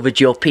not discovered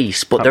your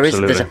piece, but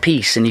there's a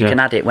piece, and you can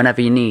add it whenever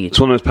you need. It's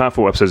one of those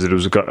powerful episodes. There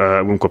was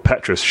a woman called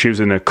Petrus. She was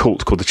in a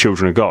cult called the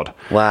Children of God.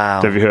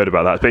 Wow. Have you heard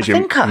about that? It's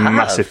basically a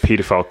massive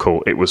paedophile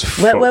cult. It was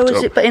Where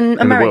was it? But in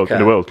America? In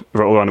the world,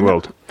 all around the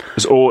world.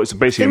 It's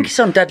basically. I think it's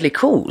on Deadly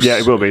Cults. Yeah,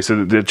 it will be.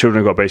 So the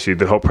Children of God, basically,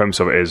 the whole premise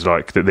of it is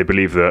like that they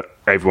believe that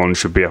everyone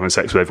should be having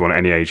sex with everyone at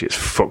any age. It's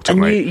fucked up,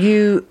 mate. I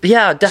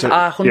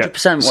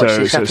 100% watched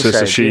this episode.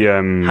 So she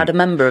had a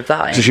member of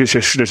that. So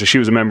she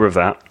was a member of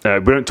that.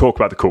 We don't talk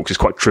about the cult because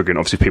it's quite triggering.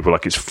 Obviously, people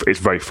like it's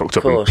very fucked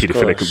up and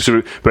paedophilic.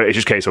 So, but it's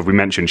just a case of we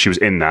mentioned she was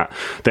in that.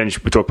 Then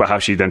we talk about how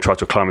she then tried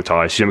to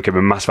acclimatise. She then became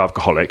a massive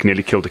alcoholic,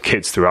 nearly killed her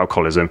kids through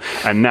alcoholism,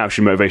 and now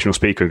she's a motivational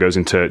speaker and goes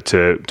into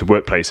to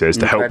workplaces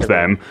to help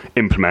them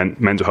implement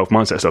mental health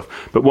mindset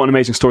stuff. But what an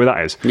amazing story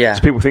that is. Yeah.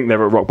 So people think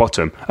they're at rock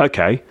bottom.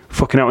 Okay,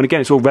 fucking hell. And again,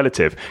 it's all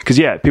relative because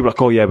people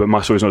are like, but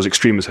my story's not as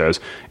extreme as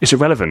hers. It's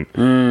irrelevant.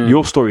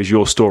 Your story is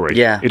your story.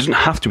 Yeah. It doesn't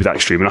have to be that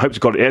extreme, and I hope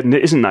to God it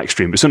isn't that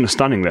extreme. But it's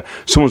understanding that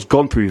someone's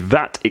gone through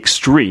that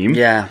extreme,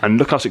 and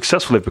look how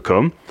successful they've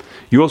become.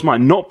 Yours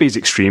might not be as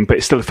extreme, but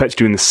it still affects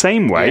you in the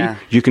same way. Yeah.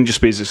 You can just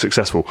be as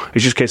successful.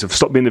 It's just a case of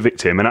stop being the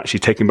victim and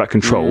actually taking back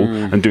control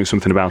and doing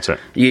something about it.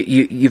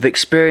 You've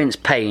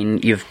experienced pain,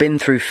 you've been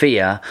through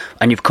fear,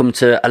 and you've come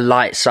to a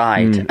light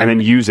side. And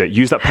then use it.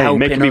 Use that pain.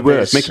 Make it be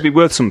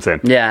worth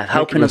something. Yeah,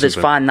 helping others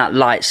find that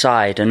light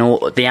side and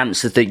all the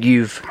answers that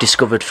you've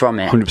discovered from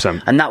it.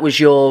 100%. And that was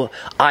your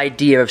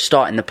idea of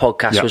starting the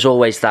podcast, was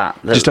always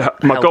that.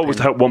 My goal was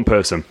to help one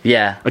person.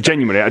 Yeah. I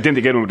didn't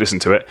think anyone would listen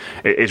to it.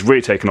 It's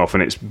really taken off,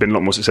 and it's been a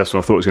lot more successful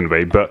than I thought it was going to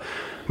be, but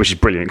which is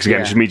brilliant because again,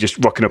 it's just me just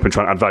rocking up and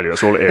trying to add value.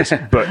 That's all it is.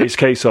 But it's a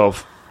case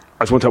of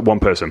I just want to help one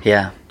person.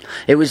 Yeah.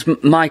 It was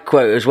my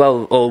quote as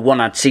well, or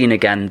one I'd seen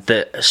again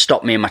that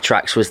stopped me in my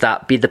tracks, was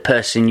that be the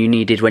person you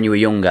needed when you were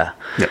younger.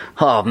 Yeah.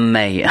 Oh,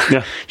 mate.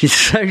 Yeah. It's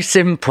so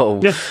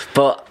simple. Yeah.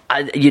 But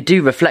you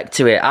do reflect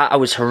to it. I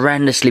was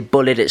horrendously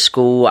bullied at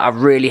school. I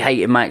really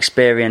hated my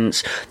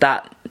experience.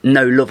 That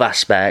no love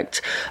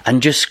aspect,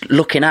 and just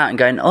looking out and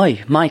going,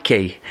 oi,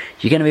 Mikey,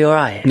 you're going to be all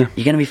right. Yeah.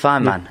 You're going to be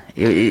fine, man.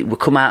 We'll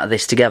come out of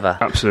this together.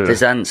 Absolutely.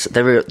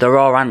 There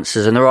are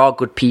answers, and there are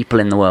good people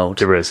in the world.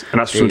 There is.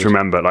 And that's something to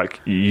remember. Like,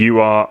 you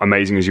are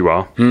amazing as you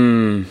are.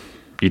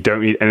 You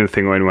don't need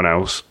anything or anyone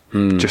else.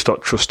 Just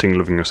start trusting,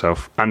 loving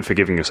yourself, and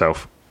forgiving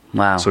yourself.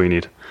 Wow. That's all you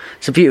need.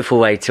 It's a beautiful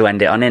way to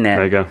end it on, isn't it?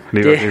 There you go.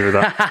 Leave it with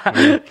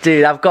that.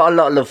 Dude, I've got a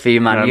lot of love for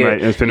you, man. Yeah,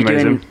 mate, it's been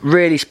amazing. You're doing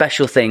really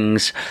special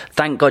things.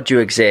 Thank God you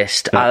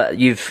exist. Yeah.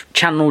 You've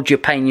channeled your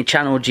pain, you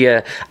channeled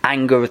your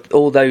anger,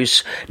 all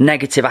those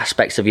negative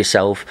aspects of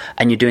yourself,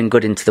 and you're doing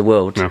good into the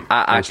world. Yeah,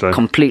 I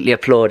completely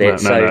applaud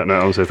it.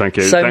 No, also thank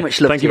you.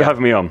 Much love Thank you for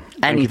having me on.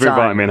 Anytime. Thank you for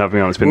inviting me and having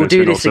me on. It's been We'll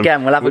do this awesome.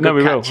 again. We'll have a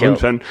good catch up.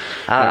 100%.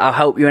 I'll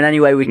help you in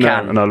any way we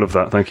can. And I love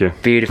that. Thank you.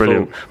 Beautiful.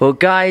 Brilliant. Well,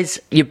 guys,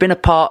 you've been a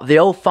part of the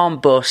Old Farm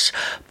Bus,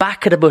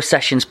 Back of the Bus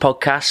Sessions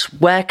podcast.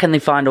 Where can they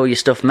find all your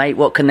stuff, mate?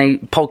 What can they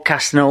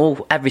podcast and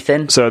all,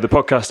 everything? So the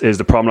podcast is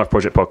the Prime Life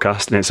Project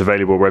podcast, and it's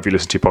available wherever you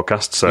listen to your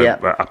podcasts. So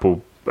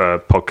Apple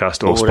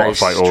podcast or all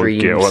Spotify or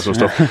Gear, all that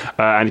sort of stuff.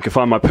 And you can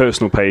find my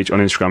personal page on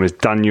Instagram is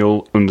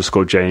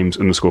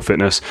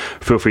Daniel_James_fitness.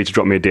 Feel free to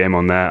drop me a DM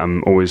on there.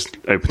 I'm always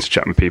open to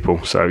chat with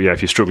people. So yeah,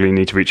 if you're struggling, you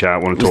need to reach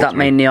out, want to talk to me. Is that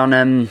mainly on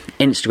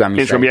Instagram?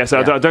 Instagram, yes.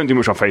 I don't do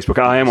much on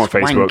Facebook. I am on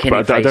Facebook,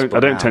 but I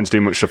don't tend to do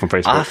much stuff on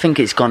Facebook. I think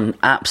it's gone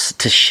apps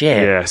to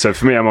shit. Yeah, so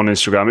for me, I'm on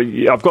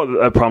Instagram. I've got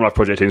a Prime Life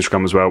Project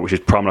Instagram as well, which is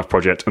Prime Life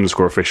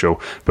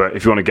Project_official. But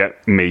if you want to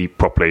get me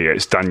properly,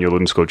 it's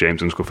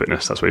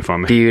Daniel_James_fitness. That's where you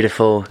find me.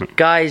 Beautiful.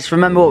 Guys,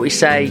 remember what we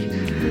say.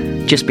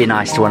 Just be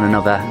nice to one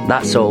another.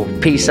 That's all.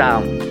 Peace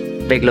out.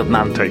 Big love,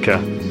 man. Take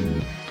care.